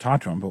just told me to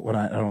talk to him, but what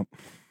I don't.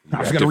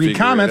 I was going to read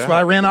comments, but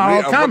I ran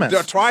out of comments.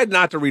 I tried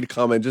not to read a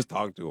comment. Just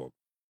talk to him.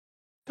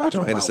 Talk to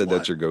him. Johanna said what?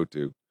 that's your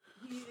go-to.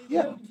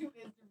 Yeah. Go-to is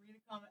to read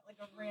a comment like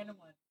a random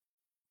one.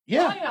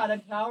 Yeah. I had a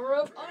tower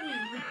of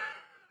onions.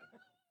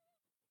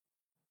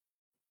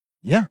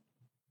 Yeah.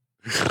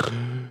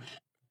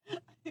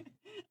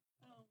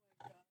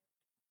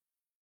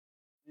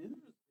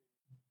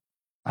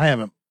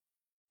 I've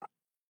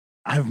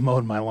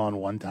mowed my lawn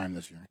one time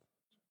this year.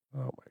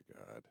 Oh my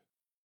God.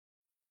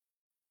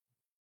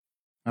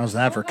 How's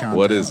that for content?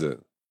 What is it?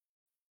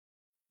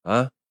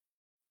 Huh?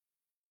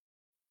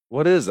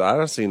 What is it? I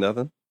don't see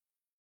nothing.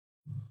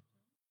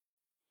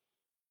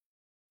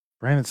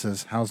 Brandon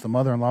says, "How's the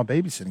mother-in-law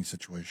babysitting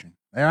situation?"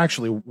 They're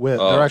actually with.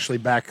 Oh. They're actually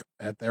back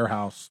at their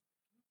house.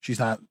 She's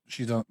not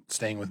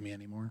staying with me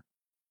anymore.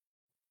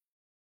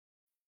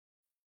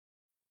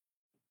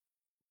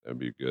 That'd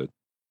be good.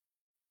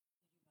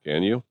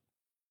 Can you?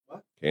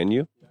 What? Can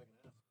you?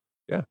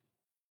 Yeah.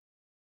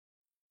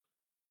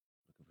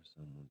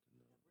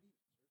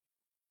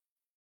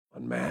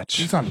 On Match.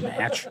 She's on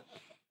Match.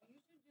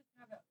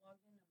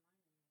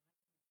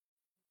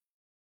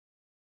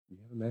 You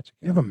have a Match account?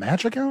 You have a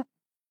Match account?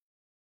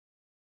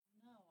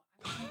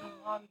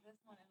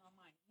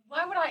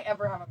 Why would I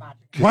ever have a Match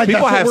account? Why?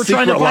 People That's what have we're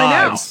trying to secret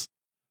find lives.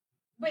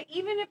 But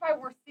even if I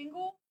were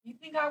single, you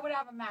think I would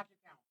have a Match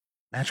account?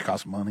 Match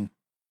costs money.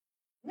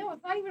 No,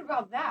 it's not even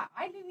about that.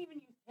 I didn't even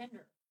use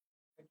Tinder.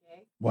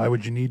 Okay. Why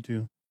would you need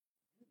to?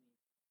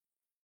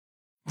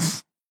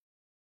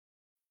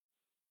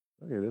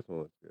 Okay, this one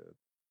looks good.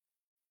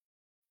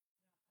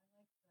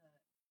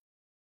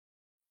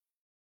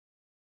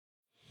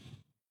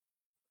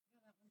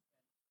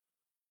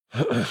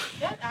 I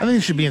think you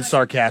should be in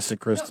sarcastic,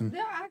 Kristen.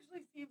 That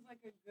actually seems like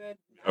a good.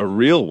 A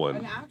real one.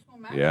 An actual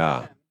match.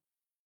 Yeah.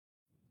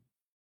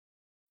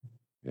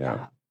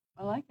 Yeah.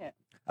 I like it.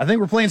 I think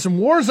we're playing some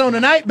Warzone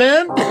tonight,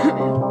 Ben. I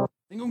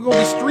think I'm going to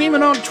be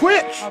streaming on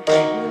Twitch.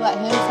 Okay, we let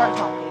him start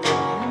talking.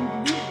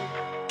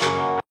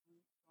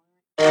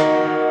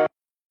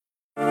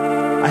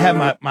 I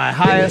had my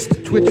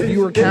highest Twitch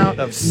viewer count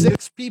of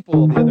 6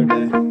 people the other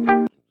day.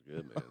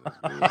 Good, man.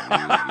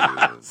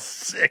 That's good.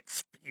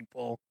 6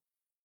 people.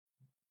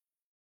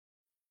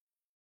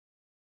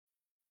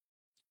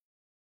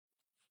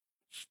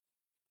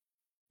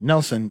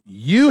 Nelson,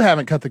 you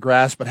haven't cut the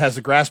grass, but has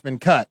the grass been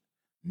cut?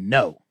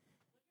 No.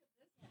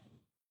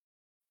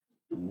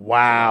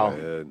 Wow.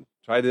 Man.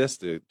 Try this,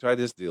 dude. Try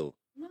this deal.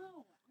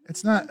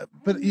 It's not,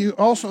 but you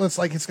also, it's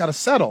like, it's got to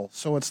settle.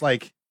 So it's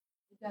like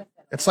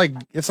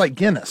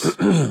Guinness. She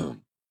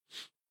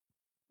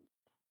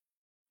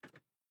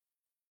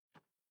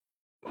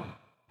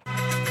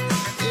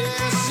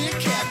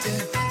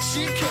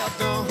kept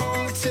the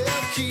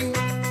hotel key.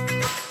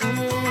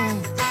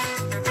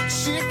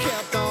 She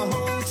kept the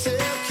hotel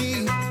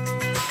key.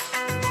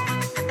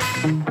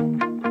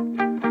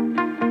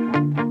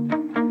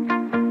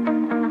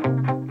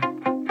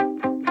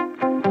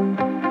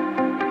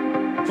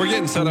 We're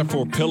getting set up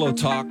for Pillow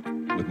Talk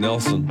with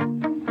Nelson.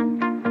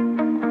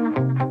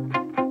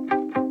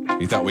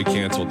 He thought we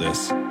canceled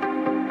this.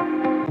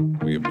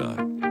 We have not.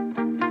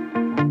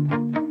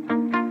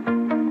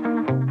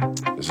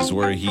 This is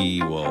where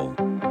he will.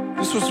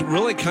 This was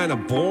really kind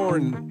of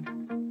born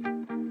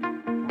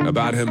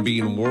about him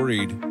being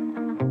worried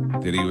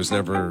that he was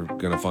never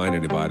going to find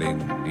anybody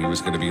and he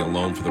was going to be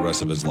alone for the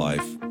rest of his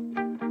life.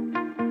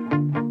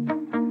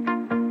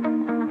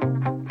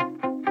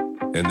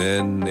 And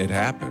then it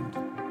happened.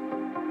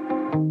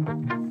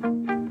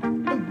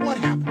 What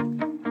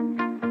happened?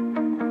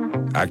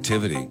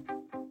 Activity.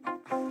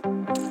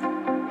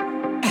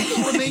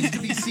 It remains to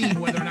be seen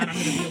whether or not I'm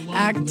going to be alone.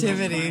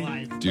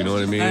 Activity. Do you know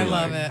what I mean? I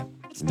love it.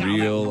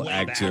 Real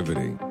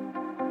activity.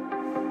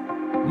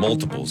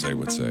 Multiples, they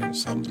would say.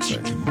 Some would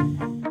say.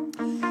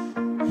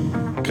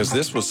 Because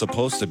this was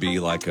supposed to be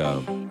like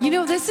a. You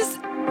know, this is.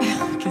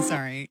 Okay,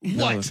 sorry.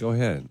 No, go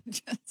ahead.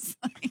 Just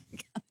like,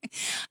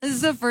 this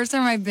is the first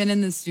time I've been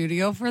in the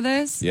studio for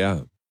this.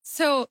 Yeah.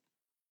 So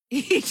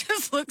he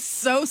just looks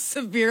so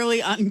severely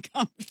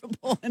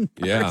uncomfortable in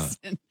person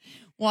Yeah.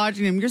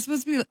 watching him. You're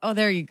supposed to be. Oh,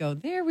 there you go.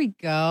 There we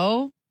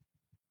go.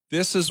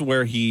 This is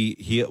where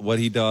he what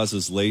he does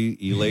is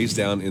he lays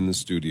down in the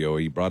studio.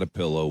 He brought a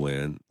pillow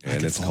in,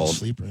 and it's called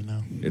sleep right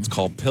now. It's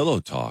called Pillow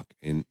Talk,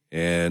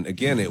 and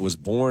again, it was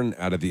born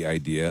out of the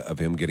idea of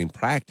him getting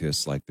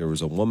practice. Like there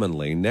was a woman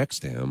laying next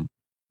to him,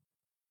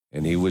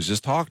 and he was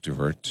just talk to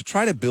her to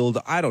try to build,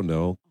 I don't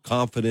know,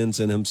 confidence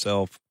in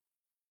himself.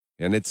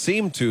 And it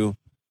seemed to.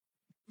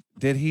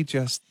 Did he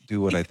just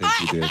do what I think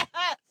he did?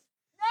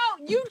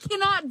 No, you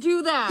cannot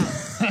do that.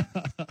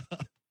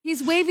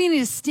 He's waving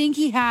his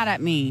stinky hat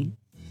at me.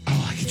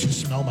 Oh, I can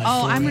just smell my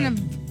forehead. forehead.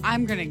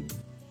 I'm gonna,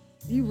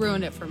 you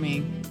ruined it for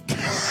me.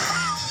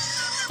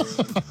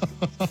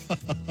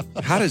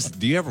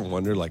 Do you ever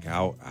wonder like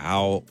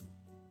how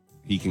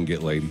he can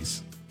get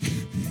ladies?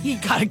 You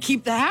gotta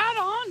keep the hat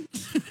on.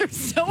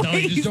 There's no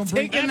way he's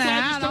taking the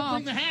hat off.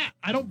 Bring the hat.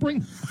 I don't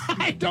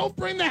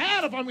bring the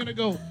hat if I'm gonna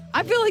go.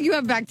 I feel like you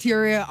have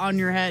bacteria on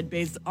your head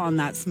based on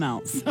that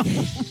smell. So.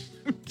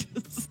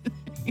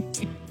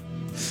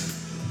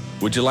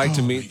 Would you like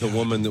to meet the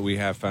woman that we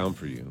have found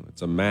for you?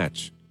 It's a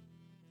match.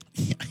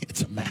 Yeah,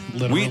 it's a match.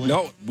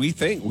 Literally.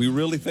 We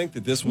really think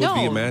that this would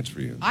be a match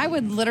for you. I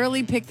would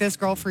literally pick this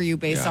girl for you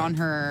based on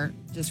her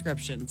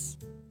descriptions.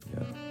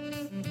 Yeah.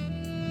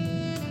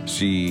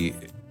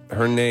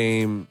 Her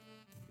name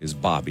is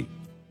Bobby.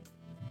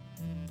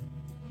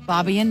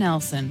 Bobby and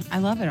Nelson. I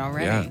love it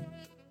already. Yeah.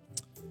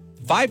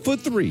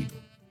 5'3".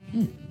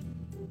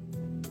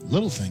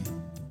 Little thing.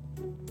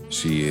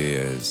 She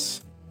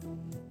is.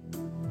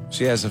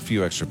 She has a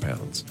few extra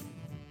pounds.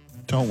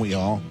 Don't we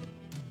all?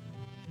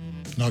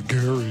 Not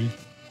Gary.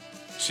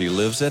 She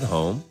lives at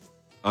home.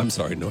 I'm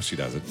sorry, no, she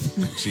doesn't.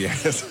 She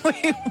has.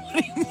 Wait, what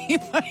do you mean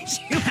by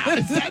she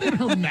Is that in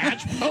her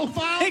match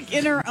profile? Like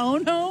in her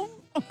own home?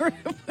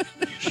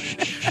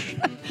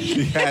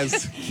 She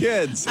has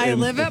kids. I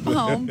live at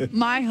home,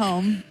 my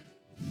home.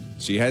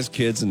 She has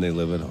kids and they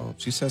live at home.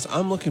 She says,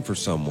 I'm looking for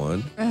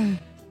someone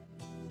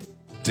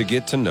to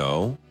get to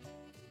know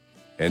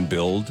and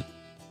build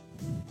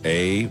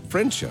a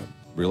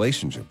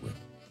relationship with.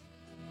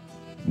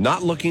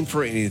 Not looking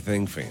for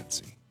anything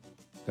fancy.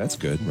 That's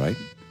good, right?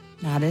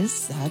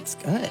 That's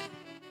good.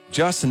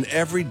 Just an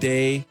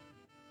everyday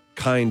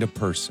kind of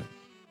person.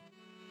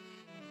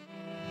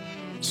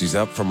 She's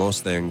up for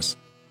most things,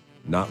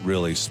 not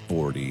really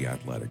sporty,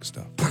 athletic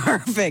stuff.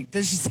 Perfect.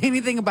 Does she say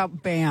anything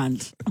about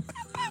band?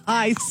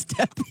 High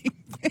stepping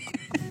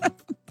band.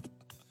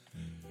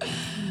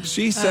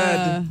 She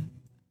said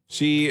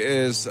she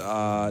is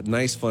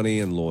nice, funny,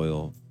 and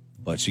loyal,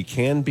 but she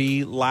can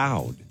be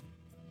loud.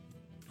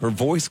 Her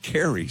voice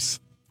carries.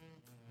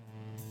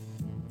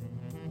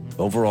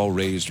 Overall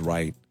raised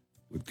right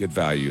with good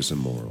values and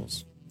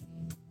morals.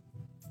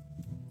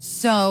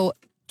 So,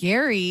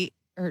 Gary,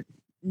 or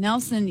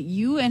Nelson,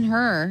 you and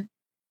her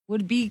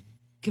would be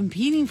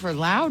competing for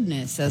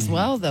loudness as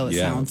well, though, it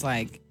sounds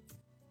like.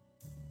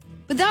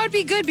 But that would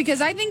be good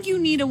because I think you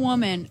need a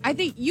woman. I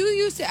think you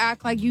used to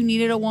act like you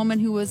needed a woman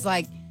who was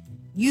like,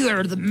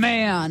 you're the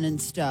man and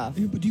stuff.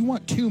 But do you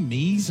want two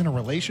me's in a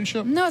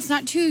relationship? No, it's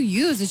not two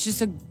yous. It's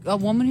just a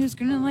woman who's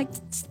going to like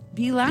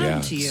be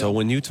loud to you. So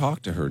when you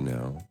talk to her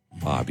now,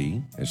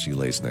 Bobby, as she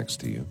lays next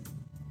to you,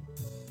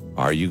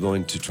 are you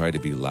going to try to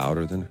be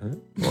louder than her?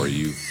 Or are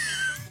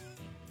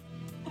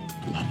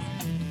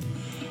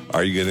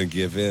you going to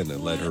give in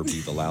and let her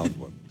be the loud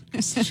one?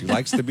 She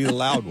likes to be the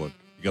loud one.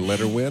 You going to let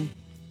her win?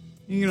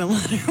 You're going to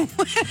let her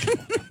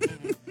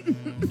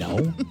win?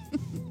 No.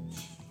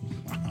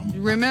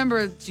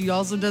 Remember, she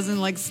also doesn't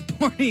like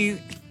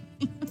sporty.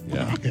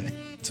 Yeah. Okay.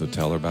 So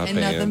tell her about And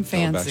band. nothing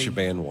Tell her about fancy. your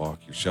band walk,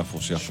 your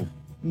shuffle.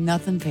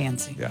 Nothing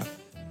fancy. Yeah.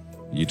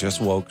 You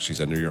just woke. She's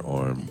under your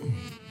arm.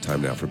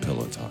 Time now for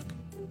Pillow Talk.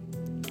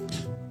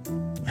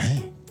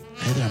 Hey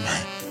there,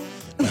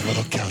 my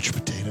little couch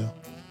potato.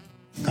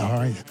 How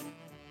are you?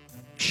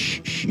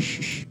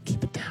 Shh.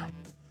 Keep it down.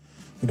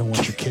 We don't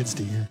want your kids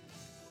to hear.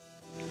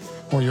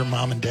 Or your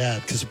mom and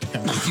dad, because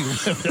apparently you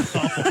live at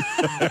home.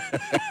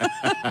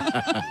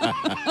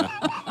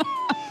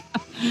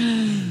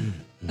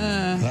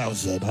 That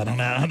was it. I don't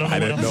know. I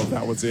didn't know if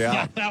that was the out.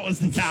 Yeah, that was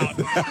the out.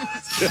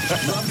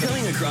 Love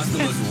coming across the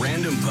most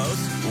random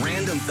posts,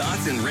 random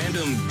thoughts, and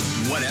random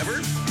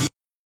whatever?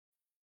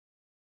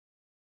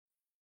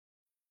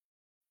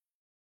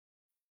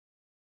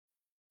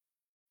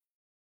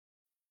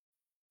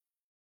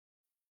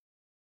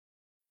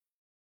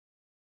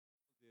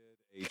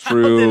 A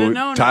true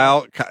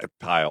Tile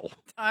Tile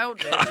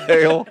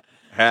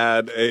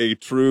had a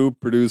true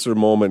producer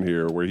moment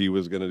here where he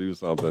was going to do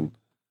something.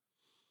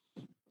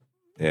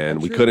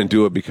 And we couldn't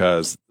do it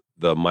because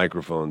the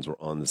microphones were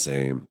on the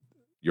same.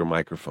 Your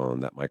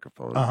microphone, that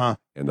microphone,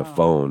 and the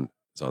phone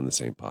is on the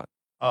same pot.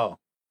 Oh.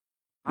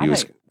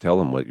 Tell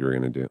him what you were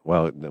going to do.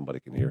 Well, nobody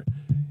can hear.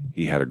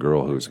 He had a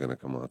girl who was going to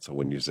come on. So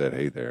when you said,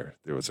 hey there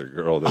was a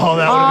girl. That would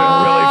have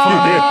been really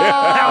funny.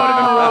 That would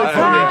have been really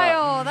funny.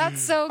 Kyle,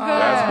 that's so good.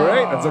 That's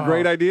great. That's a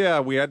great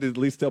idea. We had to at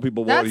least tell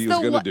people what he was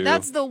going to do.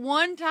 That's the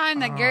one time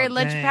that Gary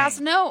let you pass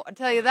a note. I'll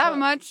tell you that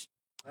much.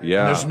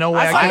 Yeah. There's no way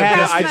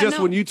I just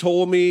when you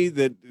told me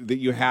that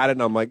you had it,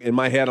 and I'm like, in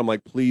my head, I'm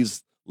like,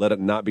 please let it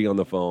not be on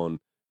the phone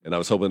And I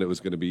was hoping it was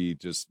going to be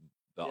just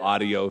the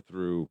audio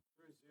through.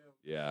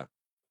 Yeah.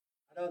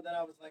 I know. Then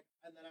I was like,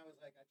 I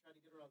tried to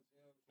get her on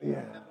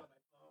Zoom.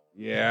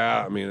 Yeah.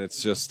 Yeah. I mean,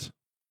 it's just.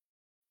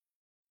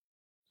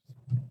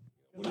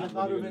 I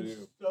thought it would have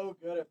been so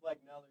good if like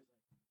Nellie's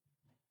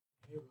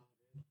like, hey,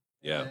 Robin.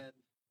 Yeah.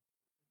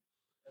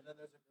 And then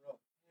there's a girl.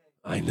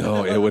 I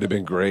know. It would have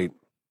been great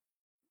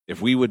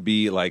if we would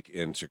be like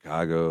in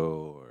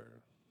Chicago or.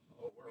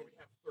 Where we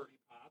have 30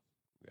 pots.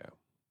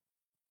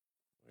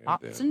 Yeah.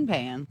 Pots and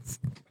pans.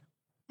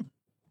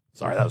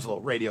 Sorry, that was a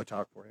little radio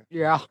talk for you.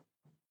 Yeah.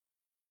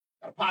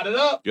 Gotta pot it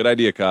up. Good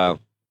idea, Kyle.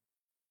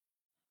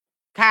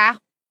 Kyle.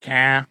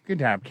 Good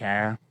job,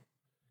 Kyle.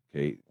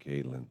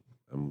 Caitlin,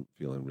 I'm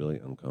feeling really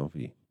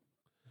uncomfy.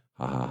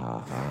 Ha ha ha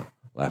ha.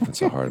 Laughing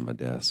so hard at my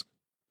desk.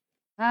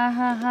 Ha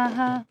ha ha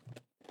ha.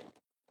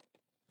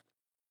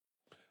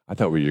 I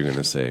thought what you were going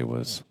to say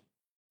was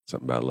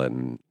something about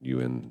letting you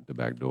in the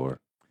back door.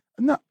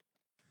 No.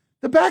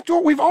 The back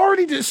door, we've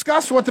already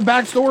discussed what the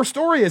back door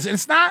story is.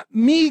 It's not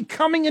me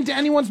coming into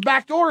anyone's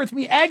back door. It's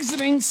me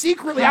exiting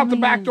secretly out the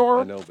back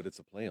door. I know, but it's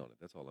a play on it.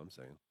 That's all I'm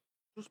saying.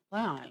 Just play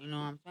on it, you know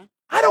what I'm saying?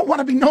 I don't want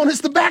to be known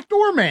as the back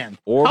door man.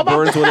 Or How about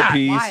burns with a that?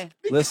 piece. Why?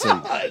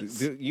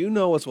 Listen, you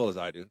know as well as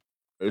I do.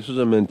 This is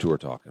a mentor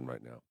talking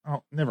right now.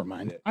 Oh, never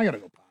mind. I got to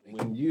go potty.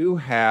 When you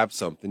have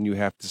something, you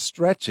have to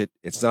stretch it.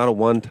 It's not a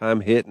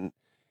one-time hit and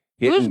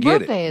Whose get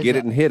birthday it. is Get it?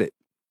 it and hit it.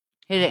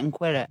 Hit it and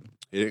quit it.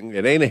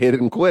 It ain't a hit it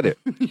and quit it.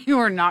 You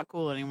are not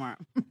cool anymore.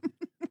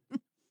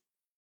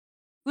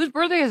 Whose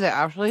birthday is it,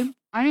 Ashley?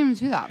 I didn't even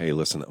see that. Hey,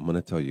 listen, I'm going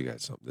to tell you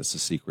guys something. This is a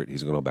secret.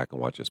 He's going to go back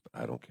and watch this, but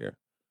I don't care.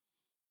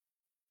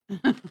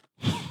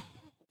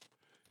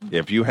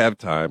 If you have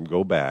time,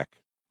 go back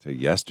to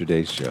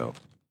yesterday's show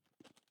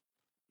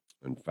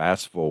and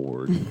fast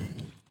forward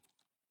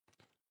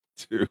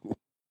to...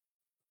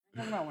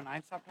 Talking about when I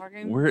stopped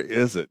talking? Where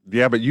is it?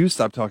 Yeah, but you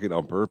stopped talking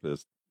on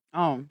purpose.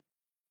 Oh,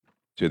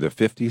 To the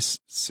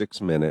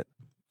 56-minute,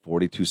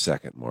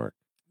 42-second mark.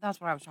 that's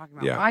what I was talking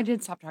about. Yeah. I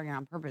did stop talking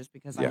on purpose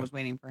because I Yeah. was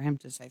waiting for him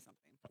to say something.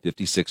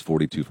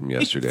 56:42 from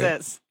yesterday.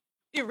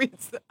 He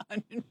reads the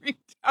Onion Ring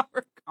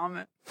Tower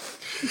comment.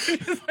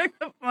 It's like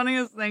the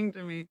funniest thing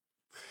to me.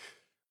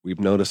 We've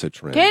noticed a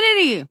trend.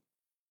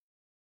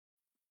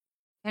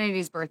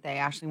 Kennedy's birthday.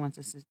 Ashley wants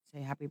us to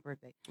say happy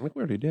birthday. I think we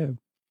already did.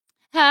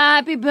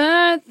 Happy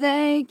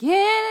birthday,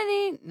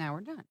 Kennedy. Now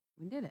we're done.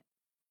 We did it.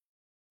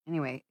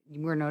 Anyway,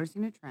 we're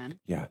noticing a trend.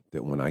 Yeah,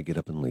 that when I get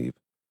up and leave,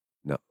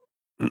 no.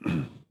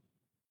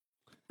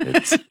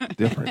 It's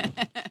different.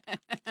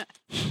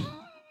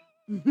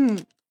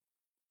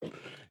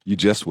 You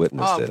just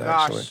witnessed it,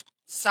 actually.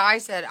 Cy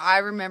said, I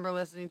remember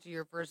listening to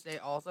your first day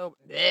also.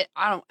 Blech,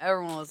 I don't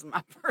ever want to listen to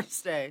my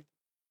first day.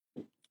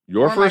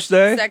 Your Or first my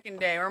day? Second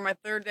day, or my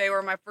third day,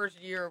 or my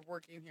first year of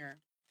working here.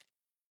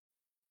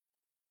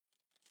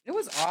 It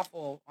was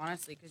awful,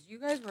 honestly, because you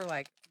guys were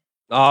like,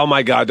 Oh,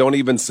 my God, don't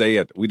even say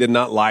it. We did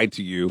not lie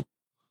to you.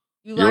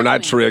 you were lied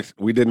not to me. tricked.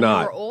 We did You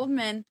not. were old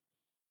men.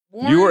 You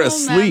were boring old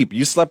asleep.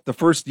 You slept the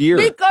first year.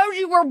 men. Because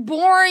you were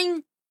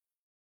boring.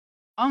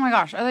 Oh my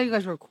gosh, I thought you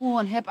guys were cool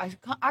and hip.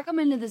 I come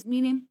into this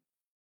meeting,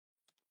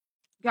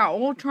 got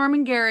old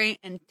Charming Gary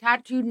and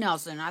tattooed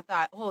Nelson. I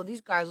thought, oh,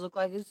 these guys look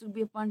like this would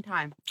be a fun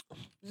time.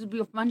 This would be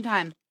a fun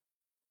time.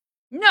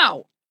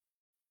 No.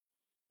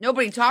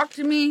 Nobody talked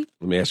to me.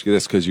 Let me ask you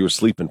this, because you were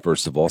sleeping,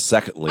 first of all.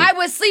 Secondly, I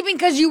was sleeping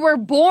because you were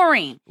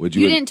boring. Would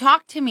you you- didn't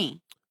talk to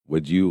me.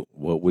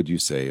 what would you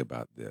say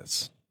about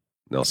this?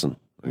 Nelson,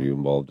 are you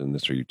involved in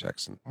this, or are you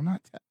texting?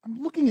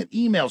 I'm looking at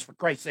emails, for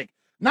Christ's sake.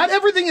 Not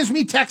everything is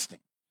me texting.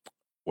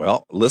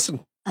 Well,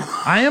 listen.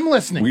 I am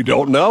listening. We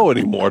don't know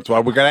anymore. That's why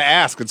we're going to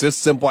ask. It's just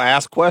a simple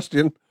ask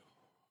question.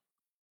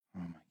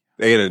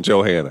 Ada and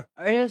Johanna.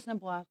 It is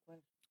simple ask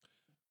question.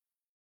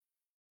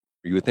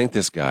 You would think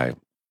this guy,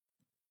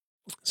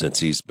 since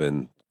he's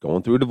been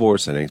going through a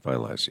divorce and ain't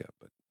finalized yet,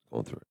 but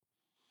going through it,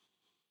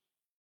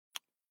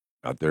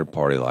 out there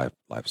party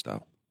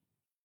lifestyle,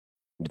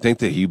 you think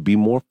that he'd be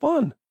more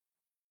fun?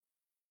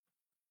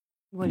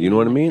 What, You know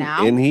what I mean?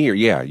 now? In here,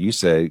 yeah. You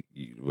say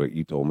what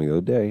you told me the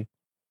other day,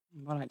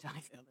 What did I tell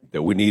you the other day?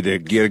 that we need to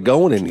get it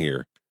going in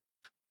here.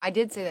 I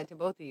did say that to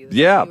both of you.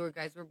 Yeah. You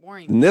guys were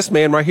boring. And this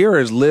man right here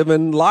is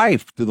living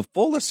life to the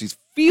fullest. He's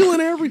feeling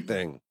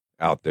everything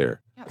out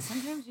there. Yeah,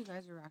 sometimes you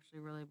guys are actually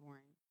really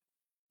boring.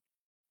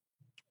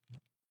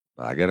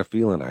 I got a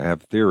feeling, I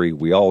have a theory,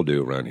 we all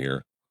do around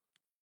here,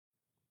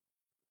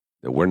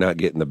 that we're not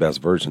getting the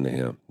best version of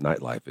him.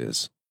 Nightlife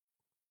is.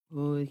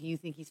 Ooh, you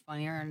think he's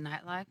funnier in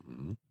nightlife?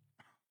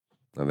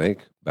 I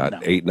think about No.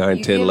 8, 9,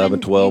 You 10, 11,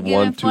 giving- 12, you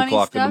 1, giving 2 funny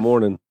o'clock in the stuff?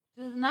 morning.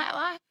 To the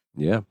nightlife?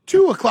 Yeah.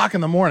 2 o'clock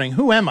in the morning.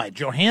 Who am I?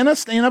 Johanna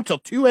staying up till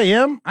 2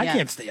 a.m.? I Yeah.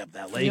 can't stay up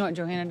that late. You know what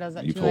Johanna does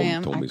at You 2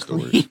 a.m.? told me I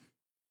stories. clean.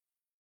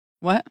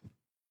 What?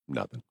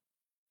 Nothing.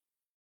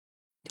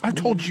 I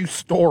told you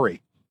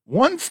story.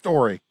 One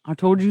story. I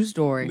told you a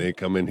story. They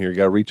come in here,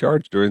 got to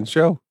recharge during the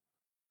show.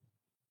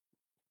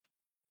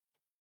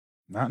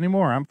 Not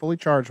anymore. I'm fully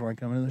charged when I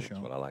come into the show.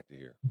 That's what I like to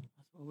hear. That's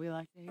what we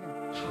like to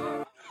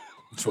hear.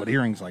 That's what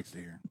Earrings likes to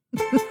hear.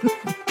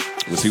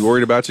 Was he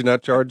worried about you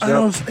not charged I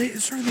know, up? hey,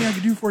 is there anything I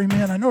can do for you,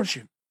 man? I noticed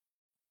you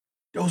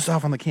dozed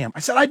off on the cam. I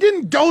said, I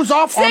didn't doze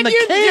off on the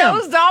you cam.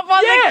 dozed off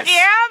on the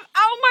cam?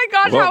 Oh my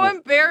God, Well, how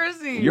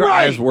embarrassing. Your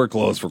eyes were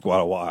closed for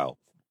quite a while.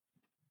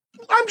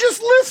 I'm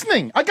just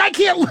listening. A guy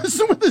can't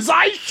listen with his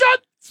eyes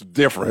shut. It's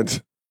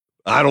different.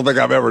 I don't think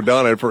I've ever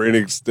done it for any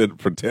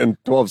extent for 10,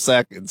 12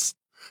 seconds.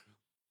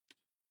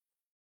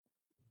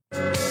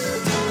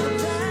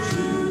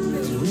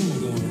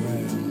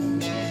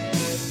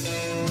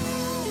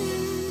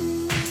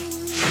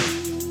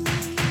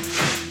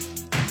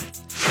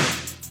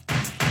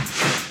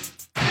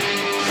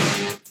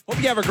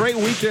 Hope you have a great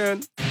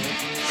weekend.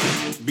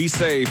 Be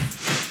safe.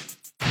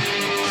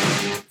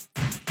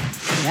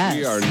 Yes.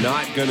 We are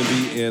not going to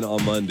be in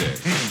on Monday.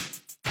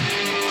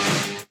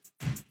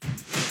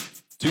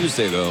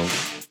 Tuesday, though,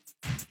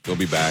 we'll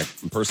be back.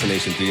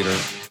 Impersonation Theater.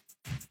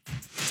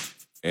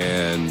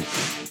 And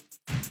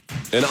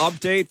an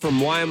update from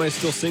Why Am I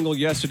Still Single?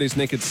 Yesterday's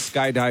naked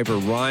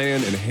skydiver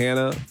Ryan and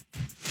Hannah.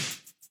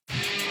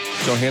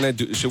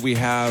 Johanna, should we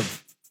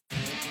have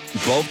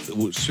both?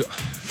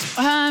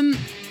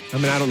 I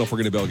mean, I don't know if we're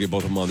going to be able to get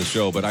both of them on the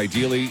show, but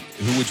ideally,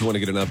 who would you want to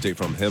get an update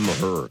from, him or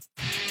her?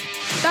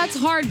 That's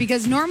hard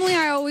because normally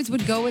I always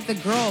would go with the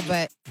girl,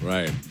 but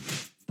Right.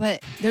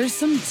 there's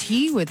some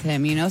tea with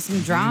him, you know,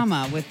 some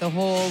drama with the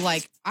whole,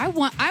 like, I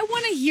want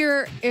to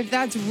hear if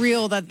that's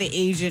real that the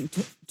agent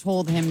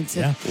told him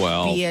to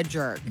be a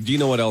jerk. Do you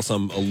know what else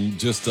I'm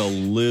just a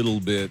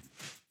little bit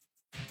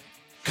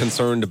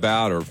concerned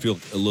about or feel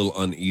a little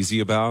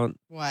uneasy about?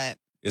 What?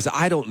 Is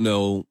I don't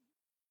know.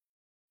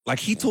 Like,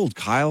 he told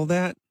Kyle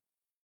that.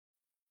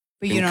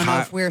 But you don't know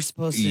if we're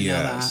supposed to know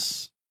that.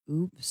 Yes.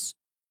 Oops.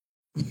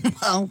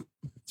 Well,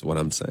 That's what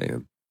I'm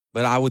saying.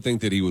 But I would think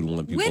that he would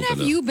want people when to have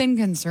know. you been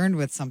concerned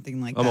with something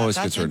like that? I'm always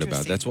That's concerned about it.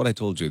 interesting. That's what I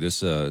told you.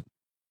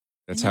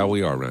 That's how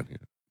we are around here.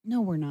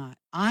 No, we're not.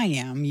 I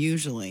am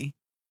usually.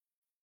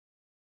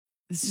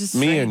 It's just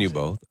Me and strange. you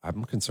both.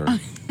 I'm concerned.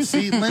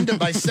 See, Linda,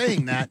 by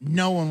saying that,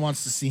 no one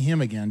wants to see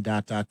him again, ...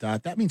 That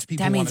means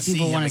people That want means to see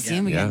people him want again. to see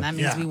him again. Yeah. That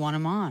means we want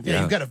him on.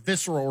 Yeah, you've got a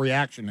visceral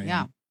reaction to him.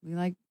 Yeah. We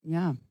like,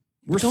 yeah.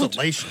 We're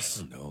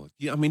salacious. No.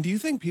 Yeah, I mean, do you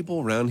think people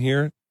around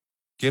here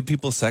give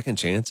people second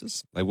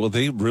chances? Like, will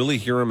they really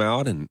hear him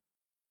out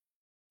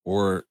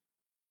or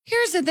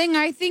Here's the thing.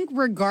 I think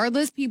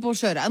regardless, people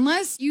should.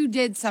 Unless you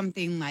did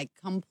something like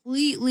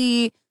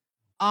completely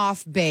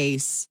off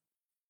base.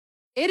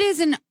 It is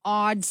an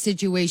odd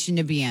situation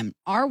to be in.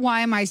 Our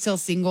Why Am I Still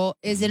Single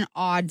is an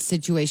odd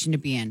situation to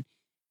be in.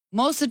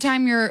 Most of the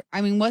time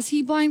was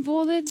he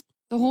blindfolded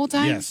the whole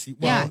time? Yes.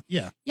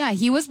 Yeah,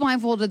 he was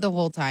blindfolded the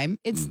whole time.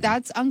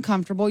 That's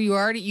uncomfortable. You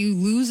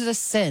lose a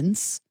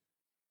sense.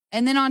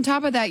 And then on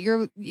top of that,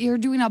 you're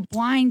doing a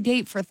blind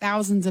date for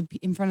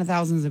in front of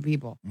thousands of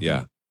people.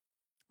 Yeah.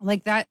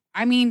 Like that.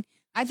 I mean,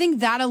 I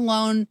think that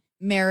alone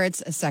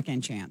merits a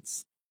second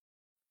chance.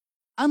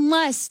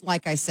 Unless,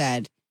 like I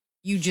said,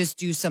 you just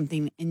do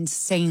something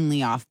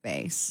insanely off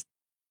base.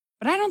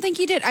 But I don't think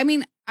he did. I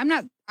mean, I'm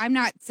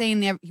not saying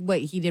that what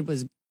he did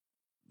was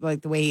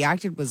like the way he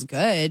acted was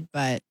good,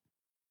 but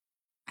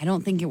I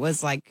don't think it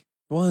was like.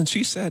 Well, and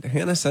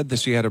Hannah said that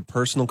she had a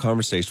personal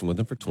conversation with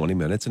him for 20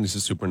 minutes and he's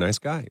a super nice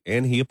guy.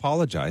 And he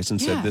apologized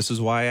and said, this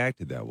is why I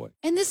acted that way.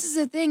 And this is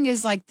the thing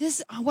is like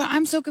this, what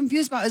I'm so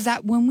confused about is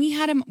that when we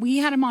had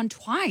him on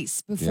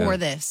twice before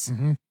this.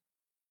 Mm-hmm.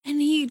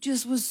 And he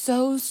just was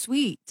so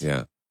sweet.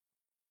 Yeah.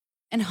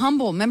 And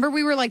humble. Remember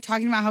we were like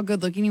talking about how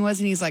good looking he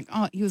was and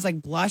he was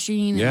like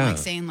blushing and like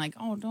saying like,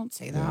 oh, don't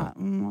say that.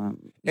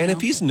 And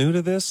if he's new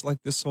to this, like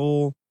this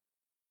whole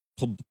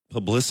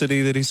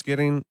publicity that he's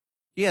getting,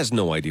 he has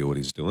no idea what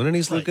he's doing and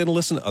he's going to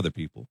listen to other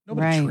people.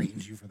 Nobody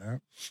trains you for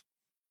that.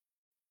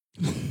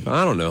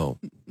 I don't know.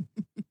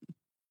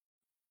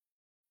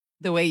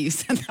 The way you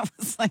said that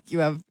was like you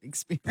have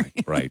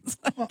experience. Right.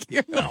 Like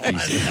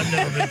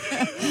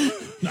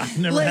I've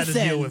never had to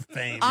deal with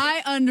fame.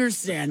 I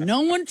understand.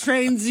 No one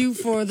trains you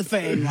for the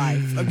fame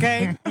life,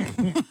 okay?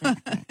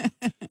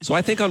 So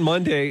I think on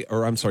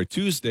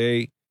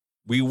Tuesday,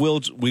 we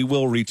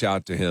will reach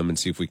out to him and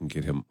see if we can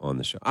get him on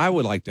the show. I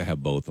would like to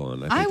have both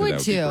on. I think would that would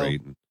too. be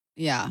great.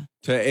 Yeah.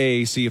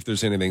 To see if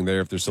there's anything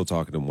there, if they're still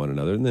talking to one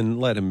another, and then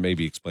let him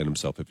maybe explain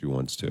himself if he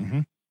wants to.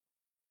 Mm-hmm.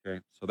 Okay.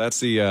 So that's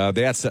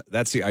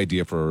the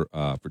idea for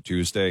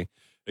Tuesday.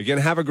 Again,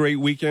 have a great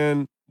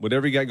weekend.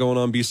 Whatever you got going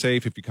on, be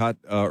safe. If you caught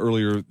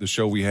earlier the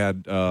show, we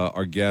had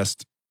our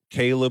guest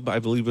Caleb, I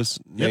believe his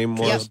name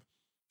was. Yep.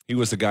 He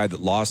was the guy that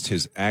lost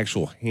his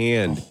actual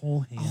hand. A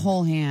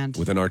whole hand.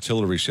 With an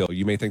artillery shell.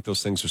 You may think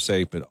those things are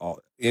safe, but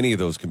any of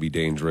those can be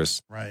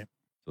dangerous. Right.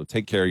 So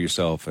take care of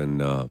yourself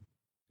and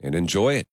enjoy it.